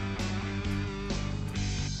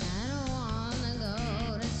 I don't wanna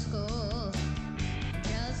go to school.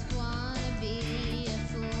 Just wanna be a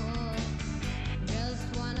fool. Just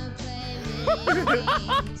wanna play video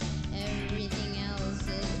games. Everything else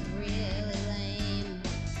is really lame.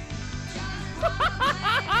 Just wanna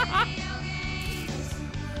play video games.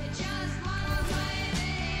 Just wanna play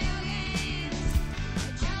video games.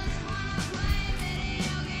 Just wanna play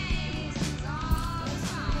video games. It's all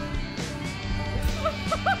fun.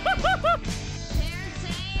 Parents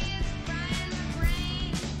say it's frying my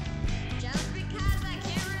brain. Just because I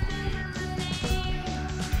can't remember my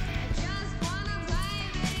name. I just wanna play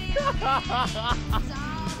video games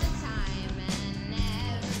all the time and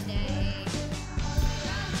every day.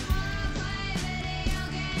 Just wanna play video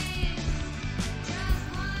games. Just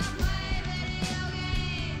wanna play video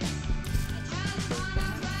games. I just wanna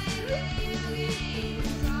play video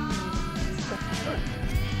games all the time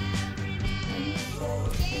and every day.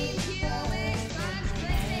 GameCube, Xbox,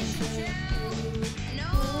 PlayStation 2. I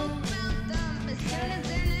know about them as soon as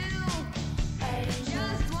they're new. I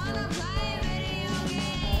just wanna play video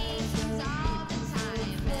games all the time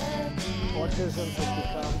and Autism has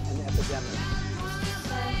become an epidemic.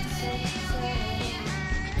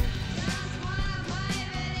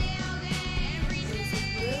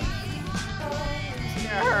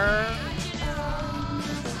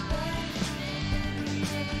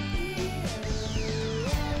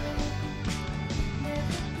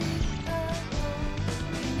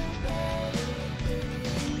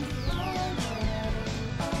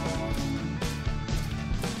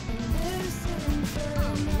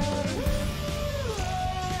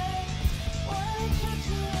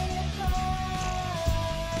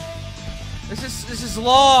 This is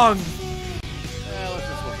long. Yeah, let's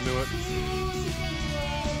just listen to it.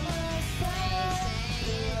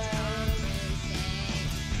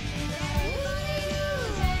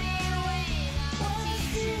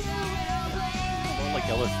 More like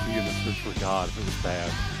LSD in the Search for God if it was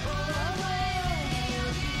bad.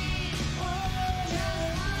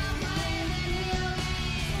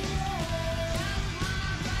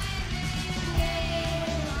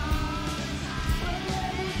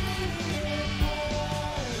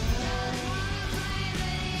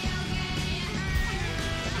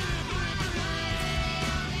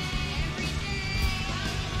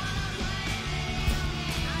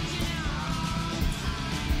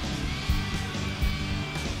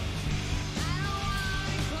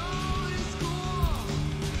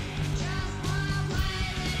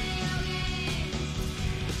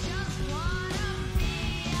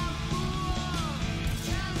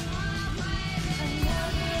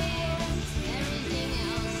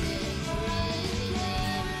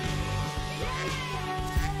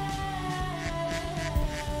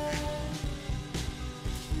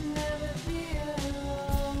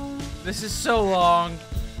 This is so long.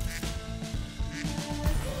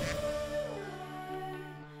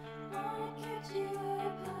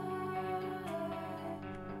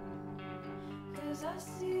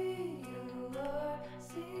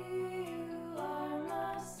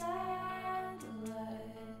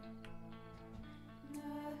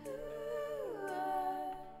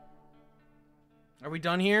 Are we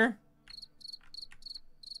done here?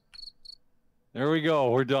 There we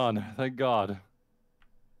go. We're done. Thank God.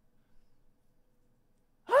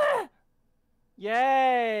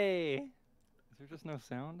 Yay! Is there just no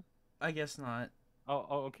sound? I guess not. Oh,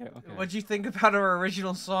 okay, okay. What'd you think about our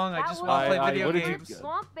original song? I just want to play video games.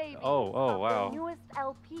 Swamp Baby. Oh, wow. Their newest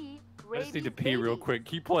LP, I just need to Gravy's pee real Babies. quick.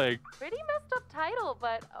 Keep playing. Pretty messed up title,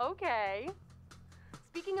 but okay.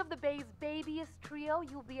 Speaking of the Bay's babyest trio,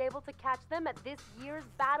 you'll be able to catch them at this year's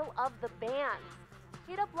Battle of the Bands.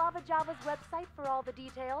 Hit up Lava Java's website for all the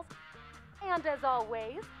details. And as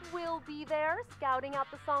always, we'll be there scouting out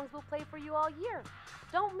the songs we'll play for you all year.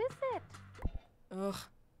 Don't miss it. Ugh.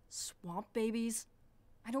 Swamp Babies?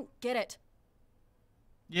 I don't get it.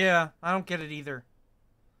 Yeah, I don't get it either.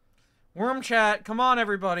 Worm chat, come on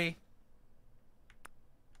everybody.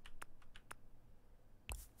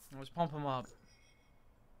 Let's pump him up.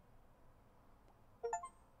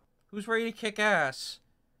 Who's ready to kick ass?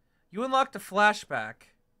 You unlocked a flashback.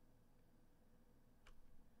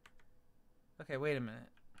 Okay, wait a minute.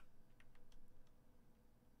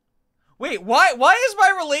 Wait, why is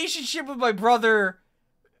my relationship with my brother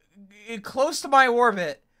close to my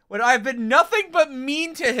orbit when I've been nothing but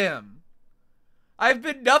mean to him? I've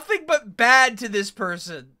been nothing but bad to this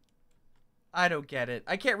person. I don't get it.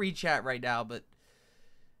 I can't read chat right now, but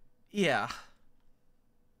yeah.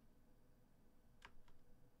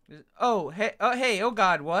 Oh, hey, oh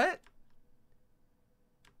God, what?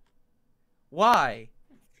 Why?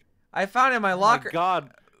 I found it in my locker. Oh my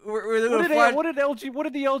God. We're What doing did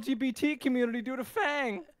the LGBT community do to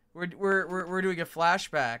Fang? We're doing a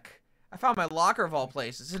flashback. I found my locker of all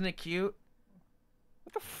places. Isn't it cute?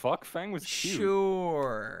 What the fuck? Fang was cute.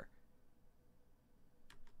 Sure.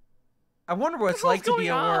 I wonder what it's like to be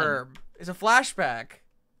a worm. It's a flashback.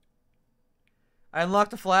 I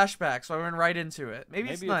unlocked a flashback, so I went right into it. Maybe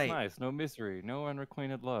it's night. Nice. No misery. No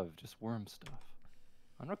unrequited love. Just worm stuff.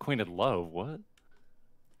 Unrequited love? What?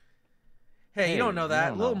 Hey, you don't know that.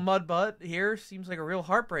 don't Little know. mud butt here seems like a real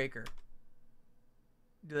heartbreaker.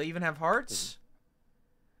 Do they even have hearts?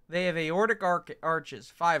 They have aortic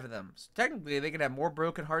arches, 5 of them. So technically, they could have more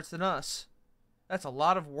broken hearts than us. That's a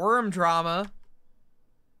lot of worm drama.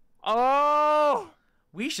 Oh!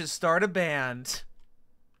 We should start a band.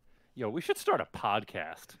 Yo, we should start a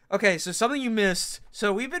podcast. Okay, so something you missed.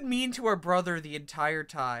 So we've been mean to our brother the entire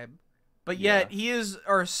time. But yet, he is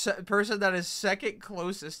our person that is second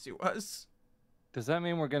closest to us. Does that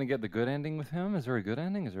mean we're gonna get the good ending with him? Is there a good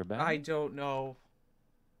ending? Is there a bad? I don't know.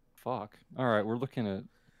 Fuck. All right, we're looking at.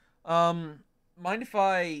 Mind if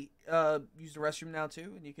I use the restroom now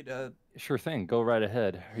too, and you could Sure thing. Go right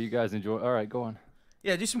ahead. Are you guys enjoy? All right, go on.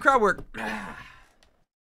 Yeah, do some crowd work.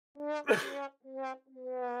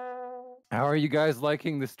 How are you guys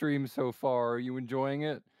liking the stream so far? Are you enjoying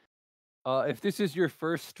it? If this is your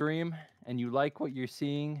first stream and you like what you're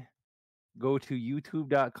seeing, go to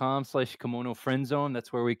youtube.com/KEMONOFRIENDZONE.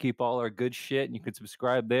 That's where we keep all our good shit, and you can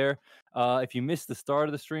subscribe there. If you missed the start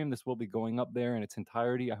of the stream, this will be going up there in its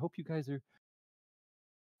entirety. I hope you guys are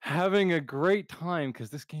having a great time, because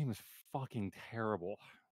this game is fucking terrible.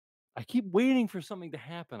 I keep waiting for something to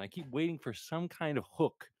happen. I keep waiting for some kind of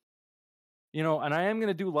hook. You know, and I am going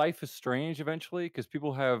to do Life is Strange eventually, because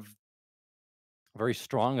people have very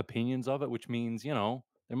strong opinions of it, which means, you know,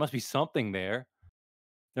 there must be something there.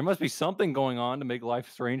 There must be something going on to make life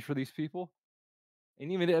strange for these people.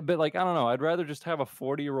 And even, but like, I don't know, I'd rather just have a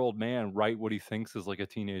 40-year-old man write what he thinks is like a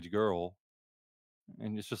teenage girl.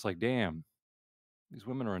 And it's just like, damn, these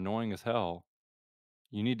women are annoying as hell.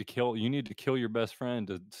 You need to kill your best friend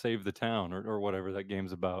to save the town, or whatever that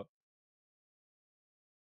game's about.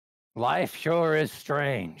 Life sure is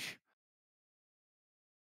strange.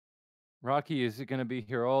 Rocky is going to be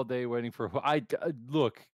here all day waiting for.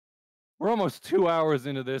 Look, we're almost 2 hours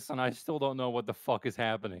into this, and I still don't know what the fuck is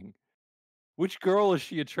happening. Which girl is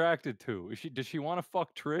she attracted to? Does she want to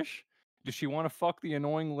fuck Trish? Does she want to fuck the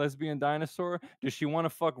annoying lesbian dinosaur? Does she want to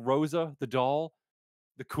fuck Rosa, the doll,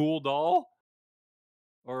 the cool doll,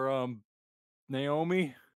 or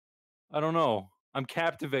Naomi? I don't know. I'm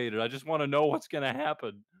captivated. I just want to know what's gonna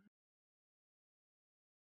happen.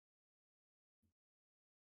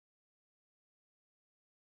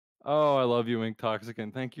 Oh, I love you,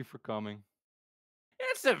 Intoxicant. Thank you for coming.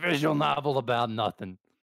 It's a visual novel about nothing.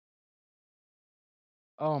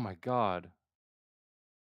 Oh my god.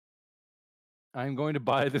 I'm going to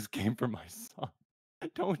buy this game for my son.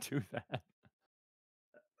 Don't do that.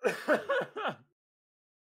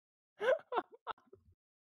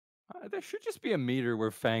 There should just be a meter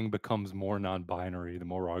where Fang becomes more non-binary the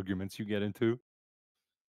more arguments you get into.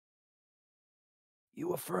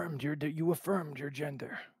 You affirmed your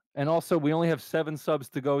gender. And also, we only have 7 subs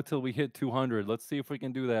to go till we hit 200. Let's see if we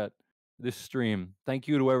can do that this stream. Thank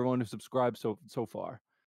you to everyone who subscribed so far.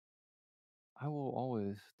 I will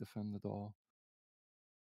always defend the doll.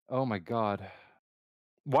 Oh my god.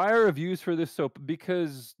 Why are reviews for this so?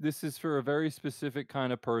 Because this is for a very specific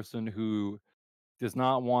kind of person who does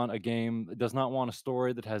not want a game, does not want a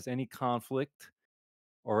story that has any conflict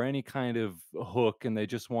or any kind of hook, and they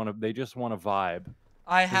just want to vibe.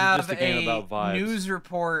 I This is have just a game about vibes. news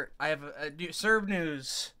report. I have a Serb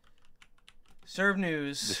news. Serb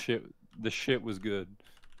news. The shit was good.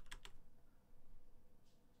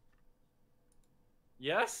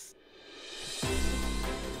 Yes.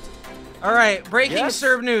 All right, breaking Yes?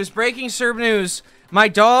 Serb news. Breaking Serb news. My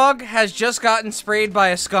dog has just gotten sprayed by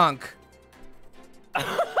a skunk.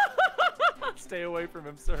 Stay away from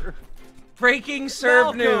him, sir. Breaking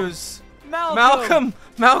Serb Malcolm. news. Malcolm.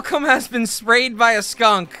 Malcolm has been sprayed by a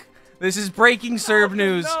skunk. This is breaking Serb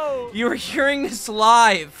news. no. You are hearing this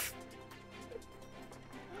live.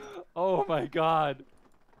 Oh my god.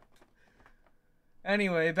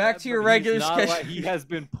 Anyway, back to your But regular he's not schedule. He has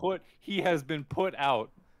been put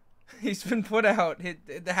out. He's been put out.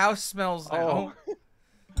 The house smells now.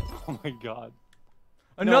 Oh my god.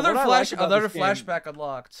 Another No, what I like about another this game- flashback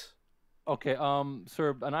unlocked. Okay,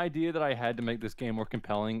 sir, an idea that I had to make this game more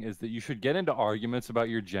compelling is that you should get into arguments about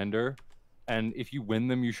your gender, and if you win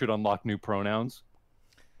them, you should unlock new pronouns.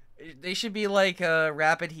 They should be like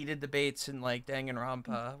rapid heated debates in like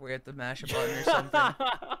Danganronpa, where you have to mash a button or something.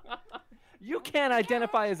 You can't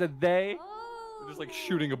identify as a they. You're just like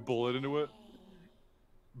shooting a bullet into it.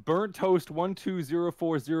 Burnt Toast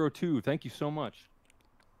 120402. Thank you so much.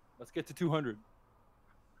 Let's get to 200.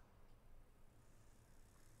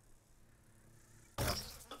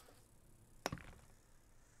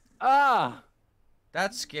 Ah!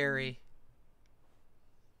 That's scary.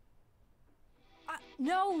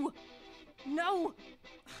 No! No!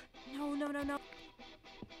 No, no, no, no.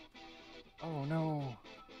 Oh no.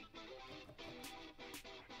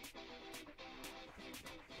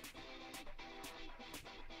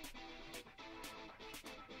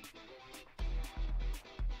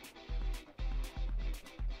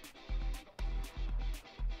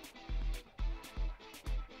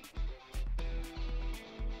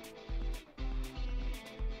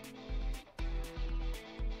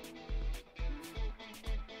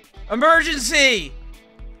 Emergency!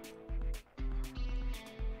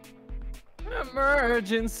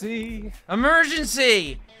 Emergency!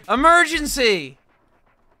 Emergency! Emergency!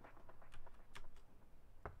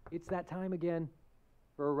 It's that time again.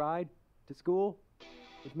 For a ride to school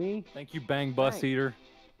with me. Thank you, Bang Bus Thanks. Eater.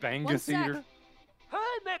 Bangus Eater.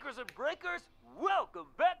 Hi, makers and breakers! Welcome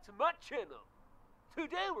back to my channel.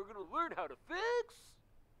 Today we're gonna learn how to fix.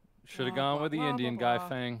 Should have gone with the Indian guy,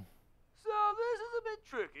 Fang. So this is a bit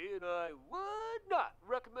tricky, and I would not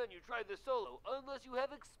recommend you try this solo unless you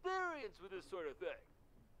have experience with this sort of thing.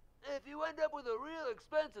 If you end up with a real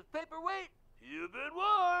expensive paperweight, you've been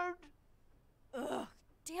warned. Ugh,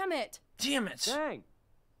 damn it. Damn it. Dang.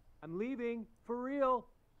 I'm leaving. For real.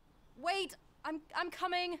 Wait, I'm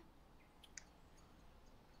coming.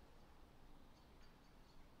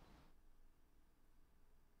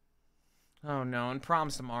 Oh no, and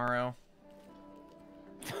prom's tomorrow.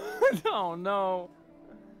 Oh no.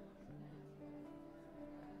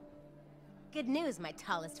 Good news, my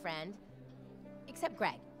tallest friend. Except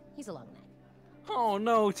Greg. He's a long neck. Oh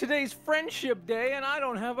no, today's Friendship Day and I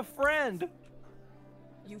don't have a friend.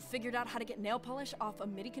 You figured out how to get nail polish off a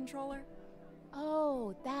MIDI controller?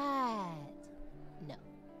 Oh, that. No.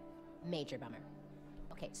 Major bummer.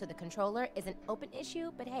 Okay, so the controller is an open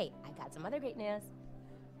issue, but hey, I got some other great news.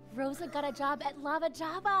 Rosa got a job at Lava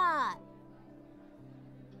Java.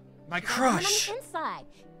 My She's got women crush. on the inside.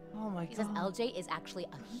 Oh my He says LJ is actually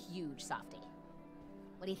a huge softie.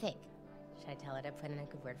 What do you think? Should I tell her to put in a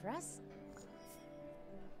good word for us?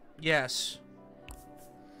 Yes.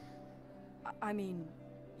 I mean,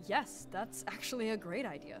 yes, that's actually a great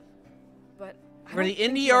idea. But I We're the don't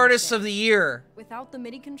think indie you artists understand. of the year. Without the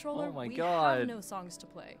MIDI controller, Oh my we God. have no songs to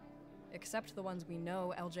play. Except the ones we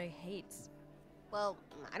know LJ hates. Well,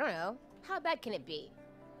 I don't know. How bad can it be?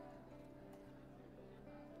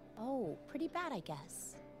 Oh, pretty bad, I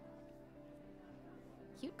guess.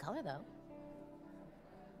 Cute color, though.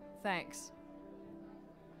 Thanks.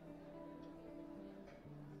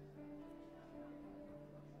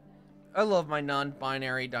 I love my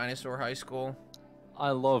non-binary dinosaur high school. I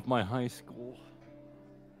love my high school.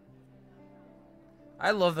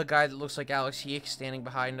 I love the guy that looks like Alex Yeek standing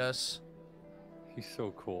behind us. He's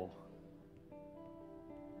so cool.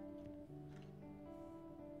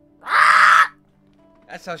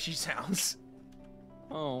 That's how she sounds.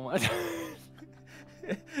 Oh my.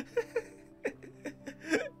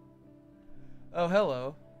 Oh,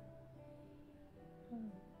 hello.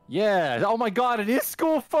 Yeah. Oh my God! It is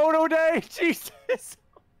school photo day. Jesus.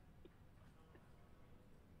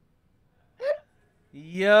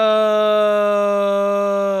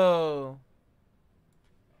 Yo.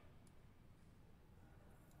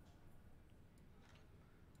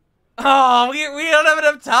 Oh, we don't have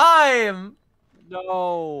enough time.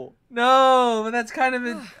 No. No, but that's kind of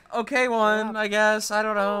an okay one, I guess. I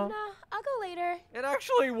don't know. No, I'll go later. It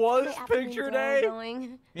actually was My afternoon's picture all day.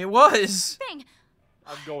 going. It was. Bang!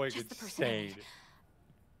 I'm going Just the person I insane. need.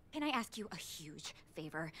 Can I ask you a huge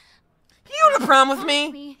favor? Can you go to prom with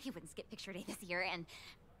Promise me? He wouldn't skip picture day this year, and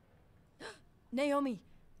Naomi,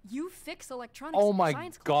 you fix electronics Oh in my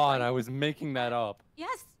science class, God! right? I was making that up.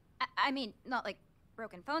 yes, I mean, not like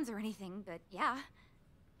broken phones or anything, but yeah.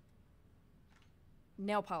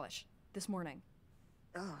 Nail polish this morning.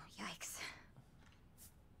 Oh, yikes.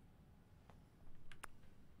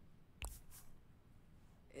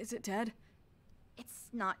 Is it dead? It's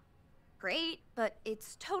not great, but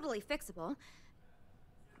it's totally fixable.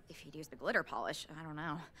 If you'd use the glitter polish, I don't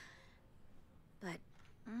know. But,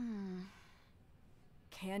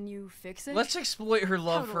 Can you fix it? Let's exploit her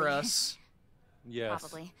love for Totally. us. Yes.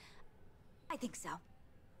 probably. I think so.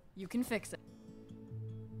 You can fix it.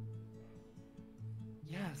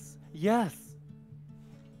 Yes. Yes.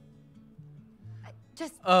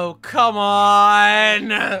 Just, Oh, come on.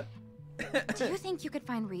 do you think you could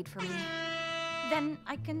find Reed for me? Then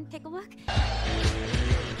I can take a look.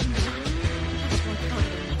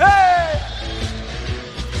 Hey!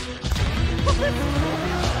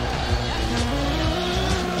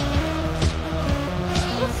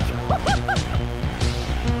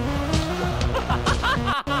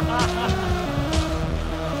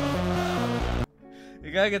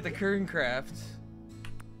 You gotta get the kern craft.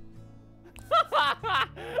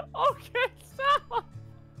 Okay, stop.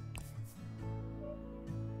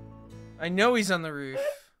 I know he's on the roof.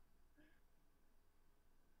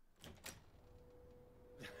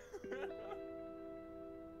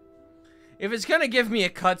 If it's gonna give me a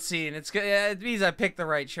cutscene, it means I picked the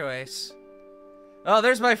right choice. Oh,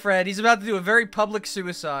 there's my friend. He's about to do a very public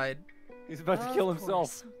suicide. He's about to kill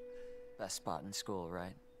himself. Best spot in school,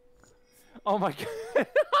 right? Oh my God.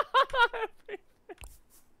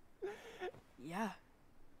 Yeah.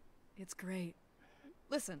 It's great.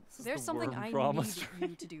 Listen, is there's the something worm I drama need stream.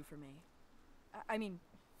 you to do for me. I mean,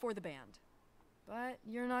 for the band. But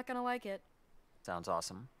you're not gonna like it. Sounds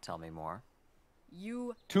awesome. Tell me more.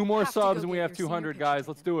 You 2 more have to go subs and we get have your senior 200, picture guys.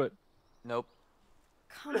 Let's taken. do it. Nope.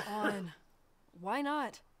 Come on. Why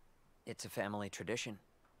not? It's a family tradition.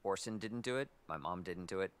 Orson didn't do it. My mom didn't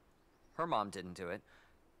do it. Her mom didn't do it.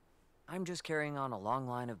 I'm just carrying on a long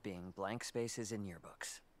line of being blank spaces in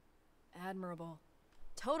yearbooks. Admirable.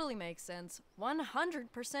 Totally makes sense.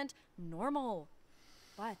 100% normal.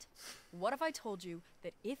 But what if I told you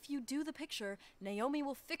that if you do the picture, Naomi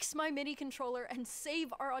will fix my MIDI controller and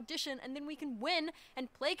save our audition, and then we can win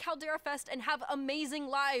and play Caldera Fest and have amazing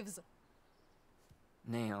lives?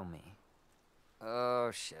 Naomi.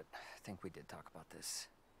 Oh, shit. I think we did talk about this.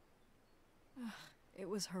 It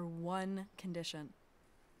was her one condition.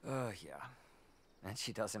 Oh, yeah. And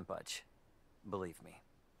she doesn't budge. Believe me.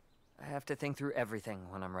 I have to think through everything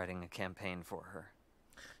when I'm writing a campaign for her.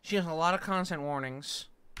 She has a lot of content warnings.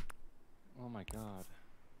 Oh my God.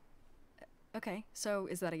 Okay, so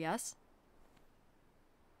is that a yes?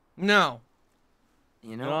 No.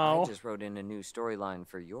 You know, No. I just wrote in a new storyline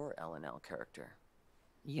for your L&L character.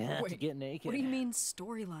 You have to Wait, get naked. What do you mean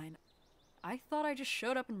storyline? I thought I just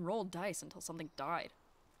showed up and rolled dice until something died.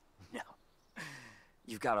 No.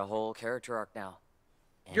 You've got a whole character arc now.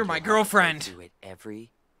 And You're my you'll have to go girlfriend. through it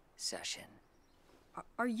every session.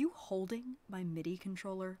 Are you holding my MIDI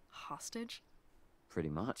controller hostage? Pretty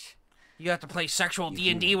much. You have to play sexual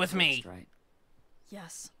You D&D do with me. first, right?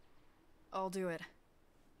 Yes. I'll do it.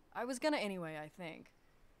 I was gonna anyway, I think.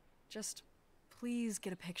 Just please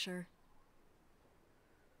get a picture.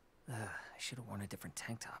 I should have worn a different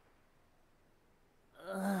tank top.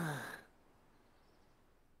 I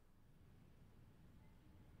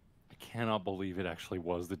cannot believe it actually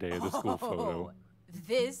was the day of the school photo.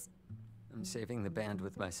 This? I'm saving the band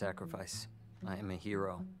with my sacrifice. I am a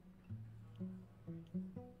hero.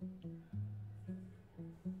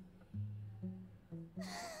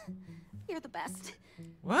 You're the best.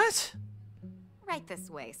 What? Right this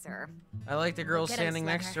way, sir. I like the girl Look at standing him,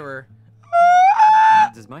 next to her.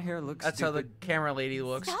 Does my hair look That's stupid? how the camera lady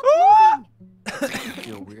looks. Stop moving! I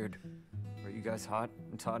feel weird. Are you guys hot?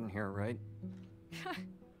 It's hot in here, right?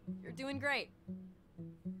 You're doing great.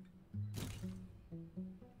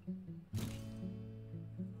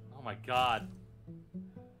 Oh my god.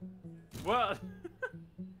 What?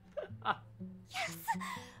 Yes!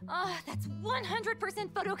 Oh, that's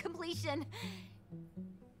 100% photo completion.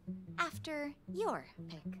 After your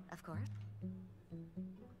pick, of course.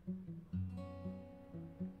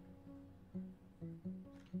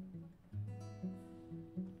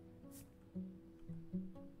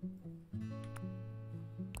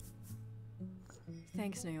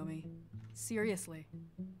 Thanks, Naomi. Seriously.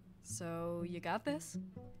 So, you got this?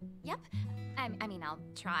 Yep. I mean, I'll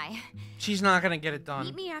try. She's not gonna get it done.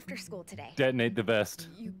 Meet me after school today. Detonate the vest.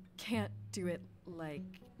 You can't do it, like,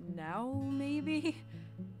 now, maybe?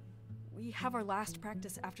 We have our last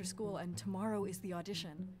practice after school, and tomorrow is the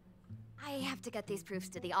audition. I have to get these proofs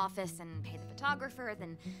to the office and pay the photographer,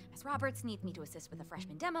 then Miss Roberts needs me to assist with the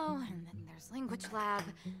freshman demo, and then there's language lab.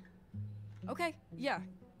 Okay, yeah.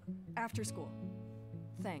 After school.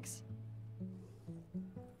 Thanks.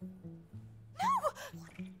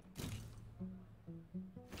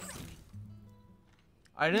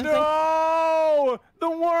 I didn't No! The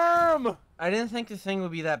worm! think I didn't think the thing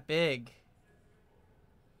would be that big.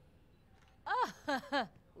 Oh,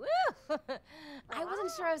 woo! I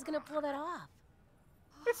wasn't sure I was gonna pull that off.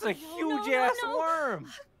 It's a huge ass worm!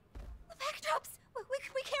 The backdrops!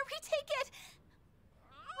 We can't retake it!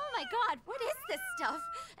 Oh my god, what is this stuff?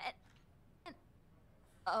 And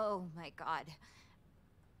oh my god.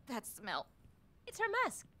 That smell. It's her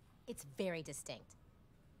musk. It's very distinct.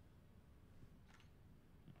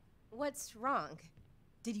 What's wrong?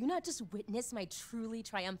 Did you not just witness my truly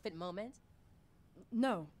triumphant moment?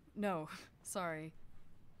 No, sorry.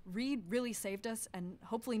 Reed really saved us, and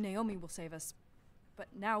hopefully Naomi will save us. But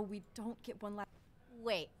now we don't get one last.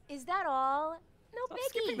 Wait, is that all? No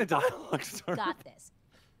Skipping biggie. the dialogue, Serb. Got this.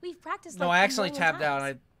 We've practiced. No, like I a accidentally million tapped out.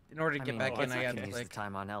 times. In order to get back in, I had to use like. the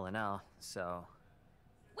time on L&L, so...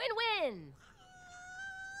 Win-win.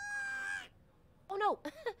 Oh no,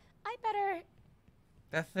 I better.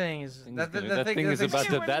 That thing is. That thing is about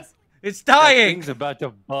to. It's dying. That thing's about to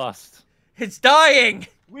bust. It's dying.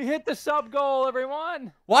 We hit the sub goal,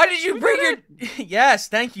 everyone. Why did you bring your? Yes,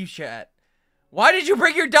 thank you, chat. Why did you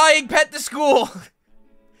bring your dying pet to school?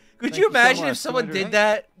 Could you imagine if someone did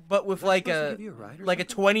that, but with like a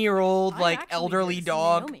 20-year-old like elderly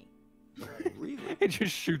dog? It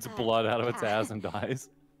just shoots blood out of its ass and dies.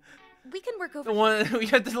 We can work over The one you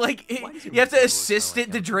have to like, you have to assist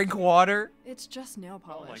it to drink water. It's just nail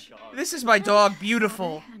polish. This is my dog,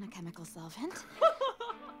 beautiful. And a chemical solvent.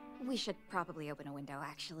 We should probably open a window,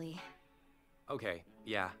 actually. Okay,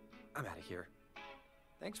 yeah, I'm out of here.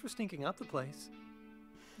 Thanks for stinking up the place.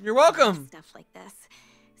 You're welcome. Stuff like this.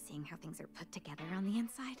 Seeing how things are put together on the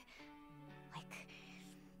inside. Like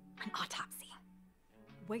an autopsy.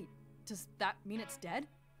 Wait, does that mean it's dead?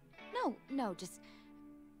 No, just...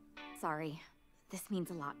 Sorry. This means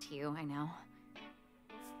a lot to you, I know.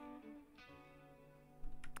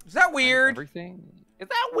 Is that weird? Everything? Is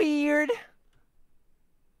that weird?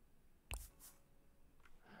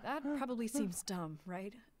 That probably seems dumb,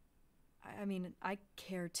 right? I mean, I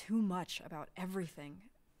care too much about everything.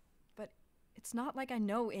 But it's not like I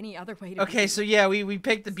know any other way to Okay, be. so yeah, we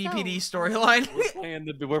picked the BPD storyline.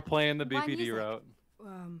 We're playing the Why BPD music? route.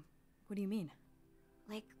 What do you mean?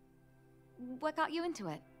 Like, what got you into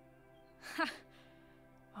it?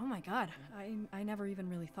 Oh my god, I never even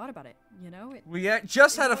really thought about it, you know? We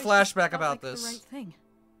just had a always flashback felt about like this. The right thing.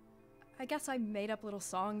 I guess I made up little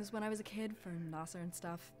songs when I was a kid for Nasser and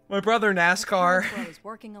stuff. My brother NASCAR. I was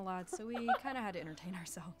working a lot, so we kind of had to entertain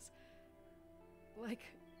ourselves. Like,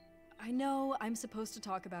 I know I'm supposed to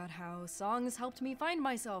talk about how songs helped me find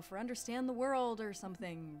myself or understand the world or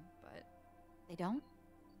something, but... They don't?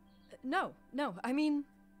 No, I mean,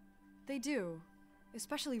 they do.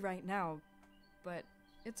 Especially right now, but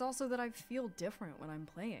it's also that I feel different when I'm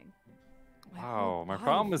playing. Wow, my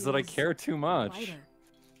problem is that I care too much. Lighter.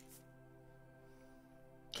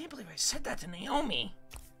 Can't believe I said that to Naomi.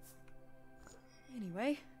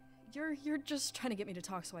 Anyway, you're just trying to get me to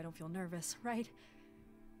talk so I don't feel nervous, right?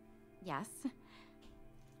 Yes.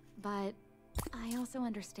 But I also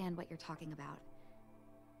understand what you're talking about.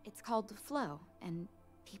 It's called flow, and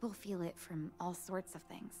people feel it from all sorts of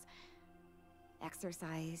things.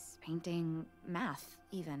 Exercise, painting, math,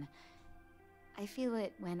 even. I feel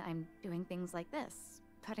it when I'm doing things like this,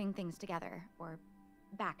 putting things together, or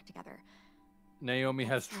back together. Naomi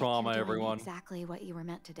has It's like trauma, you're doing everyone. Exactly what you were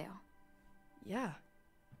meant to do. Yeah,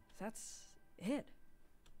 that's it.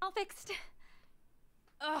 All fixed.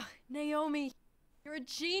 Ugh, Naomi, you're a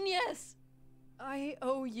genius. I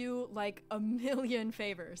owe you like a million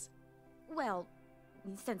favors. Well,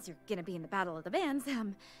 since you're gonna be in the Battle of the Bands,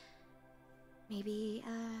 maybe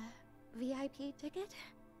a VIP ticket?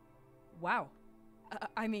 Wow.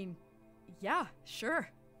 I mean, yeah, sure.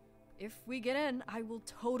 If we get in, I will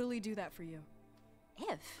totally do that for you.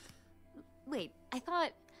 If? Wait, I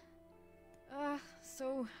thought...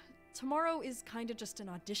 So tomorrow is kind of just an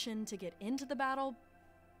audition to get into the battle,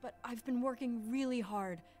 but I've been working really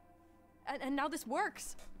hard. And now this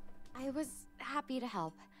works. I was happy to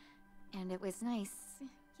help. And it was nice,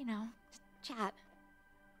 you know, to chat.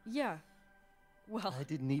 Yeah. Well, I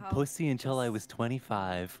didn't eat I'll pussy until I was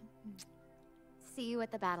 25. See you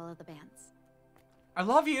at the Battle of the Bands. I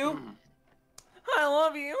love you. I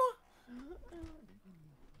love you.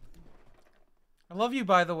 I love you,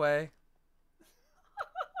 by the way.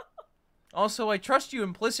 Also, I trust you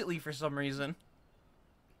implicitly for some reason.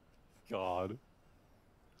 God.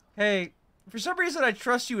 Hey, for some reason I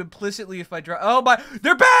trust you implicitly if I drive. Oh my,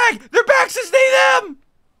 they're back! They're back since they them!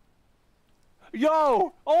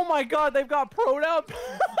 Yo! Oh my god, they've got pro'd up!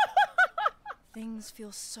 Things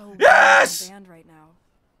feel so Yes! weird in the band right now.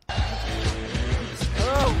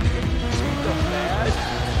 Oh, the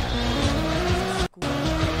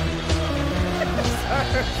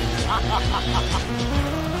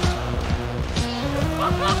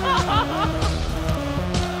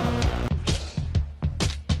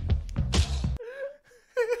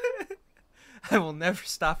I will never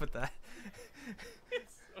stop at that.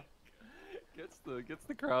 Gets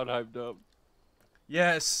the crowd hyped up.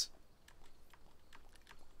 Yes.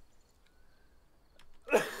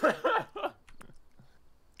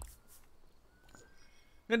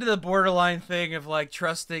 Into the borderline thing of like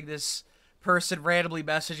trusting this person randomly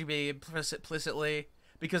messaging me implicitly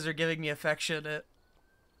because they're giving me affection.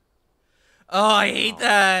 Oh, I hate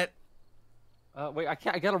that. Wait, I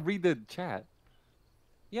gotta read the chat.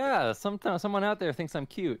 Yeah, someone out there thinks I'm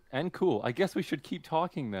cute and cool. I guess we should keep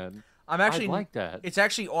talking then. I'm actually I like that. It's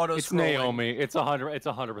actually auto scrolling. It's Naomi. It's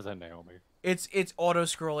 100% Naomi. It's auto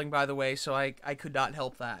scrolling, by the way, so I could not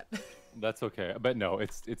help that. That's okay. But no,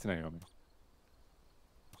 it's Naomi.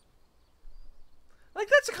 Like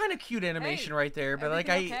that's a kind of cute animation right there, but like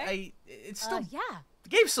okay? it's still Yeah. The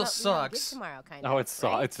game still But, sucks. tomorrow, kind Oh, of. it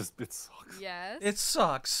sucks. right? It sucks. Yes. It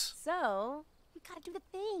sucks. So we gotta do the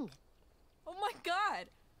thing. Oh my god!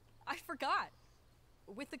 I forgot.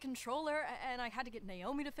 With the controller, and I had to get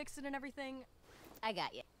Naomi to fix it and everything. I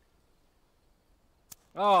got you.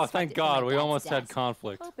 Oh, Swapped thank it from my God. We dad's almost had desk.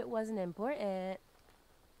 conflict. Hope it wasn't important.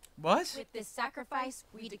 What? With this sacrifice,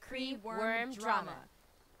 we decree worm drama.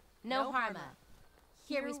 No harma.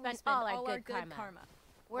 Here we spend all our good karma.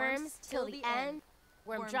 Worms till the end.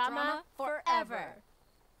 Worm drama forever.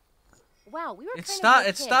 Wow, we were It kind stopped. of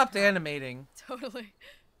It stopped animating. Totally.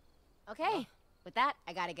 Okay, with that,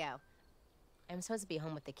 I gotta go. I'm supposed to be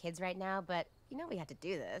home with the kids right now, but you know we had to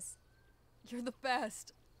do this. You're the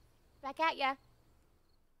best. Back at ya.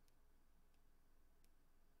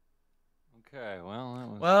 Okay, well, that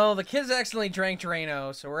was... Well, the kids accidentally drank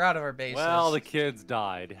Drano, so we're out of our bases. Well, the kids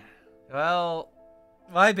died. Well,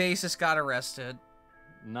 my basis got arrested.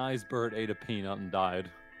 Nice bird ate a peanut and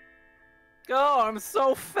died. Oh, I'm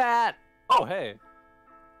so fat. Oh, hey.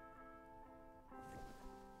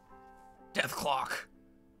 Death clock.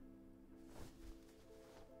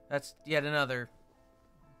 That's yet another.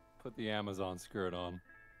 Put the Amazon skirt on.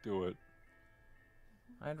 Do it.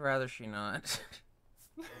 I'd rather she not.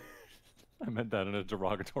 I meant that in a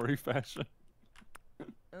derogatory fashion.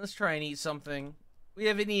 Let's try and eat something. We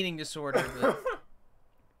have an eating disorder. But...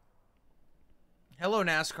 Hello,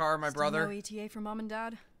 NASCAR, my brother. No ETA for mom and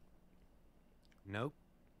dad? Nope.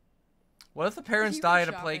 What if the parents You die were in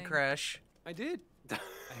a plane shopping. crash? I did. I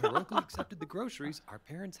heroically accepted the groceries our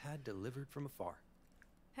parents had delivered from afar.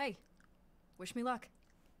 Hey, wish me luck.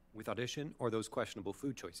 With audition or those questionable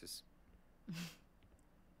food choices.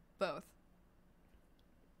 Both.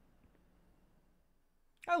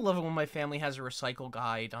 I love it when my family has a recycle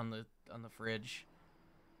guide on the fridge.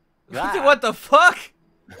 Ah. What the fuck?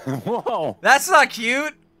 Whoa. That's not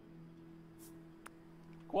cute.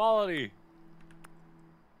 Quality.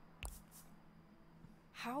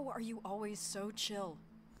 How are you always so chill?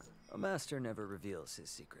 A master never reveals his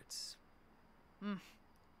secrets.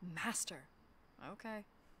 Master. Okay.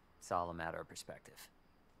 It's all a matter of perspective.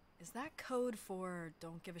 Is that code for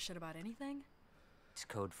don't give a shit about anything? It's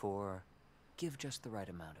code for give just the right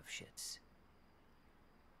amount of shits.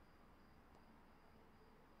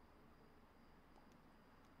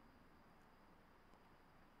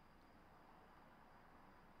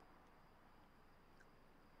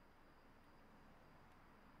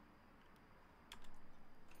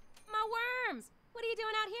 you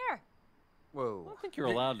doing out here? Whoa. I don't think you're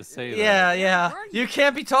allowed to say that. Yeah, yeah. You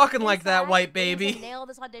can't be talking like that, white Aim to baby. nail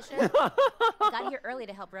this audition. I got here early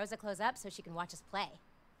to help Rosa close up so she can watch us play.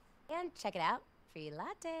 And check it out, free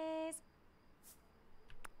lattes.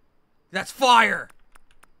 That's fire.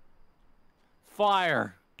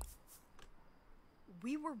 Fire.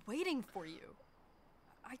 We were waiting for you.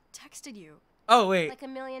 I texted you. Oh, wait. Like a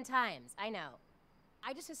million times, I know.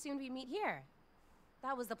 I just assumed we'd meet here.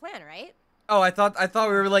 That was the plan, right? Oh, I thought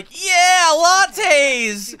we were like, yeah,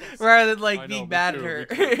 lattes, rather than like being mad at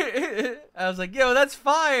her. I was like, yo, that's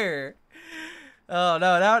fire. Oh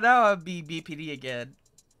no, now I'm being BPD again.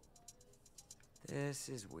 This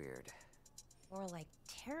is weird. Or like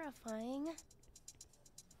terrifying.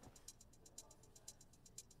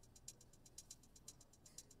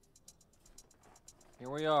 Here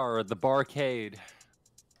we are at the barcade.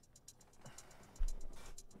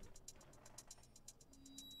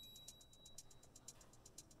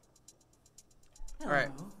 All right.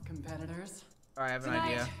 Competitors. All right, I have an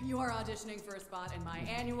Tonight, idea. you are auditioning for a spot in my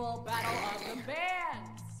annual Battle of the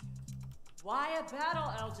Bands. Why a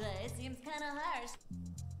battle, LJ? Seems kind of harsh.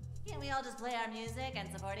 Can't we all just play our music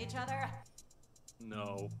and support each other?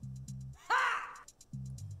 No.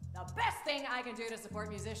 The best thing I can do to support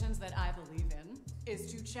musicians that I believe in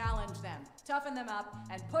is to challenge them, toughen them up,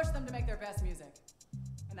 and push them to make their best music.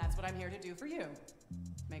 And that's what I'm here to do for you.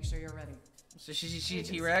 Make sure you're ready. So she's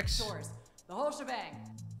T-Rex. Source, the whole shebang.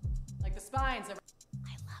 Like the spines of...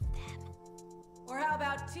 I love them. Or how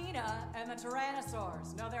about Tina and the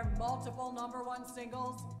Tyrannosaurs? Know their multiple #1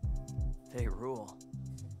 singles? They rule.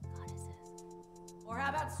 Or how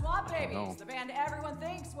about Swamp Babies, know. the band everyone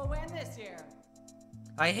thinks will win this year?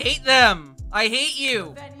 I hate them. I hate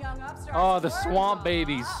you. Then young upstarts Oh, the Serb Swamp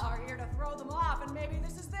Babies. are here to throw them off, and maybe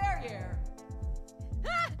this is their year.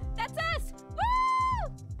 Ah, that's us!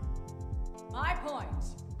 Woo! My point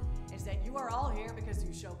is that you are all here because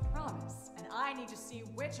you show promise, and I need to see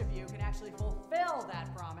which of you can actually fulfill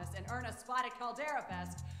that promise and earn a spot at Caldera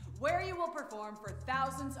Fest, where you will perform for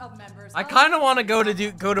thousands of members. I kind of want to go to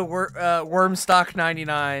Wormstock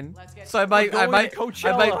 99. So I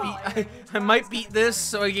might beat this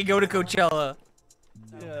so I can go to Coachella.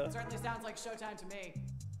 Yeah. It certainly sounds like showtime to me.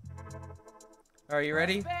 Are you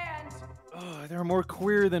ready? Band. Oh, they're more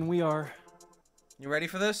queer than we are. You ready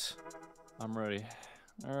for this? I'm ready.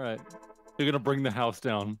 All right. They're gonna bring the house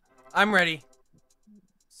down. I'm ready.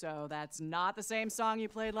 So that's not the same song you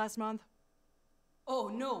played last month? Oh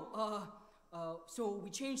no, so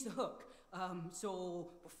we changed the hook.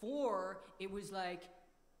 So before it was like,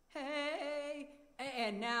 hey,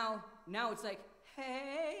 and now it's like,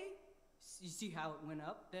 hey. You see how it went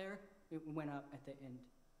up there? It went up at the end.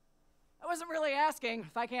 I wasn't really asking.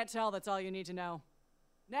 If I can't tell, that's all you need to know.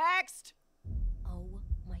 Next! Oh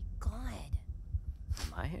my god.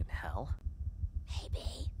 Am I in hell?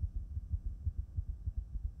 Maybe.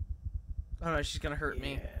 Oh no, she's gonna hurt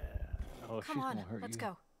me. Oh, Come she's on, gonna hurt let's you.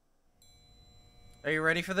 go. Are you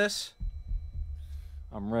ready for this?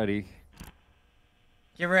 I'm ready.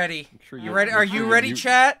 Get ready. Sure you ready? Are you ready,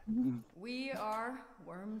 chat? We are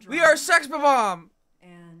Worm Drum. We are Sex Bomb.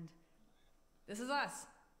 And this is us.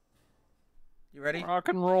 You ready? Rock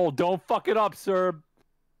and roll. Don't fuck it up, Serb.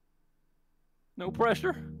 No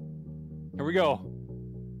pressure. Here we go.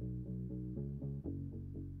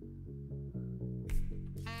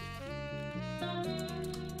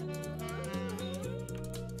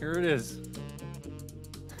 Here it is.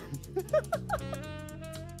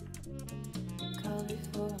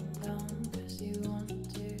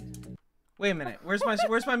 Wait a minute. Where's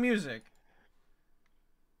my music?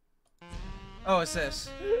 Oh, it's this.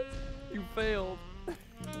 You failed.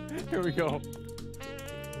 Here we go.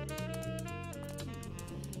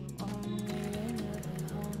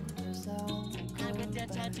 I went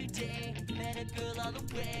downtown today, met a girl all the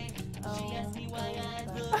way. She asked me why I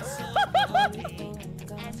look so lonely.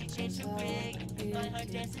 As she changed her wig, my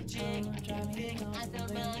heart danced a jig. You think I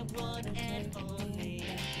found my one and only.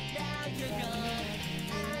 Now you're gone,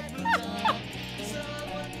 I moved on.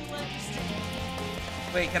 Someone who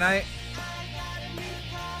understands. Wait, can I?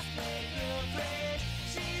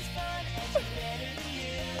 She's fun and she's better than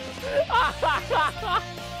you.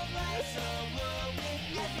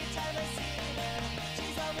 Every time I see her,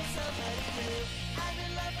 she's always somebody new. I'm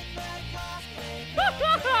in love with my cosplay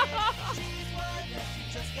girlfriend. She's one that you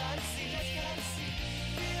just gotta see.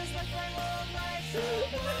 Feels like my whole life's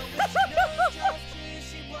over when she knows just who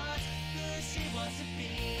she wants to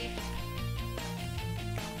be.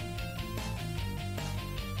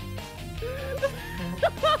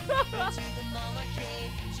 To the mall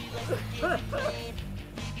arcade, she likes to get played.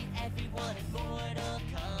 Leaving everyone in Mortal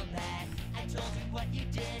Kombat. I told her what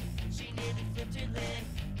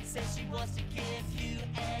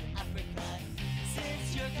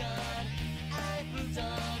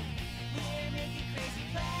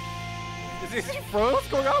Is he froze? What's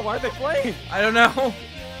going on? Why are they playing? I don't know.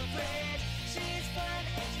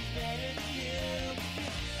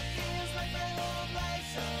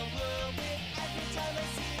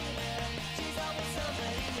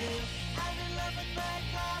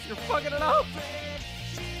 You're fucking it up.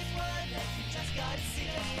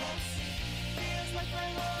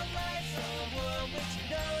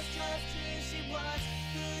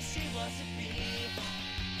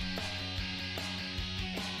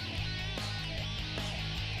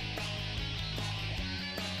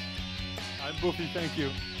 I'm Boofy, thank you.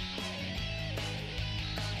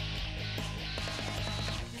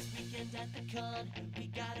 We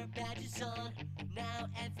got our badges on. Now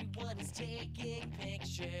everyone is taking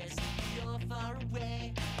pictures. You're far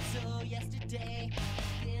away, so yesterday.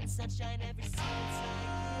 In sunshine ever since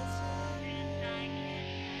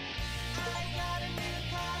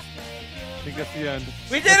I think that's the end.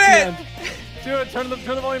 We did That's it! the end. Do it. Turn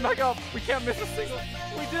the volume back up. We can't miss a single.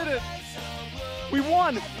 We did it. We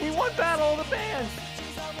won. We won Battle of the Bands.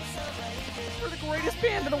 We're the greatest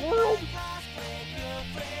band in the world.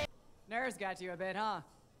 Nerves got you a bit, huh?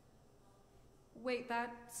 Wait,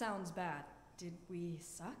 that sounds bad. Did we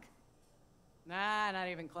suck? Nah, not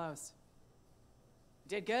even close.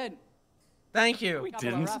 Did good. Thank you. We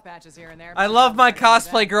didn't. Rough patches here and there, I but love my not gonna do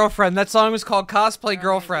cosplay that. girlfriend. That song was called Cosplay as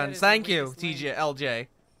Girlfriends. the Thank you, weakest link. TJ, LJ.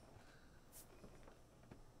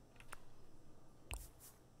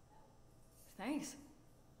 Thanks.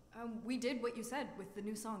 We did what you said with the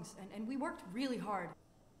new songs, and we worked really hard.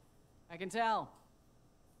 I can tell.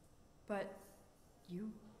 But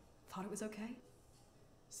you thought it was okay?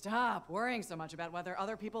 Stop worrying so much about whether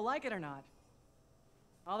other people like it or not.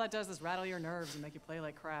 All that does is rattle your nerves and make you play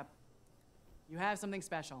like crap. You have something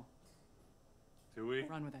special. Do we?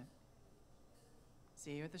 Run with it.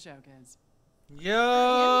 See you at the show, kids. Yo!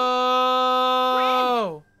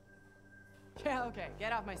 Yeah, okay,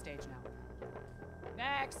 get off my stage now.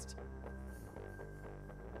 Next!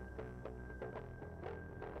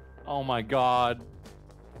 Oh my god.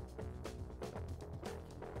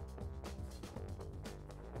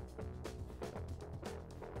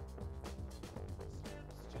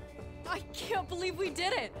 I can't believe we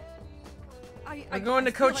did it! I'm going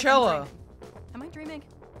to feel like I'm Coachella. dreaming. Am I dreaming?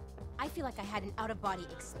 I feel like I had an out-of-body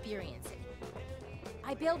experience.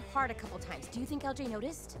 I bailed hard a couple times. Do you think LJ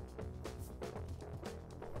noticed?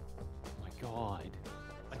 Oh my god.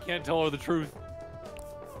 I can't tell her the truth.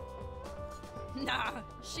 Nah,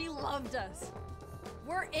 she loved us.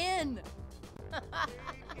 We're in!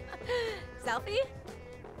 Selfie?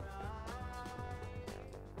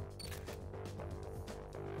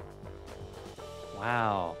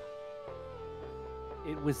 Wow.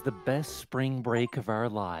 It was the best spring break of our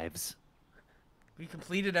lives. We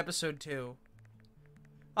completed episode 2.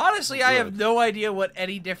 Honestly, I have no idea what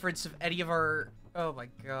any difference of any of our... Oh my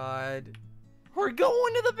god. We're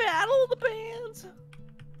going to the Battle of the Bands.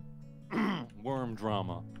 Worm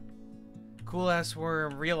drama. Cool ass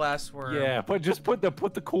worm, real ass worm. Yeah, but just put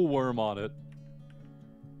the cool worm on it.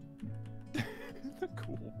 The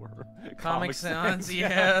cool worm. Comic Sans, yeah.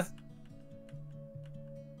 yes.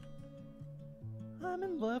 I'm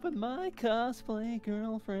in love with my cosplay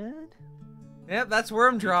girlfriend. Yep, that's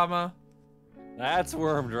worm drama. That's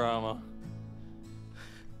worm drama.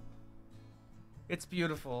 It's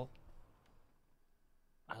beautiful.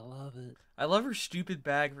 I love it. I love her stupid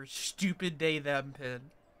bag, her stupid they them pin.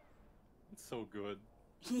 It's so good.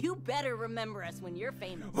 You better remember us when you're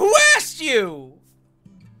famous. Who asked you?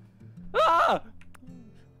 Ah!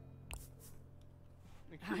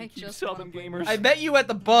 I Keep just subbing, gamers. I met you at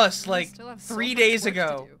the bus like still have so 3 much days work to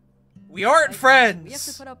ago. do. We aren't friends. We have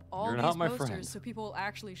to put up all You're these not my posters friend. so people will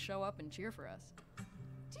actually show up and cheer for us.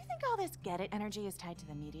 Do you think all this get it energy is tied to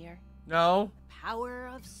the meteor? No. Power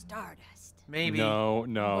of Stardust. Maybe. No,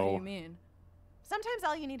 no. What do you mean? Sometimes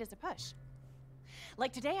all you need is a push.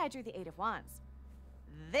 Like today, I drew the 8 of Wands.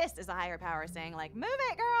 This is a higher power saying, like, move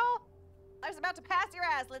it, girl! Life's about to pass your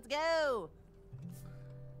ass. Let's go.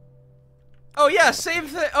 Oh yeah, same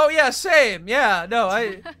thing. Oh yeah, same. Yeah, no,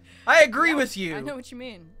 I agree with you. I know what you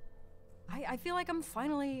mean. I feel like I'm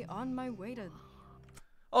finally on my way to...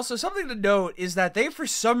 Also, something to note is that they for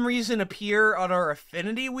some reason appear on our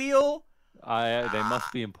affinity wheel. They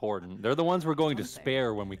must be important. They're the ones we're going to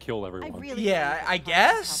spare when we kill everyone. Really Yeah, believe I that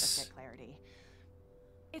helps us guess. get clarity.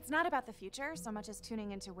 It's not about the future so much as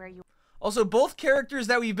tuning into where you. Also, both characters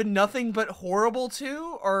that we've been nothing but horrible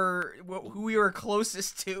to are who we were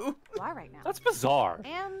closest to. are right now. That's bizarre.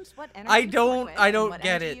 And what energy I you can work don't with, I and don't what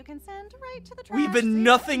get energy it. You can send right to the trash. We've been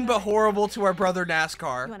nothing but horrible to our brother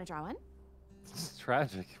NASCAR. You want to draw one? It's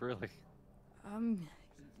tragic, really.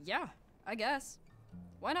 Yeah, I guess.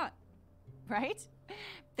 Why not? right?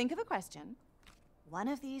 Think of a question. One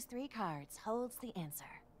of these 3 cards holds the answer.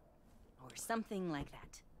 Or something like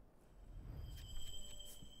that.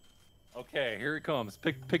 Okay, here it comes.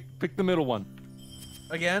 Pick the middle one.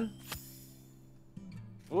 Again?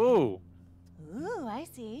 Ooh. Ooh, I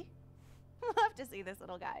see. Love to see this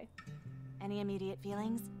little guy. Any immediate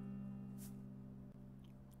feelings?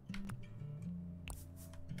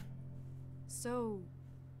 So,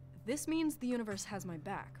 this means the universe has my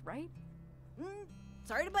back, right?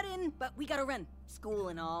 Sorry to butt in, but we gotta run. School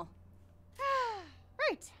and all.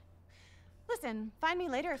 Right. Listen, find me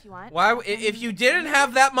later if you want. Why, if you didn't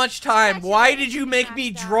have that much time, why did you make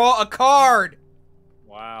me draw a card?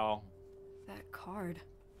 Wow. That card.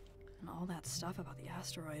 And all that stuff about the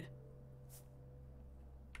asteroid.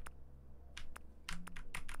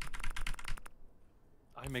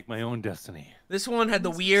 I make my own destiny. This one had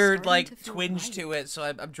the weird, like, twinge to it, so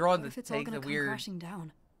I'm drawing the weird. Crashing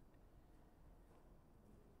down.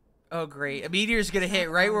 Oh great! A meteor's gonna hit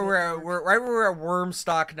right where we're at worm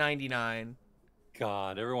stock 99.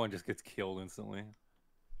 God, everyone just gets killed instantly.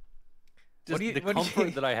 What do you- the what do you-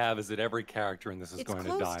 comfort that I have is that every character in this is going to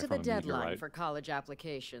die It's close to from the a meteorite. deadline for college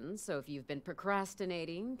applications, so if you've been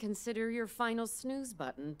procrastinating, consider your final snooze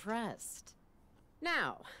button pressed.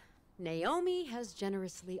 Now, Naomi has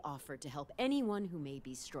generously offered to help anyone who may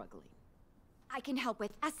be struggling. I can help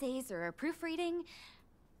with essays or proofreading.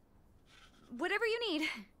 Whatever you need.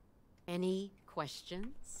 Any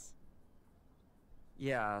questions?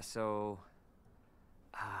 Yeah, so...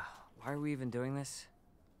 why are we even doing this?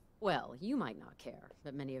 Well, you might not care,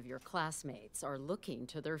 but many of your classmates are looking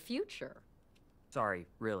to their future. Sorry,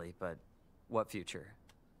 really, but what future?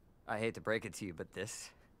 I hate to break it to you, but this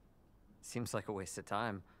seems like a waste of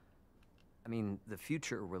time. I mean, the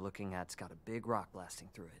future we're looking at's got a big rock blasting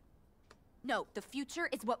through it. No, the future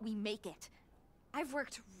is what we make it. I've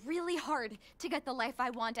worked really hard to get the life I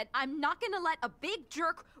want, and I'm not gonna let a big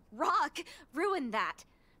jerk rock ruin that.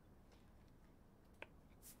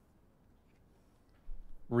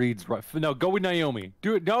 Reed's right. No, go with Naomi.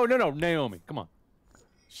 Do it. No, Naomi. Come on.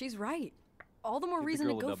 She's right. All the more Give the reason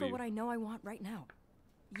to girl a go for W. what I know I want right now.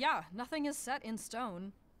 Yeah, nothing is set in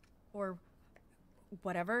stone. Or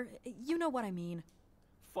whatever. You know what I mean.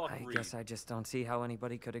 I guess I just don't see how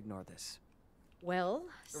anybody could ignore this. Well,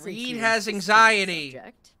 since Reed you has insist on the anxiety.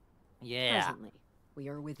 subject, Yeah. Presently, we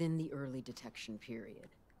are within the early detection period.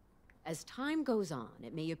 As time goes on,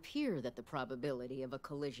 it may appear that the probability of a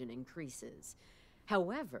collision increases.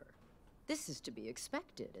 However, this is to be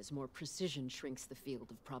expected as more precision shrinks the field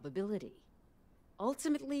of probability.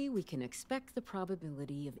 Ultimately, we can expect the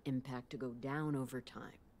probability of impact to go down over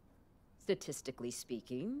time. Statistically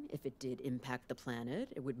speaking, if it did impact the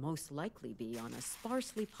planet, it would most likely be on a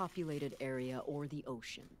sparsely populated area or the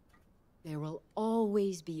ocean. There will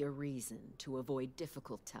always be a reason to avoid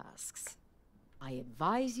difficult tasks. I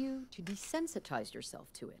advise you to desensitize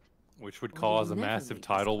yourself to it. Which would Or cause a you'll never massive make this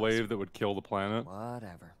tidal wave that would kill the planet.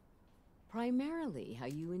 Whatever. Primarily how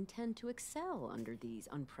you intend to excel under these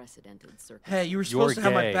unprecedented circumstances. Hey, you were supposed to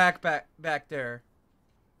have my back there.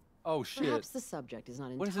 Oh shit. Perhaps the subject is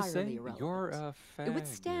not What does it entirely say? irrelevant. You're a It would faggot.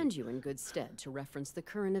 stand you in good stead to reference the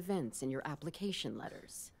current events in your application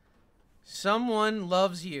letters. Someone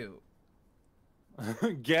loves you.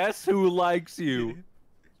 Guess who likes you?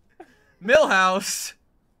 Millhouse.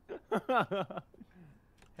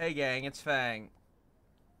 Hey gang, it's Fang.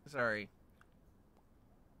 Sorry.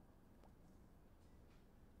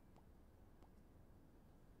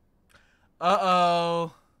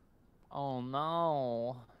 Uh-oh. Oh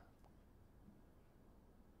no.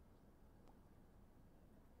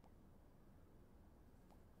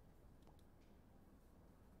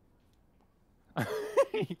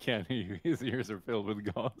 He can't hear you. His ears are filled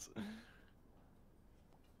with gauze.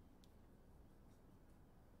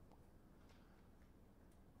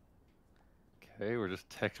 Okay, we're just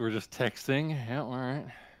texting. Yeah, all right.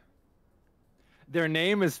 Their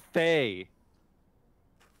name is Faye.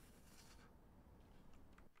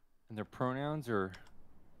 And their pronouns are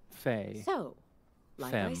Faye. So,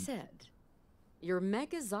 like Fem. I said, your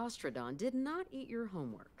Megazostrodon did not eat your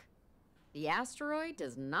homework. The asteroid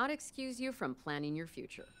does not excuse you from planning your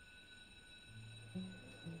future.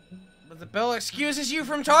 But the bell excuses you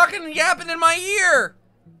from talking and yapping in my ear.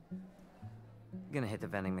 Gonna hit the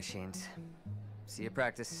vending machines. See you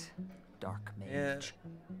practice. Dark mage.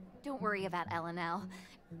 Yeah. Don't worry about LNL.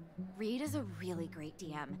 Reed is a really great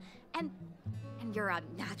DM, and you're a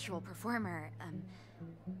natural performer. I'm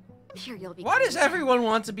sure you'll be. Why great. does everyone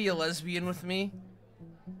want to be a lesbian with me?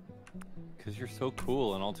 Because you're so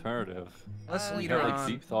cool and alternative. Let's You lead got her like on.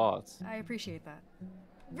 deep thoughts. I appreciate that.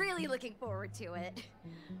 Really looking forward to it.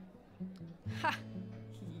 Ha!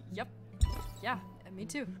 Yep. Yeah, me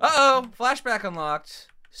too. Uh-oh! Flashback unlocked.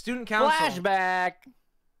 Student council. Flashback!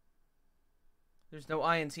 There's no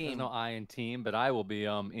I in team. There's no I in team, but I will be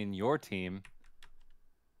in your team.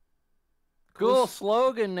 Cool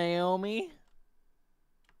slogan, Naomi.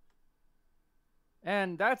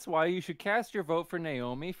 And that's why you should cast your vote for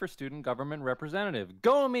Naomi for student government representative.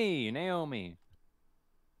 Go me, Naomi.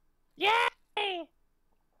 Yay!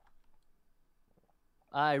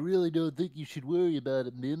 I really don't think you should worry about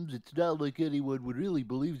it, Mims. It's not like anyone would really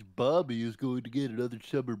believes Bobby is going to get another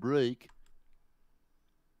summer break.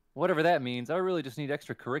 Whatever that means, I really just need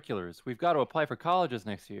extracurriculars. We've got to apply for colleges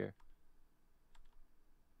next year.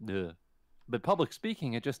 Duh. But public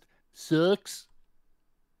speaking, it just sucks.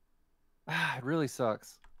 It really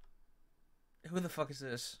sucks. Who the fuck is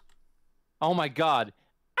this? Oh my god.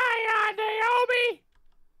 Hiya, Naomi!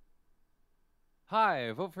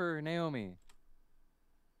 Hi, vote for Naomi.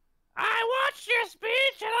 I watched your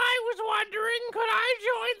speech and I was wondering, could I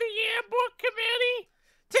join the yearbook committee?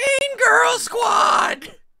 Teen Girl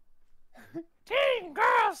Squad! Teen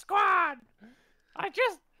Girl Squad! I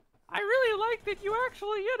really like that you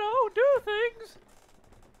actually, do things.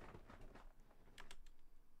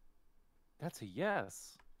 That's a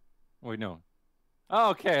yes. Wait, no.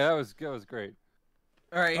 Oh, okay, that was great.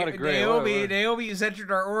 All right, What a great- Naomi has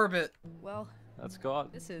entered our orbit. Well, That's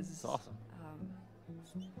God. this is It's awesome.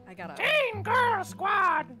 I gotta. Teen Girl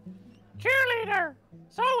Squad! Cheerleader!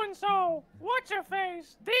 So-and-so! What's her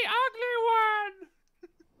face? The ugly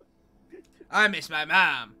one! I miss my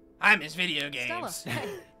mom. I miss video Stella, games. hey.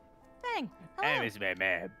 Bang. I miss my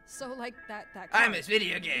mom. So like that. I card, miss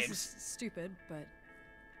video This games. is stupid, but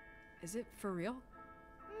is it for real?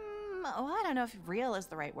 Oh, I don't know if real is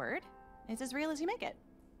the right word. It's as real as you make it.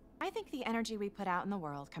 I think the energy we put out in the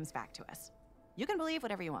world comes back to us. You can believe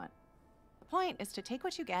whatever you want. The point is to take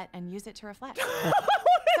what you get and use it to reflect.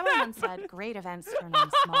 Someone once said, great events turn on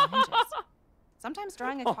small hinges. Sometimes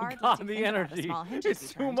drawing a Oh card God, lets you the think about energy. the small hinges It's you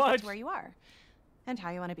too turn to get much. to where you are and how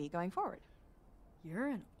you want to be going forward. You're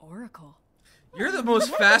an oracle. You're the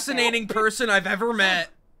most fascinating person I've ever met.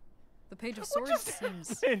 The Page of Swords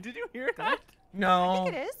seems. Did you hear that? No. I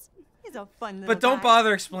think it is. He's a fun little But don't guy.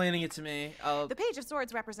 bother explaining it to me. The Page of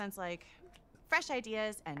Swords represents, like, fresh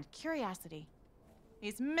ideas and curiosity.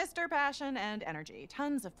 He's Mr. Passion and Energy.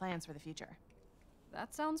 Tons of plans for the future.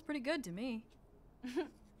 That sounds pretty good to me.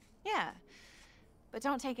 Yeah, but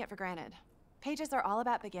don't take it for granted. Pages are all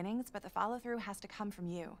about beginnings, but the follow-through has to come from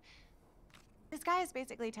you. This guy is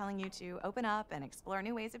basically telling you to open up and explore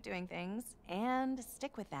new ways of doing things, and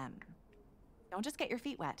stick with them. Don't just get your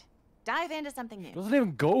feet wet. Dive into something new. Doesn't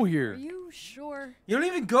even go Are here. you sure? You don't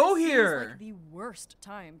even go This seems here. like the worst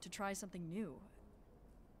time to try something new.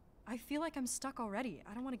 I feel like I'm stuck already.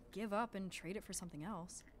 I don't want to give up and trade it for something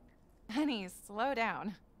else. Honey, slow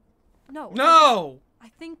down. No. No! I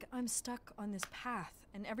think I'm stuck on this path,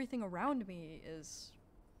 and everything around me is,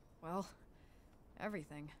 well,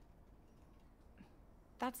 everything.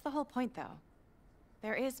 That's the whole point, though.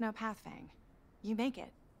 There is no path, Fang. You make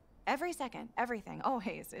it. Every second, everything,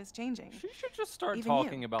 always, is changing. She should just start Even you.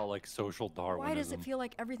 talking about like social Darwinism. Why does it feel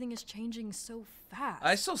like everything is changing so fast?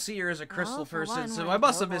 I still see her as a crystal Well, for person, one, so we're I in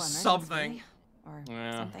must have global missed emergency, something. Or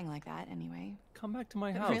Yeah. something like that, anyway. Come back to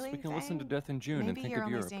my But house. really, We can listen to Fang, Death in June and maybe think you're of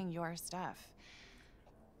only Europe. seeing your stuff.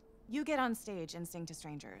 You get on stage and sing to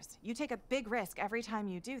strangers. You take a big risk every time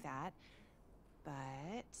you do that, but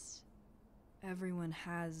everyone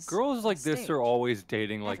has. Girls like this stage. are always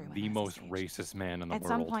dating like Everyone the has a most stage. racist man in the at world.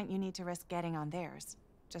 some point you need to risk getting on theirs,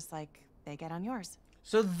 just like they get on yours.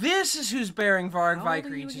 So this is who's bearing Varg How old are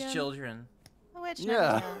you Viker's again? children. Which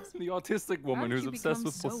Yeah, nobody knows. the autistic woman did who's you obsessed become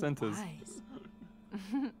with so placentas. wise?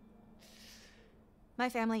 My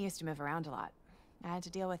family used to move around a lot. I had to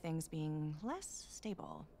deal with things being less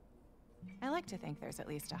stable. I like to think there's at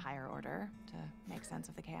least a higher order to make sense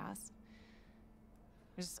of the chaos.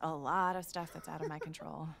 There's a lot of stuff that's out of my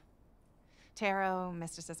control. Tarot,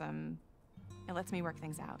 mysticism, it lets me work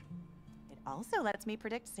things out. It also lets me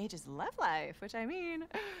predict Sage's love life, which I mean,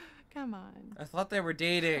 come on. I thought they were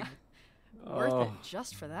dating. Worth Oh. it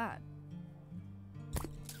just for that.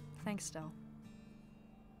 Thanks, Stell.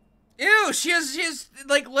 Ew, she has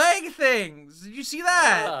like leg things. Did you see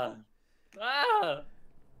that?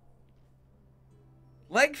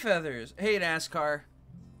 Leg feathers. Hey, NASCAR.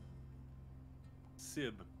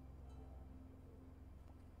 Sib.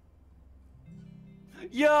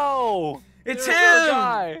 Yo! It's There's our him!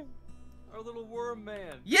 guy. Our little worm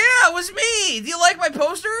man. Yeah, it was me! Do you like my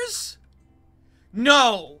posters?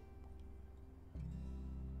 No!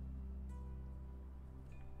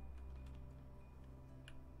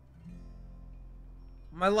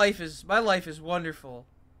 My life is wonderful.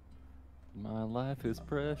 My life is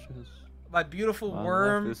precious. My beautiful My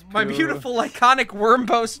worm. life is My pure. beautiful iconic worm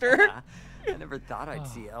poster. I never thought I'd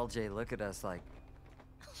see LJ look at us like...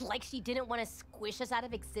 Like she didn't want to squish us out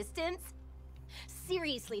of existence?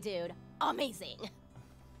 Seriously, dude. Amazing.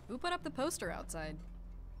 Who put up the poster outside?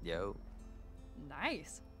 Yo.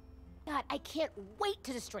 Nice. God, I can't wait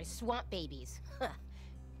to destroy swamp babies.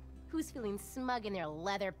 Who's feeling smug in their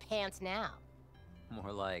leather pants now?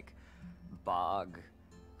 More like... bog...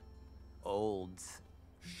 olds.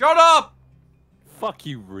 Shut up! Fuck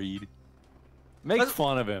you, Reed. Make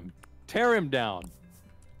fun of him. Tear him down.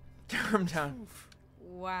 Tear him down.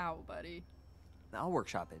 Wow, buddy. I'll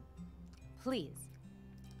workshop it. Please.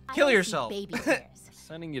 Kill I wanna see yourself. Baby bears.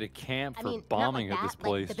 Sending you to camp I for mean, not bombing like at this that, like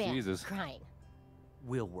place. the band Jesus. crying.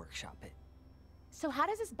 We'll workshop it. So how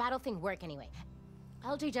does this battle thing work anyway?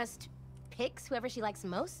 LJ just picks whoever she likes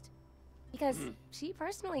most? Because she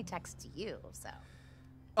personally texts you, so.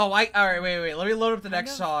 Oh, all right, wait. Let me load up the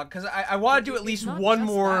next song, because I want to do at least one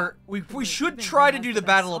more. We should try to do the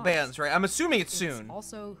Battle of Bands, right? I'm assuming it's soon.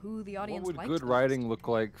 Also, who the audience What would liked good most. writing look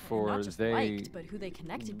like for Not just they? liked, but who they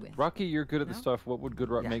connected with. Rocky, you're good at the stuff. What would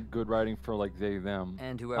make good writing for like they them?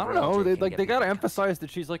 And I whoever don't know. LJ They can get they gotta behind. emphasize that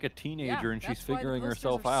she's like a teenager and she's that's why the figuring posters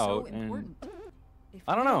herself are so out. And important. If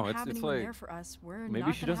I don't we know. have It's anyone like there for us, we're maybe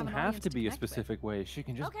not she gonna doesn't an have audience to be a connect with. specific way. She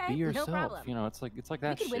can just Okay, be no herself. problem. You know, it's like We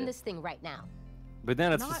that could shit. win this thing right now. But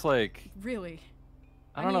then it's Not just like Really.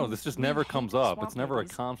 I don't know. mean, This just we never hate comes the up. swamp It's never a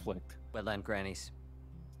babies. conflict. Well then, grannies.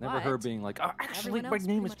 Never her But being like, oh, actually, everyone my else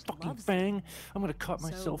name pretty is much fucking loves Bang. I'm gonna cut So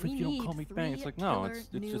myself we if you don't need call me Bang. It's 3 like no, killer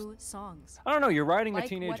it's new just songs. I don't know. You're writing like a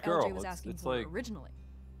teenage what girl. LJ was asking It's for like originally.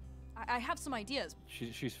 I have some ideas.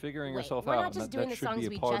 she's figuring Wait, herself we're not out. just And doing that the should be songs a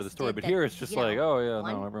we part of the just story. did But that, here it's just you like, know, oh yeah,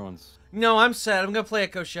 one? no, everyone's No, I'm sad. I'm gonna play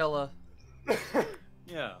at Coachella.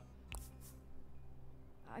 yeah.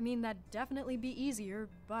 I mean, that'd definitely be easier,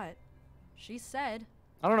 but she said.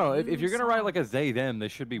 I don't know. If new you're gonna write like a songs. they them, they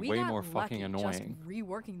should be We way got more fucking lucky just annoying.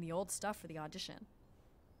 reworking the old stuff for the audition.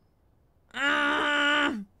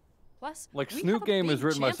 Plus, Like we have Snoop a Game is big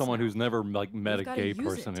written by chance someone now. who's never like met We've a gotta gay use it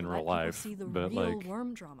person to in let real people life, see the but real like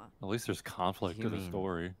worm drama. at least there's conflict You to the mean-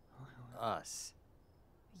 story. Us.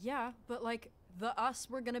 Yeah, but like the us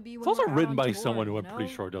we're gonna be. It's When also we're out written on by tour, someone who you I'm pretty know?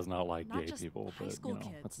 sure does not like Not gay just people, high but school you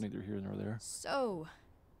know, that's kids. neither here nor there. So,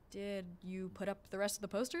 did you put up the rest of the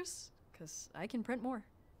posters? Cause I can print more.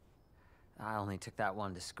 I only took that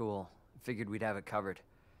one to school. Figured we'd have it covered.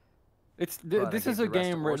 It's But I this gave is a the rest to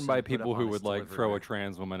game written by Orson to put people up who on would his like delivery throw a rack.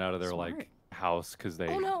 trans woman out of their Smart. like house because they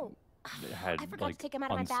Oh no! had I forgot to like take 'em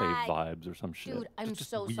out of my unsafe bag. vibes or some shit. Dude, I'm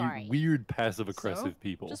Just so weird, sorry. Weird passive aggressive So,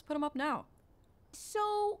 people. Just put them up now.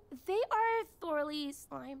 So they are thoroughly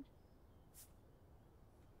slimed.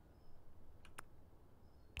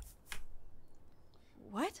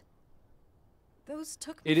 What? Those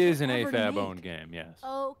took. It me is an forever to AFAB make. owned game, yes.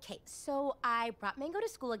 Okay, so I brought Mango to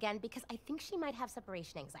school again because I think she might have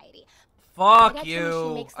separation anxiety. Fuck But actually, she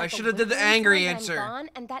you. makes, I like, a should have did the whimpering angry sound when I'm answer. gone,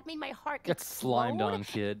 and that made my heart Get slimed explode. on,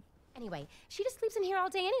 kid. Anyway, she just sleeps in here all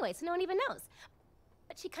day anyway, so no one even knows.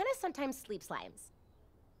 But she kind of sometimes sleep slimes.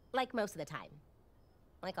 Like most of the time.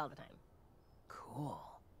 Like all the time. Cool.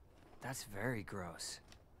 That's very gross.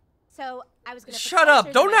 So I was gonna. put Shut up!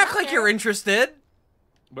 posters Don't in my act like you're locker. interested.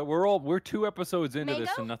 But we're 2 episodes into this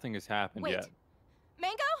Mango? and nothing has happened Wait. yet.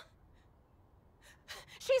 Mango?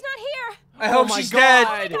 She's not here! I hope my she's dead.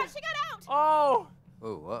 Oh my god, she got out! Oh!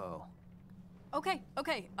 Oh, uh-oh. Okay.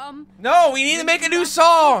 No, we need to make a new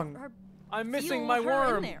song. I'm missing feel my her in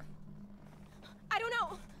worm. there. I don't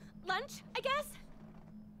know. Lunch, I guess?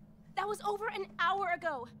 That was over an hour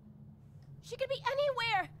ago. She could be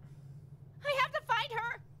anywhere. I have to find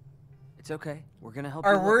her. It's okay. We're gonna help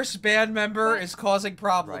Our you look. worst band member is causing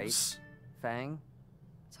problems. Fang?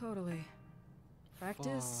 Totally.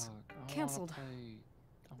 Practice Fuck, I wanna canceled. play-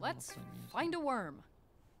 I wanna Let's play music. find a worm.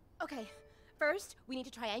 Okay, first, we need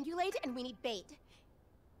to triangulate and we need bait.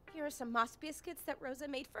 Here are some moss biscuits that Rosa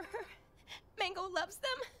made for her. Mango loves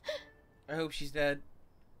them. I hope she's dead.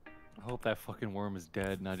 I hope that fucking worm is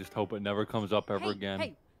dead, and I just hope it never comes up ever again.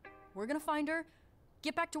 Hey, we're gonna find her,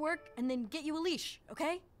 get back to work, and then get you a leash,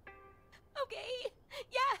 okay? Okay.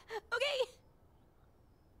 Yeah, okay.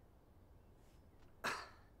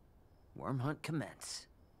 Worm hunt commence.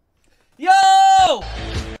 Yo!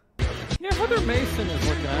 Yeah, Heather Mason is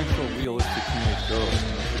like an actual realistic teenage girl.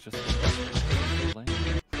 It's just lame.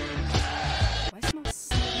 Do I smell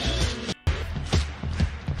smoke?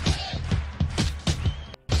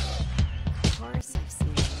 Of course I've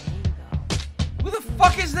seen mango. Who the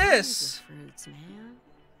fuck is this? Fruits, man.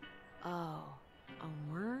 Oh,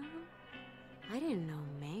 a worm? I didn't know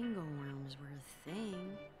mango worms were a thing.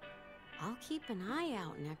 keep an eye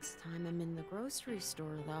out next time I'm in the grocery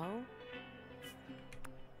store, though.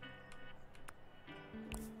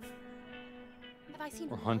 Have I seen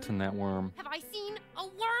We're hunting that worm. Have I seen a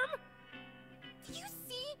worm? Did you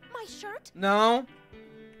see my shirt? No.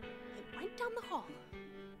 It went down the hall.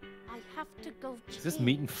 I have to go change. Is this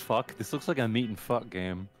meat and fuck? This looks like a meat and fuck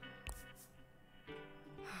game.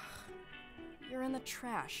 You're in the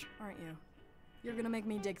trash, aren't you? You're gonna make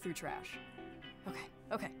me dig through trash. Okay,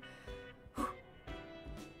 okay. Whew.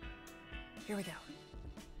 Here we go.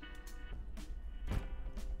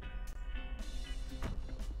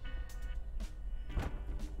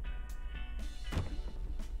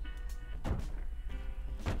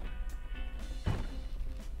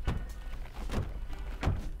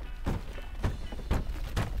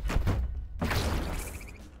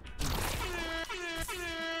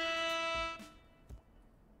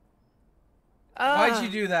 Why'd you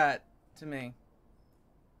do that to me?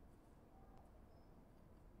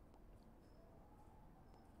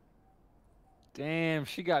 Damn,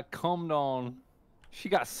 she got cummed on. She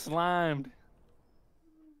got slimed.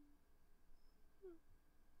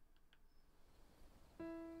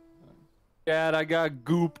 Dad, I got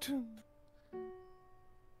gooped.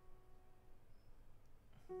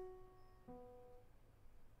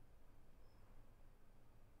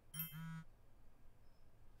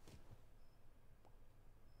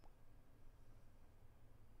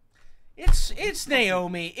 It's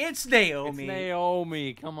Naomi. It's Naomi. It's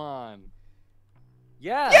Naomi. Come on.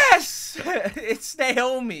 Yeah. Yes! It's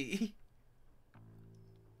Naomi.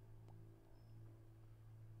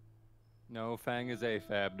 No, Fang is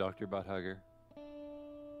AFAB, Dr. Butthugger.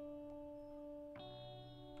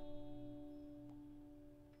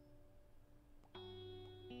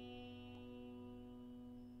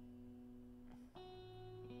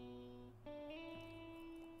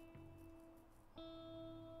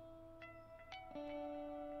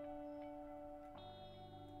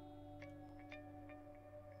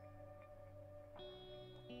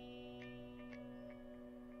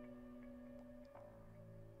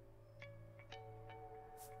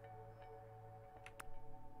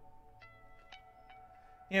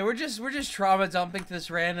 Yeah, we're just trauma dumping to this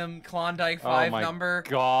random Klondike 5 number. Oh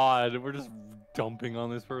my god, we're just dumping on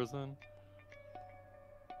this person.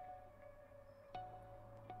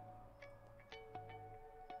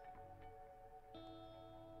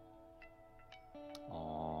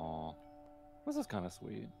 Aww. This is kind of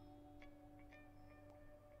sweet.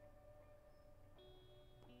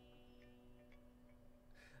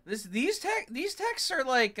 These texts are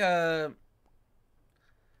like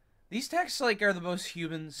these texts like are the most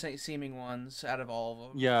human seeming ones out of all of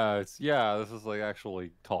them. Yeah, this is like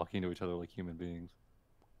actually talking to each other like human beings.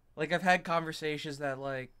 Like I've had conversations that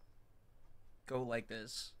like go like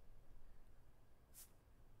this.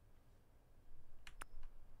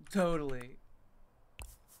 Totally.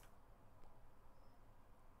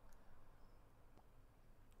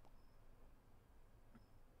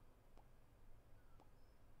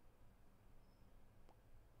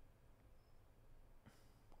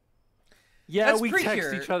 Yeah, That's we pre-cure.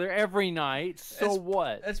 text each other every night. So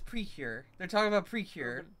what? That's pre-cure. They're talking about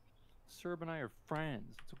pre-cure. Serb and I are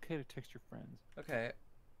friends. It's okay to text your friends. Okay.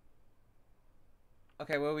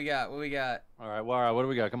 Okay, what we got? What we got? All right, what do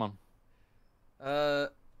we got? Come on.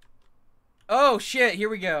 Oh shit! Here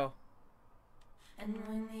we go. And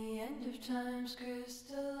when the end of time's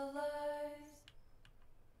crystallized,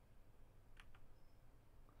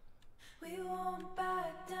 we won't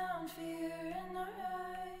back down, fear in our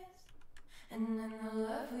eyes. And in the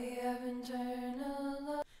love we have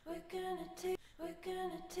internal, we're gonna take, we're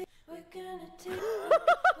gonna take, we're gonna take,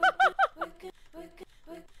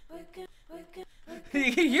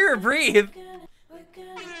 You can hear her breathe. we're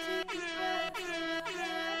gonna take it back to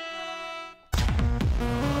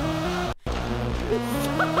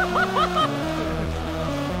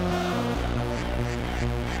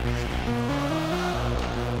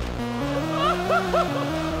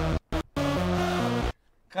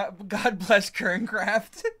God bless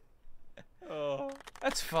Kerncraft. Oh.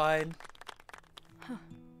 That's fine. Huh.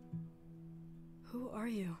 Who are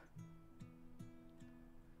you?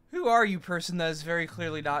 Who are you, person that is very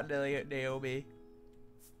clearly not Naomi?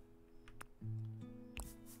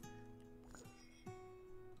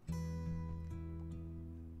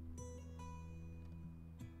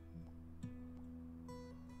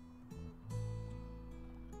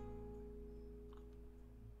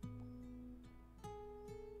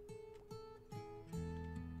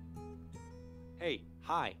 Hey,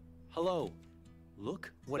 hi, hello.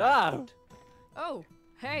 Look what Ah. I found. Oh,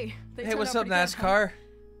 hey. They Hey, turned what's out up, pretty good, huh? NASCAR?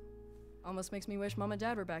 Almost makes me wish Mom and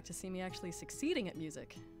Dad were back to see me actually succeeding at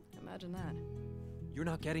music. Imagine that. You're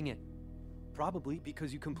not getting it. Probably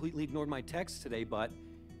because you completely ignored my texts today, but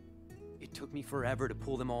it took me forever to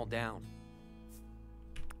pull them all down.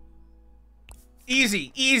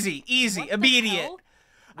 Easy, easy, easy, immediate.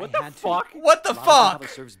 What the fuck? What the fuck? Java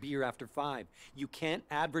serves beer after 5. You can't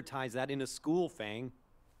advertise that in a school, Fang.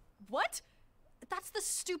 What? That's the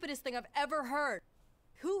stupidest thing I've ever heard.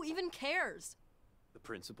 Who even cares? The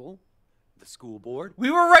principal, the school board.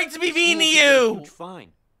 We were right to be mean to you.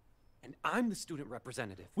 Fine. And I'm the student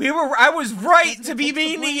representative. I was right to be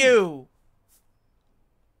mean to you.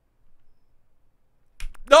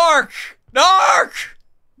 Narc! Narc!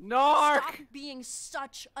 Narc! Stop being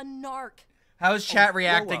such a narc. How is chat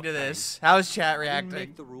reacting to this? How is chat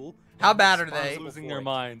reacting? How bad are they? Losing their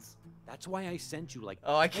minds. That's why I sent you like.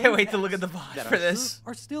 Oh, I can't wait to look at the VOD that for I'm this.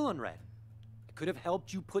 sure are still unread. I could have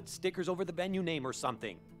helped you put stickers over the venue name or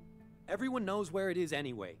something. Everyone knows where it is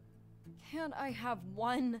anyway. Can't I have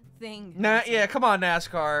one thing? Yeah, come on,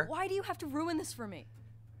 NASCAR. Why do you have to ruin this for me?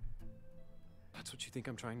 That's what you think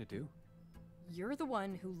I'm trying to do? You're the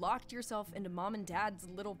one who locked yourself into Mom and Dad's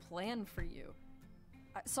little plan for you.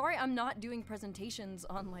 Sorry I'm not doing presentations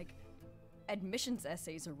on, like, admissions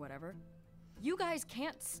essays or whatever. You guys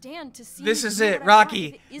can't stand to see This me is do it, what I want Rocky.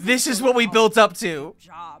 if it isn't This is for what we my built up to.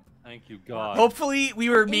 job. Thank you, God. Hopefully, we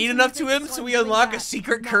were mean enough to him, so we unlock a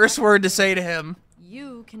secret curse word to say to him.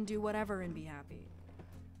 You can do whatever and be happy.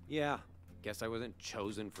 Yeah, guess I wasn't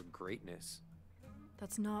chosen for greatness.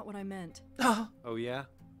 That's not what I meant. Oh yeah?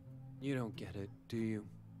 You don't get it, do you?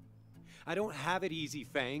 I don't have it easy,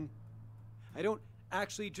 Fang. I don't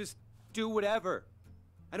actually just do whatever.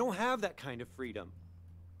 I don't have that kind of freedom.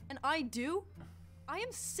 And I do? I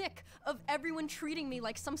am sick of everyone treating me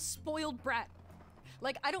like some spoiled brat.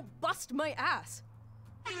 Like I don't bust my ass.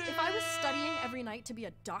 If I was studying every night to be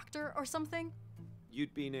a doctor or something,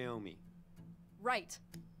 You'd be Naomi. right.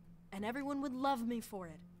 And everyone would love me for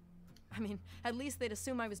it. I mean, at least they'd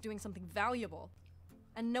assume I was doing something valuable.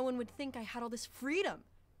 And no one would think I had all this freedom.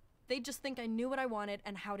 They'd just think I knew what I wanted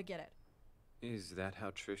and how to get it. Is that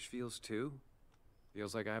how Trish feels too?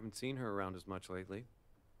 Feels like I haven't seen her around as much lately.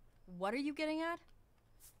 What are you getting at?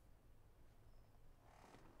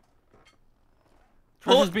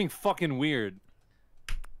 Trish is being fucking weird.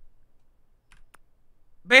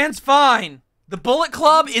 Band's fine. The Bullet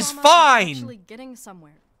Club is fine. Actually getting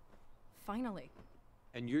somewhere. Finally.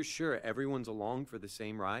 And you're sure everyone's along for the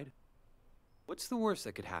same ride? What's the worst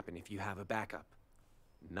that could happen if you have a backup?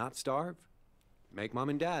 Not starve? Make Mom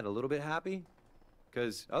and Dad a little bit happy?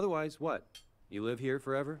 'Cause otherwise, what? You live here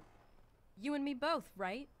forever? You and me both,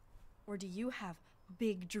 right? Or do you have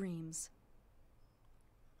big dreams?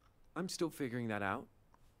 I'm still figuring that out.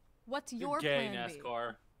 What's your gay, plan B?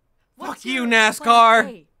 NASCAR. What's Fuck you, your NASCAR.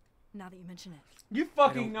 plan A, now that you mention it. You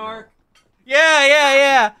fucking narc.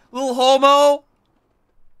 Yeah. Little homo.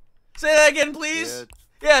 Say that again, please.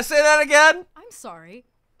 Yeah, say that again. I'm sorry.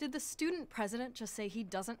 Did the student president just say he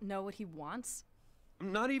doesn't know what he wants?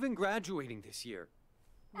 I'm not even graduating this year.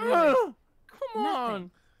 Really? Come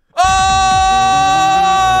on. Oh!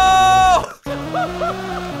 Come on.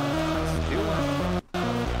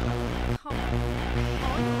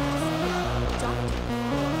 All you have to say is doctor.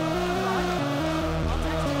 Run. I'll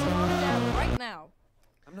text it to Mom and Dad right now.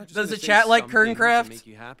 I'm not just Does gonna the say chat like something to Kerncraft? make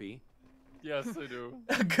you happy. Yes, I do.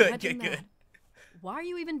 Good. Imagine that. Why are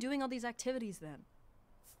you even doing all these activities then?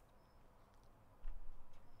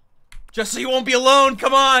 Just so you won't be alone.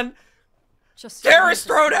 Come on. Just Terrorist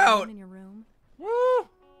so you thrown can out. in your room? Woo.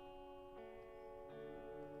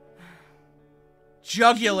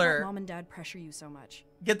 Shouldn't Jugular. let Mom and Dad pressure you so much.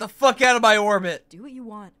 Get the fuck out of my orbit. Do what you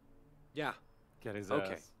want. Yeah. Get his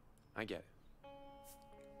Okay. ass. I get it.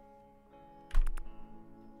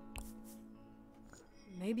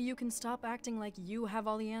 Maybe you can stop acting like you have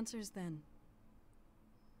all the answers then.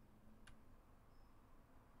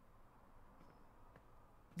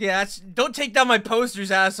 Yeah, don't take down my posters,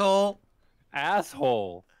 asshole.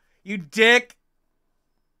 Asshole. You dick.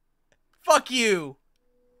 Fuck you.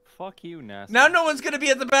 Fuck you, NASCAR. Now no one's gonna be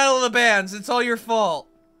at the Battle of the Bands. It's all your fault.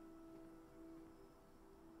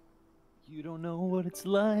 You don't know what it's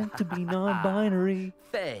like to be non-binary.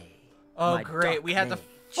 Faye. Oh, my great. dark We had to mage.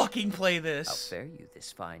 fucking play How this. fare you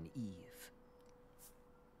this fine eve?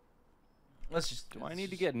 Let's just. Do I need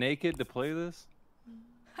to get naked to play this?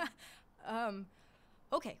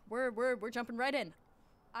 Okay, we're jumping right in.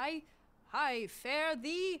 I fare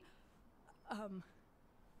thee,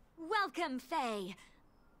 Welcome, Faye.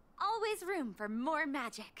 Always room for more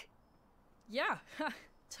magic. Yeah,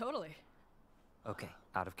 totally. Okay,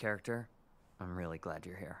 out of character. I'm really glad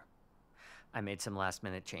you're here. I made some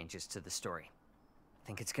last-minute changes to the story. I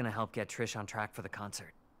think it's gonna help get Trish on track for the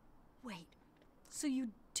concert. So you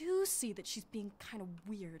do see that she's being kind of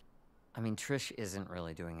weird. I mean, Trish isn't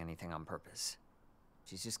really doing anything on purpose.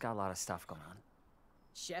 She's just got a lot of stuff going on.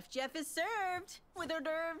 Chef Jeff is served with hors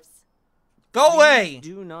d'oeuvres. Go away!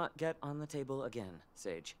 Do not get on the table again,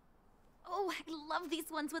 Sage. Oh, I love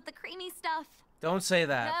these ones with the creamy stuff. Don't say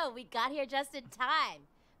that. No, we got here just in time.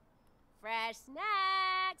 Fresh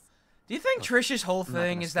snacks. Do you think Trish's whole I'm not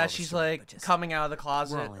thing gonna is spoil that the she's story, like but just- coming out of the we're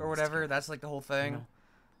closet all in or this whatever? together. That's like the whole thing.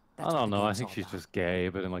 I don't know. I think she's just gay,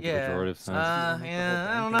 but in like a pejorative sense. Yeah,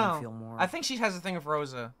 I don't know. I think she has a thing with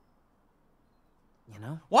Rosa. You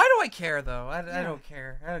know? Why do I care though? I don't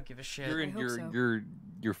care. I don't give a shit.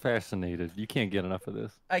 You're fascinated. You can't get enough of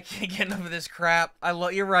this. I can't get enough of this crap.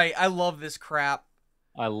 You're right. I love this crap.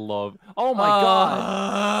 I love. Oh my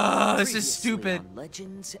god! This is stupid. On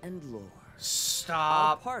Legends and Lore.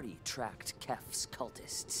 Stop. Our party tracked Kef's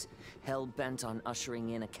cultists, hell-bent on ushering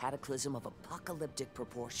in a cataclysm of apocalyptic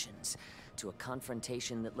proportions to a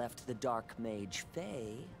confrontation that left the dark mage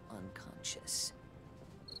Faye unconscious.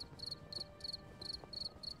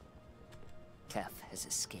 Kef has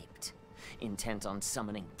escaped, intent on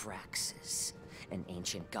summoning Braxis, an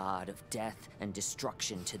ancient god of death and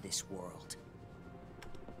destruction to this world.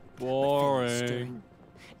 Boring.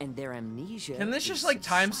 And their amnesia. Can this just like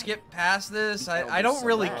time skip past this? I don't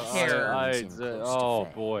really care. Oh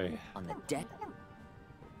boy. On the dead.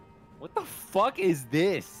 What the fuck is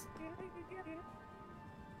this?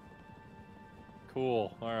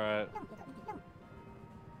 Cool. All right.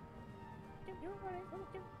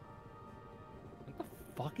 What the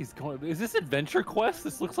fuck is going? Is this Adventure Quest?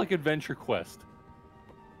 This looks like Adventure Quest.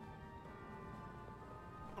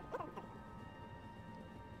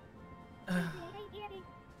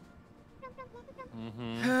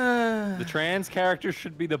 The trans character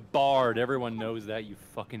should be the bard. Everyone knows that, you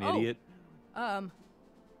fucking idiot. I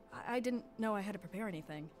didn't know I had to prepare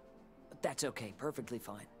anything. That's okay, perfectly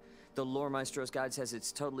fine. The Lore Maestro's guide says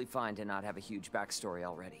it's totally fine to not have a huge backstory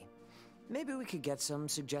already. Maybe we could get some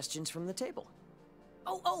suggestions from the table.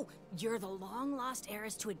 Oh, you're the long-lost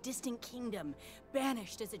heiress to a distant kingdom,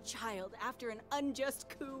 banished as a child after an unjust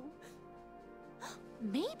coup.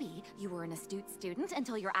 Maybe you were an astute student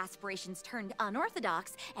until your aspirations turned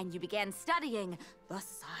unorthodox and you began studying the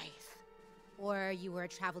scythe. Or you were a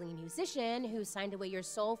traveling musician who signed away your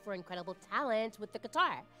soul for incredible talent with the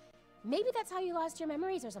guitar. Maybe that's how you lost your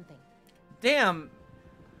memories or something. Damn.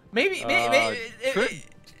 Maybe.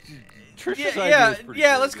 Trish's idea is pretty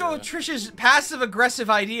good, let's go with Trish's passive-aggressive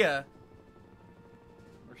idea.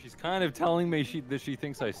 She's kind of telling me that she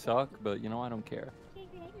thinks I suck, but you know I don't care.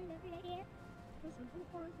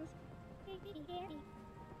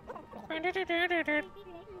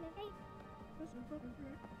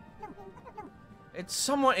 It's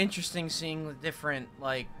somewhat interesting seeing the different,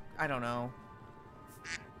 like, I don't know.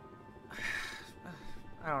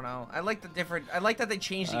 I like that they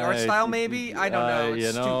changed the art style. Maybe I don't know. It's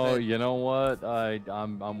stupid. You know what?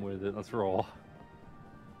 I'm with it. Let's roll.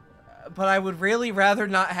 But I would really rather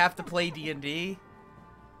not have to play D&D.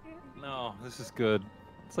 No, this is good.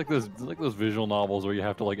 It's like those visual novels where you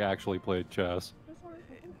have to like actually play chess.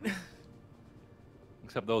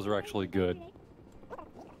 Except those are actually good.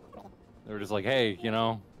 They were just like, hey, you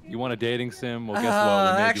know, you want a dating sim? Well,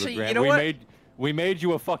 guess what? We made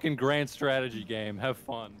you a fucking grand strategy game. Have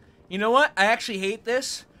fun. You know what? I actually hate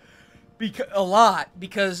this a lot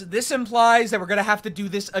because this implies that we're gonna have to do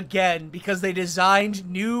this again because they designed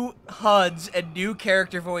new HUDs and new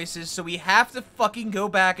character voices, so we have to fucking go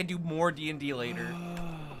back and do more D&D later.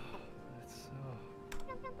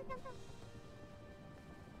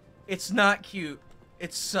 It's not cute.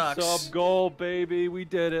 It sucks. Sub goal, baby. We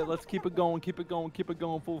did it. Let's keep it going. Keep it going. Keep it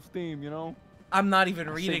going full steam, you know? I'm not even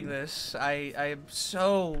reading this. I am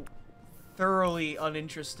so thoroughly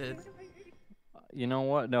uninterested. You know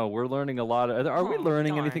what? No, we're learning a lot. Are we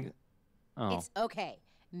learning anything? Oh. It's okay.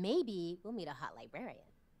 Maybe we'll meet a hot librarian.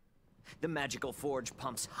 The magical forge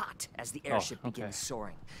pumps hot as the airship begins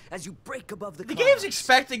soaring. As you break above the clouds, game's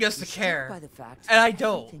expecting us to care, and I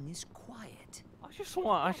don't. Everything is quiet.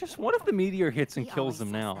 I just what if the meteor hits and kills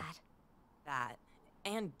them now? That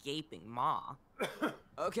and gaping maw.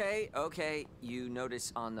 Okay. You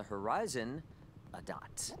notice on the horizon a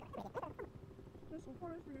dot.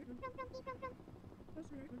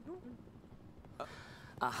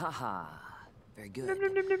 Ahaha. Very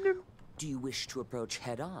good. Do you wish to approach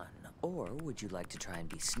head on, or would you like to try and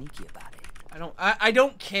be sneaky about it? I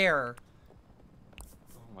don't care.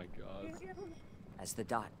 Oh my god. As the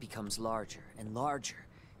dot becomes larger and larger,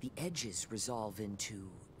 the edges resolve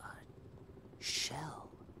into a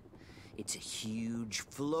shell. It's a huge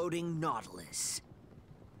floating nautilus.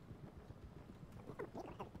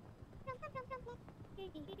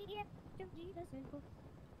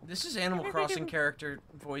 This is Animal Crossing character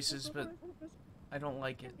voices, but I don't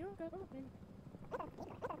like it.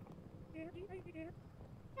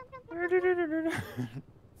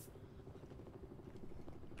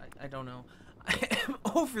 I don't know. I'm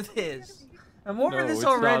over this. I'm over this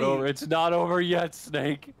already. It's not over yet,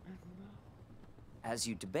 Snake. As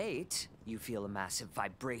you debate, you feel a massive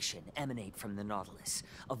vibration emanate from the Nautilus.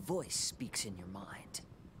 A voice speaks in your mind.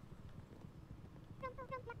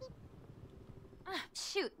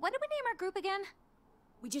 Shoot, what did we name our group again?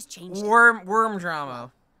 We just changed Worm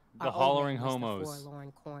drama. The hollering homos. The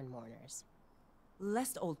forlorn corn mourners.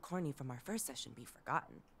 Lest old corny from our first session be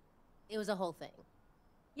forgotten. It was a whole thing.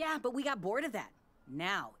 Yeah, but we got bored of that.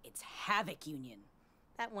 Now it's Havoc Union.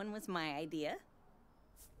 That one was my idea.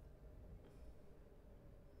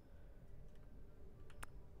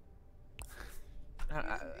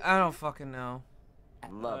 I don't fucking know. I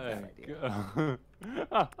love that idea.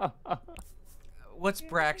 What's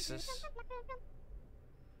Braxis?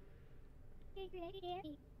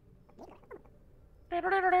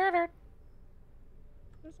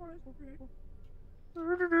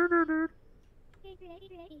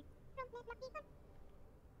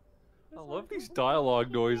 I love these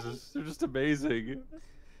dialogue noises. They're just amazing.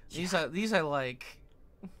 These I like.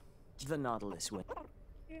 The Nautilus went.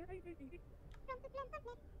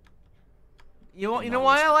 You know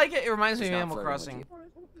why I like it? It reminds me of Animal Crossing.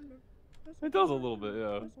 It does a little bit,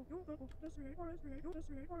 yeah.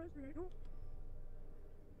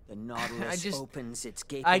 The Nautilus opens its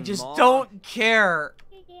gaping I just maw don't care.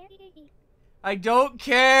 I don't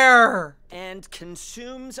care. and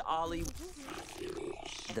consumes Ollie.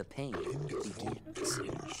 The pain begins.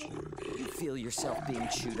 You feel yourself being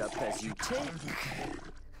chewed up as you take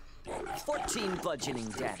 14 bludgeoning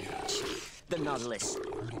damage. The Nautilus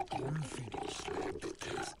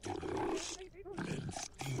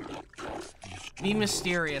Be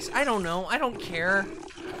mysterious. I don't know. I don't care.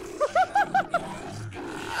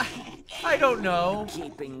 I don't know.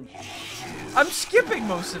 I'm skipping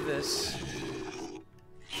most of this.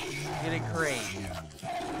 Getting great.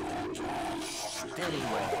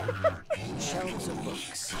 Anyway, shelves of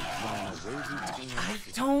books line a rosy tin. I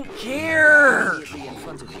don't care. Immediately in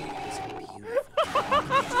front of you is a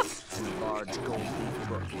beautiful and large gold-leaf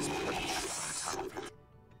book is perched on top of it.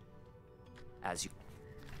 As you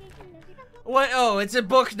What? Oh, it's a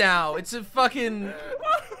book now. It's a fucking.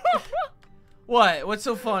 What? What's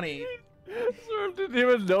so funny? Serb didn't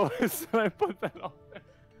even notice that I put that on there.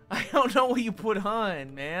 I don't know what you put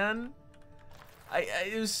on, man.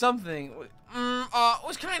 It was something. It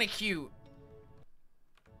was kind of cute.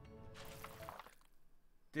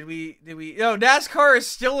 Did we? No, NASCAR is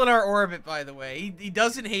still in our orbit, by the way. He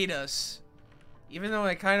doesn't hate us, even though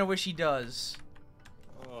I kind of wish he does.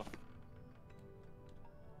 Oh.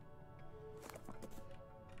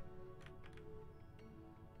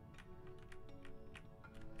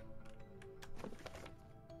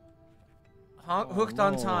 Hooked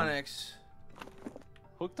on tonics.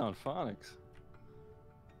 Hooked on phonics.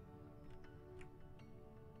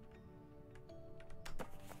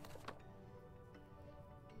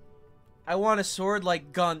 I want a sword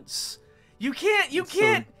like Gunt's. You can't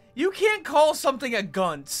call something a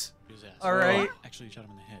Gunt's. All right. Actually shot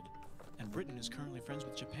him in the head. And Britain is currently friends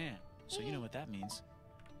with Japan, so you know what that means.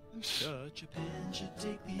 Japan should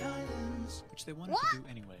take the islands, which they wanted to do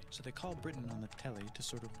anyway. So they called Britain on the telly to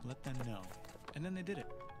sort of let them know, and then they did it.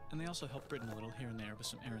 And they also helped Britain a little here and there with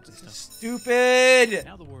some errands and stuff. Stupid.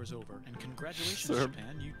 Now the war is over, and congratulations, Serb.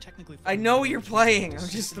 Japan. You technically. I know what you're playing. I'm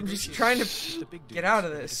just trying to get out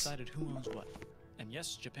of They this. decided who owns what. And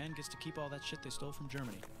yes, Japan gets to keep all that shit they stole from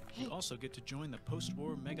Germany. You also get to join the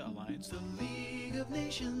post-war mega alliance, the League of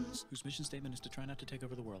Nations, whose mission statement is to try not to take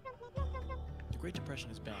over the world. The Great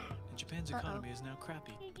Depression is bad, and Japan's economy is now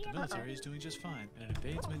crappy, but the military is doing just fine, and it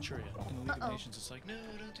invades Manchuria. And the League of Nations is like, no,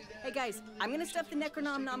 don't do that. Hey guys, I'm gonna stuff the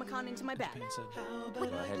Necronomicon into my bag. Japan said, go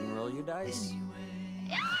ahead and roll your dice.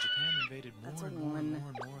 and Japan invaded more and more and more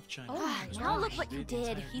and more of China. Oh, now look what you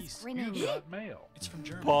did. He's grinning. It's from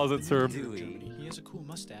Germany. Pause it, Serb. Germany. He has a cool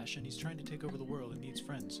mustache and he's trying to take over the world and needs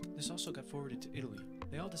friends. This also got forwarded to Italy.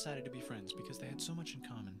 They all decided to be friends because they had so much in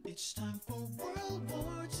common. It's time for World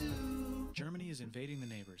War II. Germany is invading the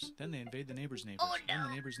neighbors. Then they invade the neighbors' neighbors. Then the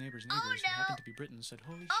neighbors' neighbors' neighbors, who happened to be Britain, said,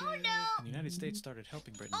 holy shit. And the United States started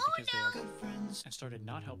helping Britain because they are good friends, and started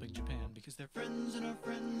not helping Japan because they're friends and our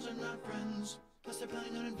friends are not friends. Plus they're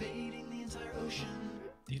planning on invading the entire ocean.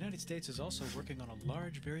 The United States is also working on a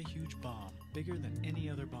large, very huge bomb, bigger than any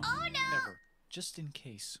other bomb ever, just in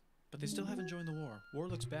case. But they still haven't joined the war. War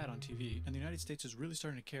looks bad on TV, and the United States is really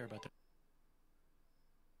starting to care about their...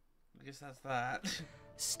 I guess that's that.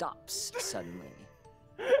 Stops suddenly.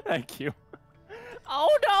 Thank you.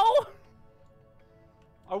 Oh no!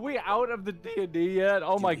 Are we out of the D&D yet?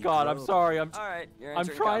 Oh my god, I'm sorry. I'm Alright, you're I'm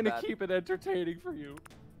entering trying combat. to keep it entertaining for you.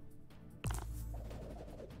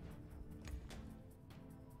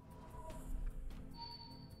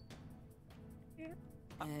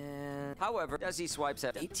 And however, as he swipes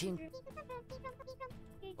at 18.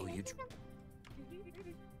 Oh, you.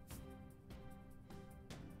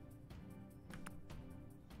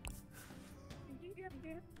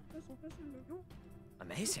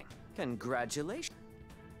 Amazing. Congratulations.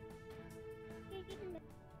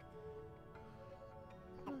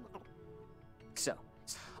 So,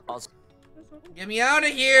 also. Get me out of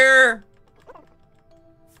here!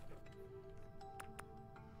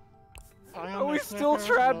 Are we still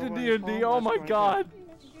trapped in D&D? Oh my god.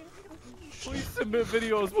 Please submit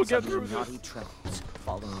videos. We'll get through naughty this. trembles,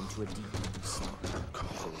 falling into a deep sleep.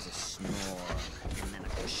 There was a snore, and then a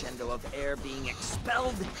crescendo of air being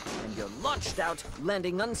expelled, and you're launched out,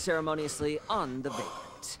 landing unceremoniously on the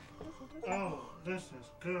pavement. Oh, this is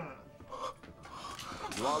good.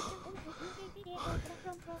 You all...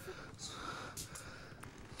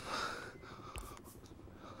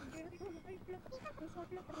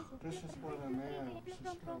 This is what I meant.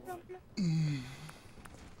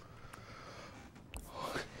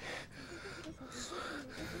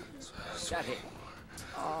 That hit.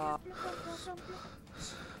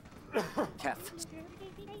 Kef.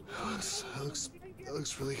 That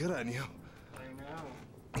looks really good on you. I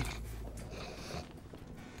know.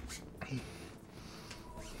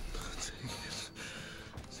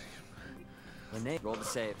 Renee, roll the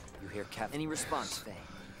save. You hear Kef. Any response, Faye?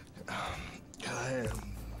 I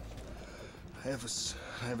have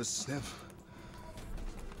a sniff.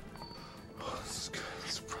 Oh, this is good.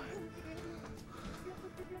 This is bright.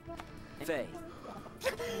 Faye.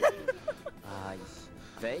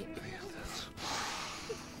 Faye?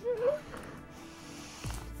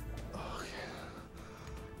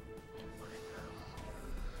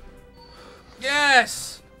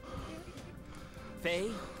 Yes!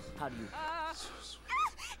 Faye, how do you...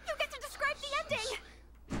 You get to describe the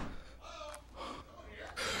ending!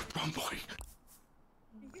 Wrong boy.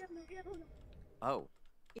 Oh.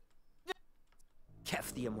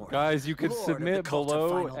 Kef the Immortal. Guys, you could Lord of the submit cult of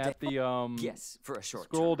below final at day. the Yes, for a short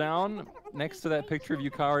scroll down next to that picture of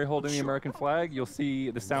Yukari holding the American flag. You'll see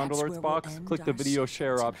the sound That's alerts where we'll box. end Click the our video session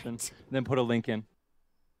share option, then put a link in.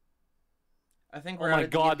 I think Oh we're my out of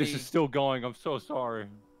god, D&D. this is still going. I'm so sorry.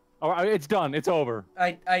 All right, it's done. It's over.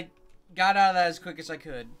 I got out of that as quick as I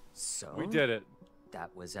could. So We did it.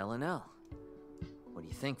 That was L&L. What do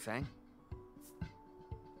you think, Fang?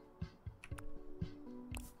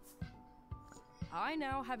 I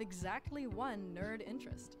now have exactly one nerd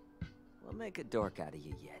interest. We'll make a dork out of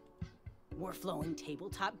you yet. We're flowing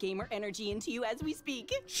tabletop gamer energy into you as we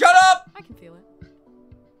speak. Shut up! I can feel it.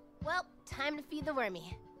 Well, time to feed the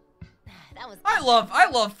wormy. That was. I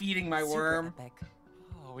love feeding my worm.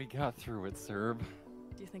 Oh, we got through it, Serb.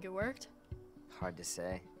 Do you think it worked? Hard to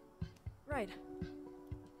say. Right.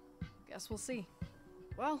 Guess we'll see.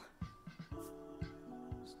 Well.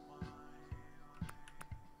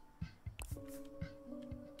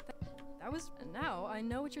 That was. And now I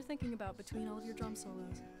know what you're thinking about between all of your drum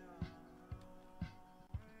solos.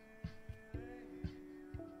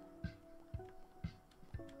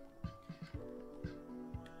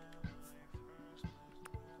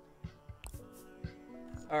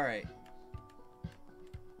 All right.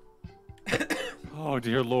 Oh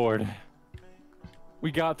dear lord.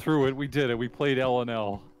 We got through it. We did it. We played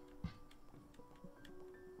L&L.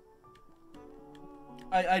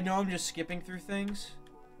 I know I'm just skipping through things.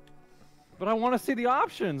 But I want to see the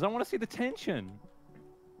options. I want to see the tension.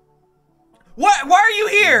 What? Why are you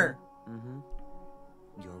here?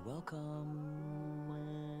 You're welcome.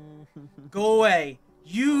 Go away.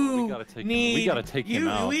 You gotta take him- need. we gotta take him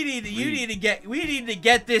out. We need to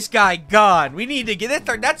get this guy gone. We need to get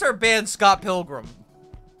that's our band, Scott Pilgrim.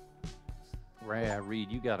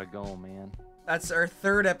 Reed, you gotta go, man. That's our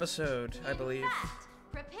 3rd episode, I believe.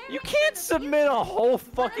 You can't submit a whole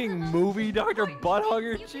fucking movie, Dr.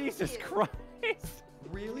 Butthugger. Jesus Christ.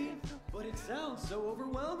 Really? But it sounds so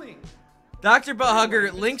overwhelming. Dr.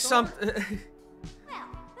 Butthugger, link some. Well,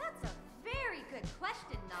 that's a very good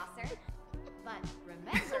question, Nasser. But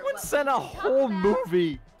remember Someone what sent we a talked whole about.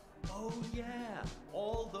 movie. Oh yeah,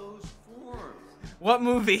 all those forms. What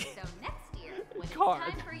movie? So next year, when it's Car-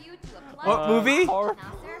 time for you to apply What movie?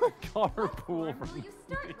 Carpool will you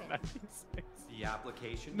start with? The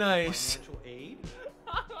application Nice. for financial aid?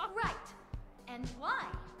 Right. And why?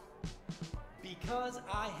 Because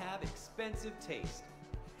I have expensive taste.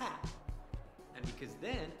 hat. And because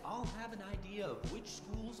then I'll have an idea of which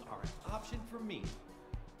schools are an option for me.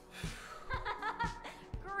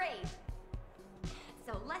 Great.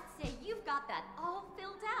 So let's say you've got that all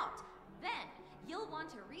filled out. Then you'll want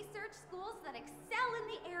to research schools that excel in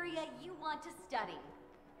the area you want to study.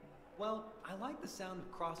 Well, I like the sound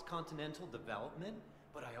of cross-continental development,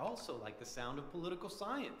 but I also like the sound of political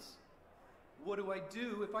science. What do I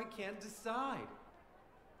do if I can't decide?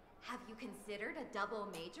 Have you considered a double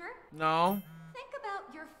major? No. Think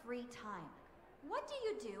about your free time. What do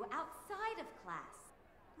you do outside of class?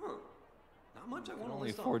 Huh. Not much I I can want to only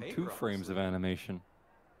list on afford paper, 2 frames of animation.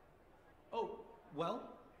 Oh, well,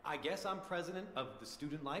 I guess I'm president of the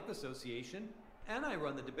Student Life Association, and I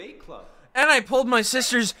run the debate club. And I pulled my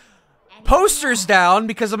sister's posters down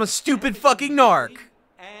because I'm a stupid fucking narc.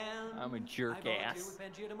 And I'm a jerk I volunteer ass. with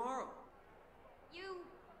Pangea tomorrow. You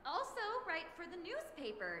also write for the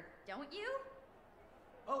newspaper, don't you?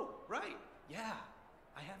 Oh, right. Yeah.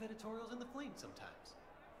 I have editorials in the Flame sometimes.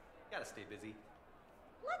 Gotta stay busy.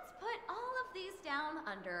 Let's put all of these down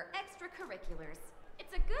under extracurriculars.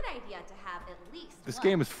 It's a good idea to have at least This one.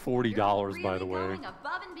 game is $40, You're by the really way. going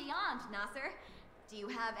above and beyond, Nasser. Do you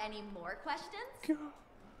have any more questions?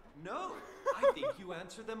 No, I think you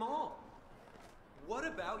answered them all. What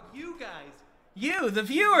about you guys? You, the Do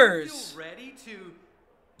viewers. you feel ready to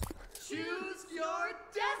choose your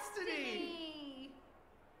destiny?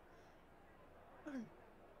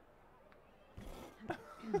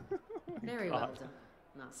 Very well done,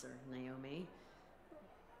 Nasser, Naomi.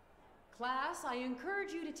 Class, I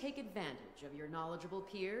encourage you to take advantage of your knowledgeable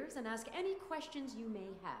peers and ask any questions you may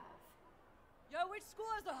have. Yo, which school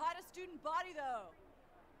has the hottest student body, though?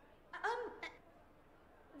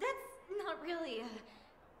 That's not really.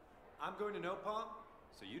 I'm going to know, Pa,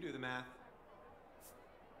 so you do the math.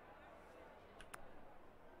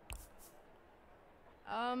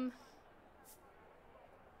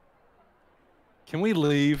 Can we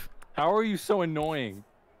leave? How are you so annoying?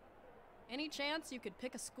 Any chance you could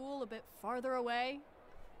pick a school a bit farther away?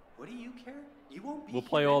 What do you care? You won't be We'll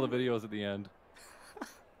play here all the anyway. videos at the end.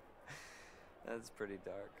 That's pretty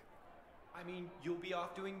dark. I mean, you'll be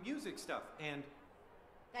off doing music stuff, and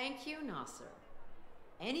Thank you, Nasser.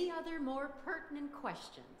 Any other more pertinent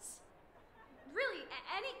questions? Really,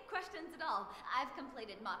 any questions at all? I've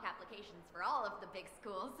completed mock applications for all of the big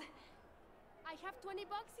schools. I have $20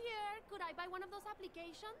 here. Could I buy one of those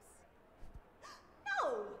applications?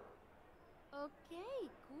 No! Okay,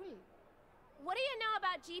 cool. What do you know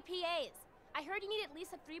about GPAs? I heard you need at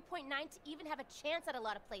least a 3.9 to even have a chance at a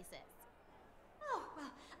lot of places. Oh,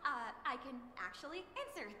 well, I can actually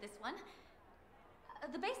answer this one.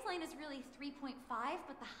 The baseline is really 3.5,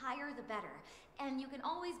 but the higher the better. And you can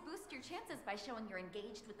always boost your chances by showing you're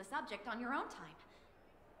engaged with the subject on your own time.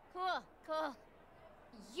 Cool, cool.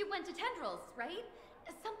 You went to Tendrils, right?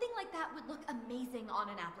 Something like that would look amazing on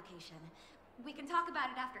an application. We can talk about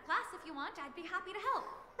it after class if you want. I'd be happy to help.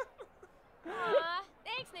 Aw,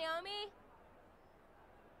 thanks, Naomi.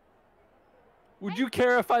 Would you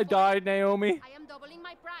care if I died, Naomi? I am doubling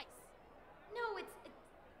my price. No, it's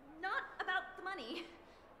not about the money.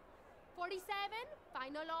 47,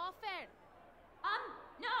 final offer.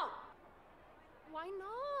 No. Why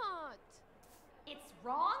not? It's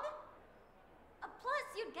wrong? Plus,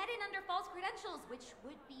 you'd get in under false credentials, which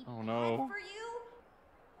would be Oh, bad no. for you.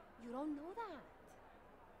 You don't know that.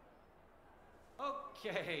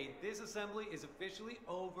 okay, this assembly is officially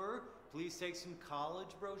over. Please take some college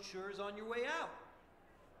brochures on your way out.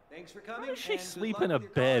 Thanks for coming. How does she and good sleep luck in a with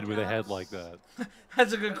your bed college with a head apps. like that?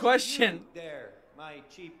 That's a good question. There, my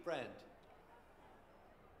cheap friend.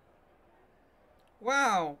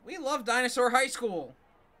 Wow, we love Dinosaur High School.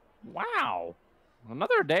 Wow.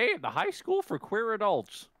 Another day at the high school for queer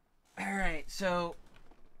adults. All right, so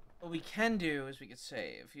what we can do is we could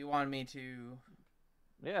save. If you want me to,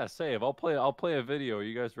 Yeah, save. I'll play a video. Are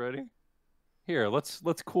you guys ready? Here, let's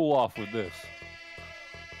cool off with this.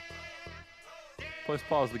 Let's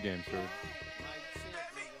pause the game, sir.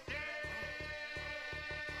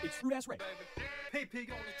 It's Fruit Ass Ray. Hey,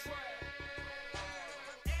 pig on the track.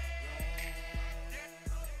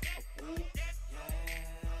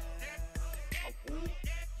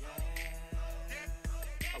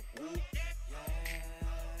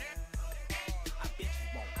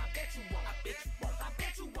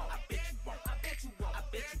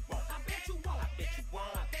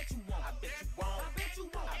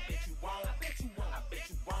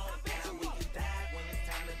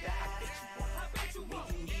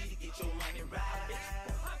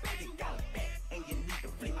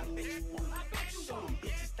 Show them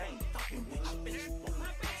bitches they ain't fucking with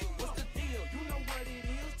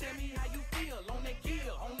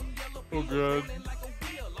Oh god.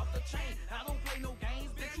 I don't play no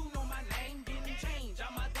games, bitch, you know my name. Didn't change,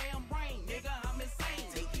 I'm my damn brain, nigga, I'm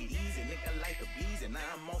insane. Take it easy, nigga, like a bees, and now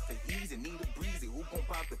I'm off the easy. Need a breezy, who gon'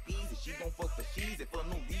 pop the peasy? She gon' fuck for cheesy for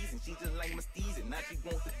no reason. She just like my steezy, now she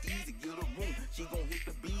wants the easy. Get a room, she gon' hit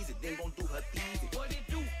the beezy, then gon' do her teasy. What it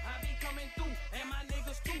do? I be coming through, and my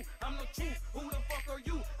niggas too. I'm the truth, who the fuck are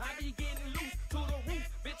you? I be getting loose to the roof,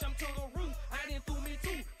 bitch, I'm to the roof. I didn't do me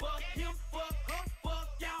too, fuck him, fuck her, fuck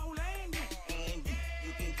y'all and you. And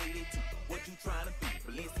you can get it too. What you tryna do?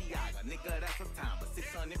 Balenciaga, nigga, that's a time, but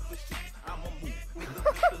 600 for shoes. I'ma move, nigga,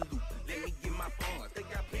 beat the loop. Let me get my funds, they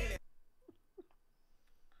got plenty.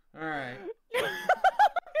 Alright.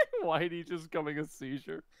 Whitey just coming a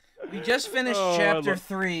seizure. We just finished chapter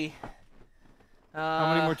 3.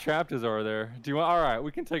 How many more chapters are there? Do you want? All right,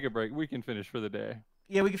 we can take a break. We can finish for the day.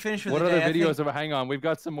 Yeah, we can finish for the what day. What other videos? Hang on, we've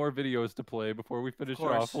got some more videos to play before we finish it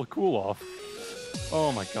off. We'll cool off.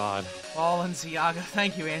 Oh my god. Balenciaga.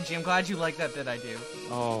 Thank you, Angie. I'm glad you like that bit I do.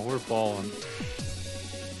 Oh, we're balling.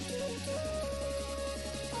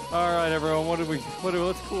 All right, everyone.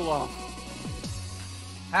 Let's cool off.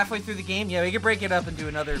 Halfway through the game? Yeah, we can break it up and do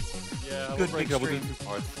another good big stream. We'll do 2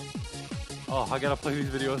 parts. Oh, I gotta play these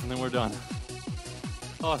videos and then we're done.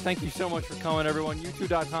 Oh, thank you so much for coming, everyone.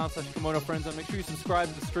 YouTube.com/KEMONOFRIENDZONE. Make sure you subscribe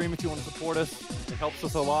to the stream if you want to support us. It helps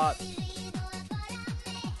us a lot.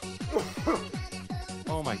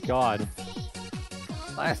 Oh my god.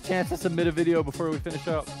 Last chance to submit a video before we finish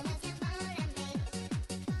up.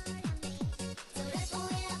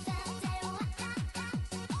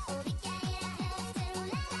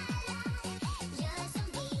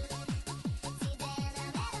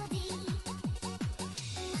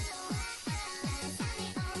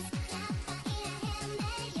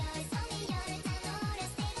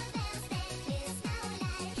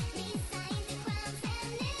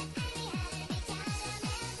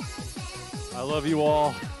 I love you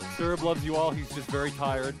all. Serb loves you all. He's just very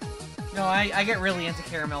tired. No, I get really into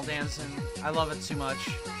caramel dancing. I love it too much.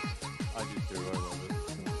 I do too. I love it.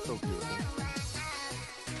 It's so beautiful.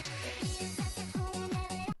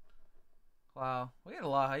 Wow, we got a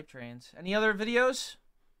lot of hype trains. Any other videos?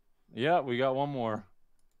 Yeah, we got one more.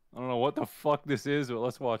 I don't know what the fuck this is, but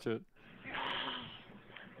let's watch it.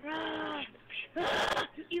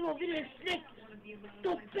 Evil video snake!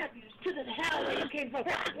 Go back to the hell where you came from!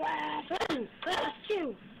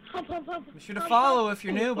 Be sure to follow if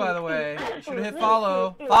you're new, by the way. Be sure to hit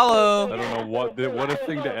follow. Follow! I don't know what a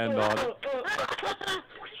thing to end on.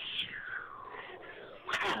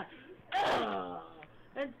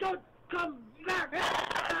 And don't come back!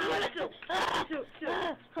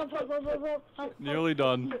 Nearly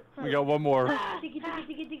done. We got one more.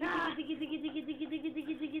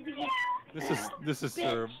 This is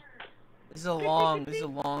Serb. This is a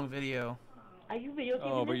long video. Are you video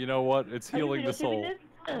gaming? Oh, but you know what? It's healing the soul.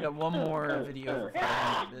 We got one more video for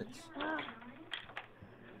 500 bits.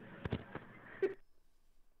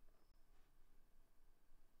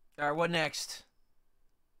 Alright, what next?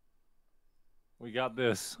 We got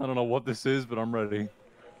this. I don't know what this is, but I'm ready.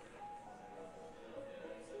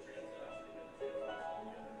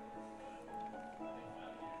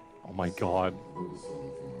 Oh my god.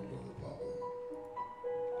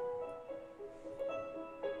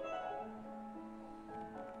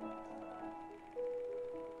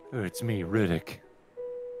 It's me, Riddick.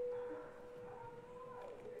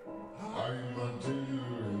 I'm a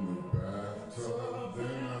dinner in the bathtub,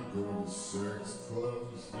 then I go to sex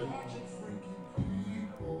clubs, then freaking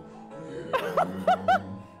people get it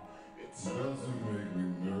on. It doesn't make me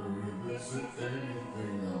nervous, if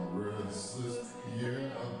anything I'm restless. Yeah,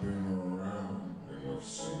 I've been around and I've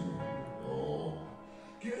seen it all.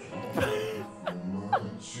 Get home from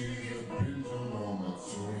munchies, binge on all my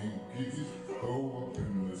Twinkies, go up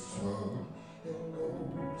in the tub and go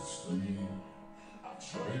to sleep.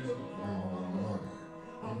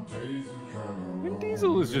 Vin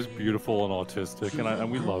Diesel is just beautiful and autistic,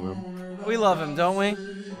 and we love him. We love him, don't we?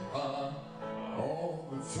 All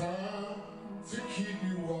the time to keep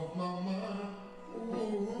you off my mind.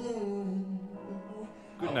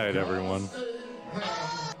 Good night, everyone.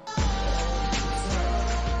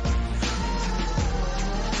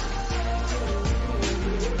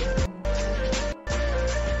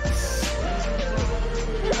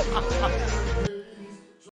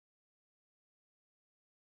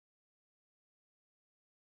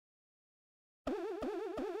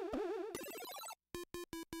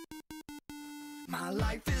 My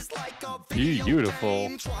life is like a Beautiful.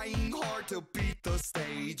 game, trying hard to beat the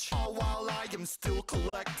stage, all while I am still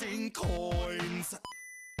collecting coins.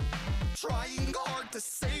 Trying hard to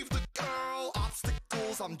save the girl,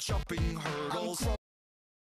 obstacles, I'm jumping hurdles.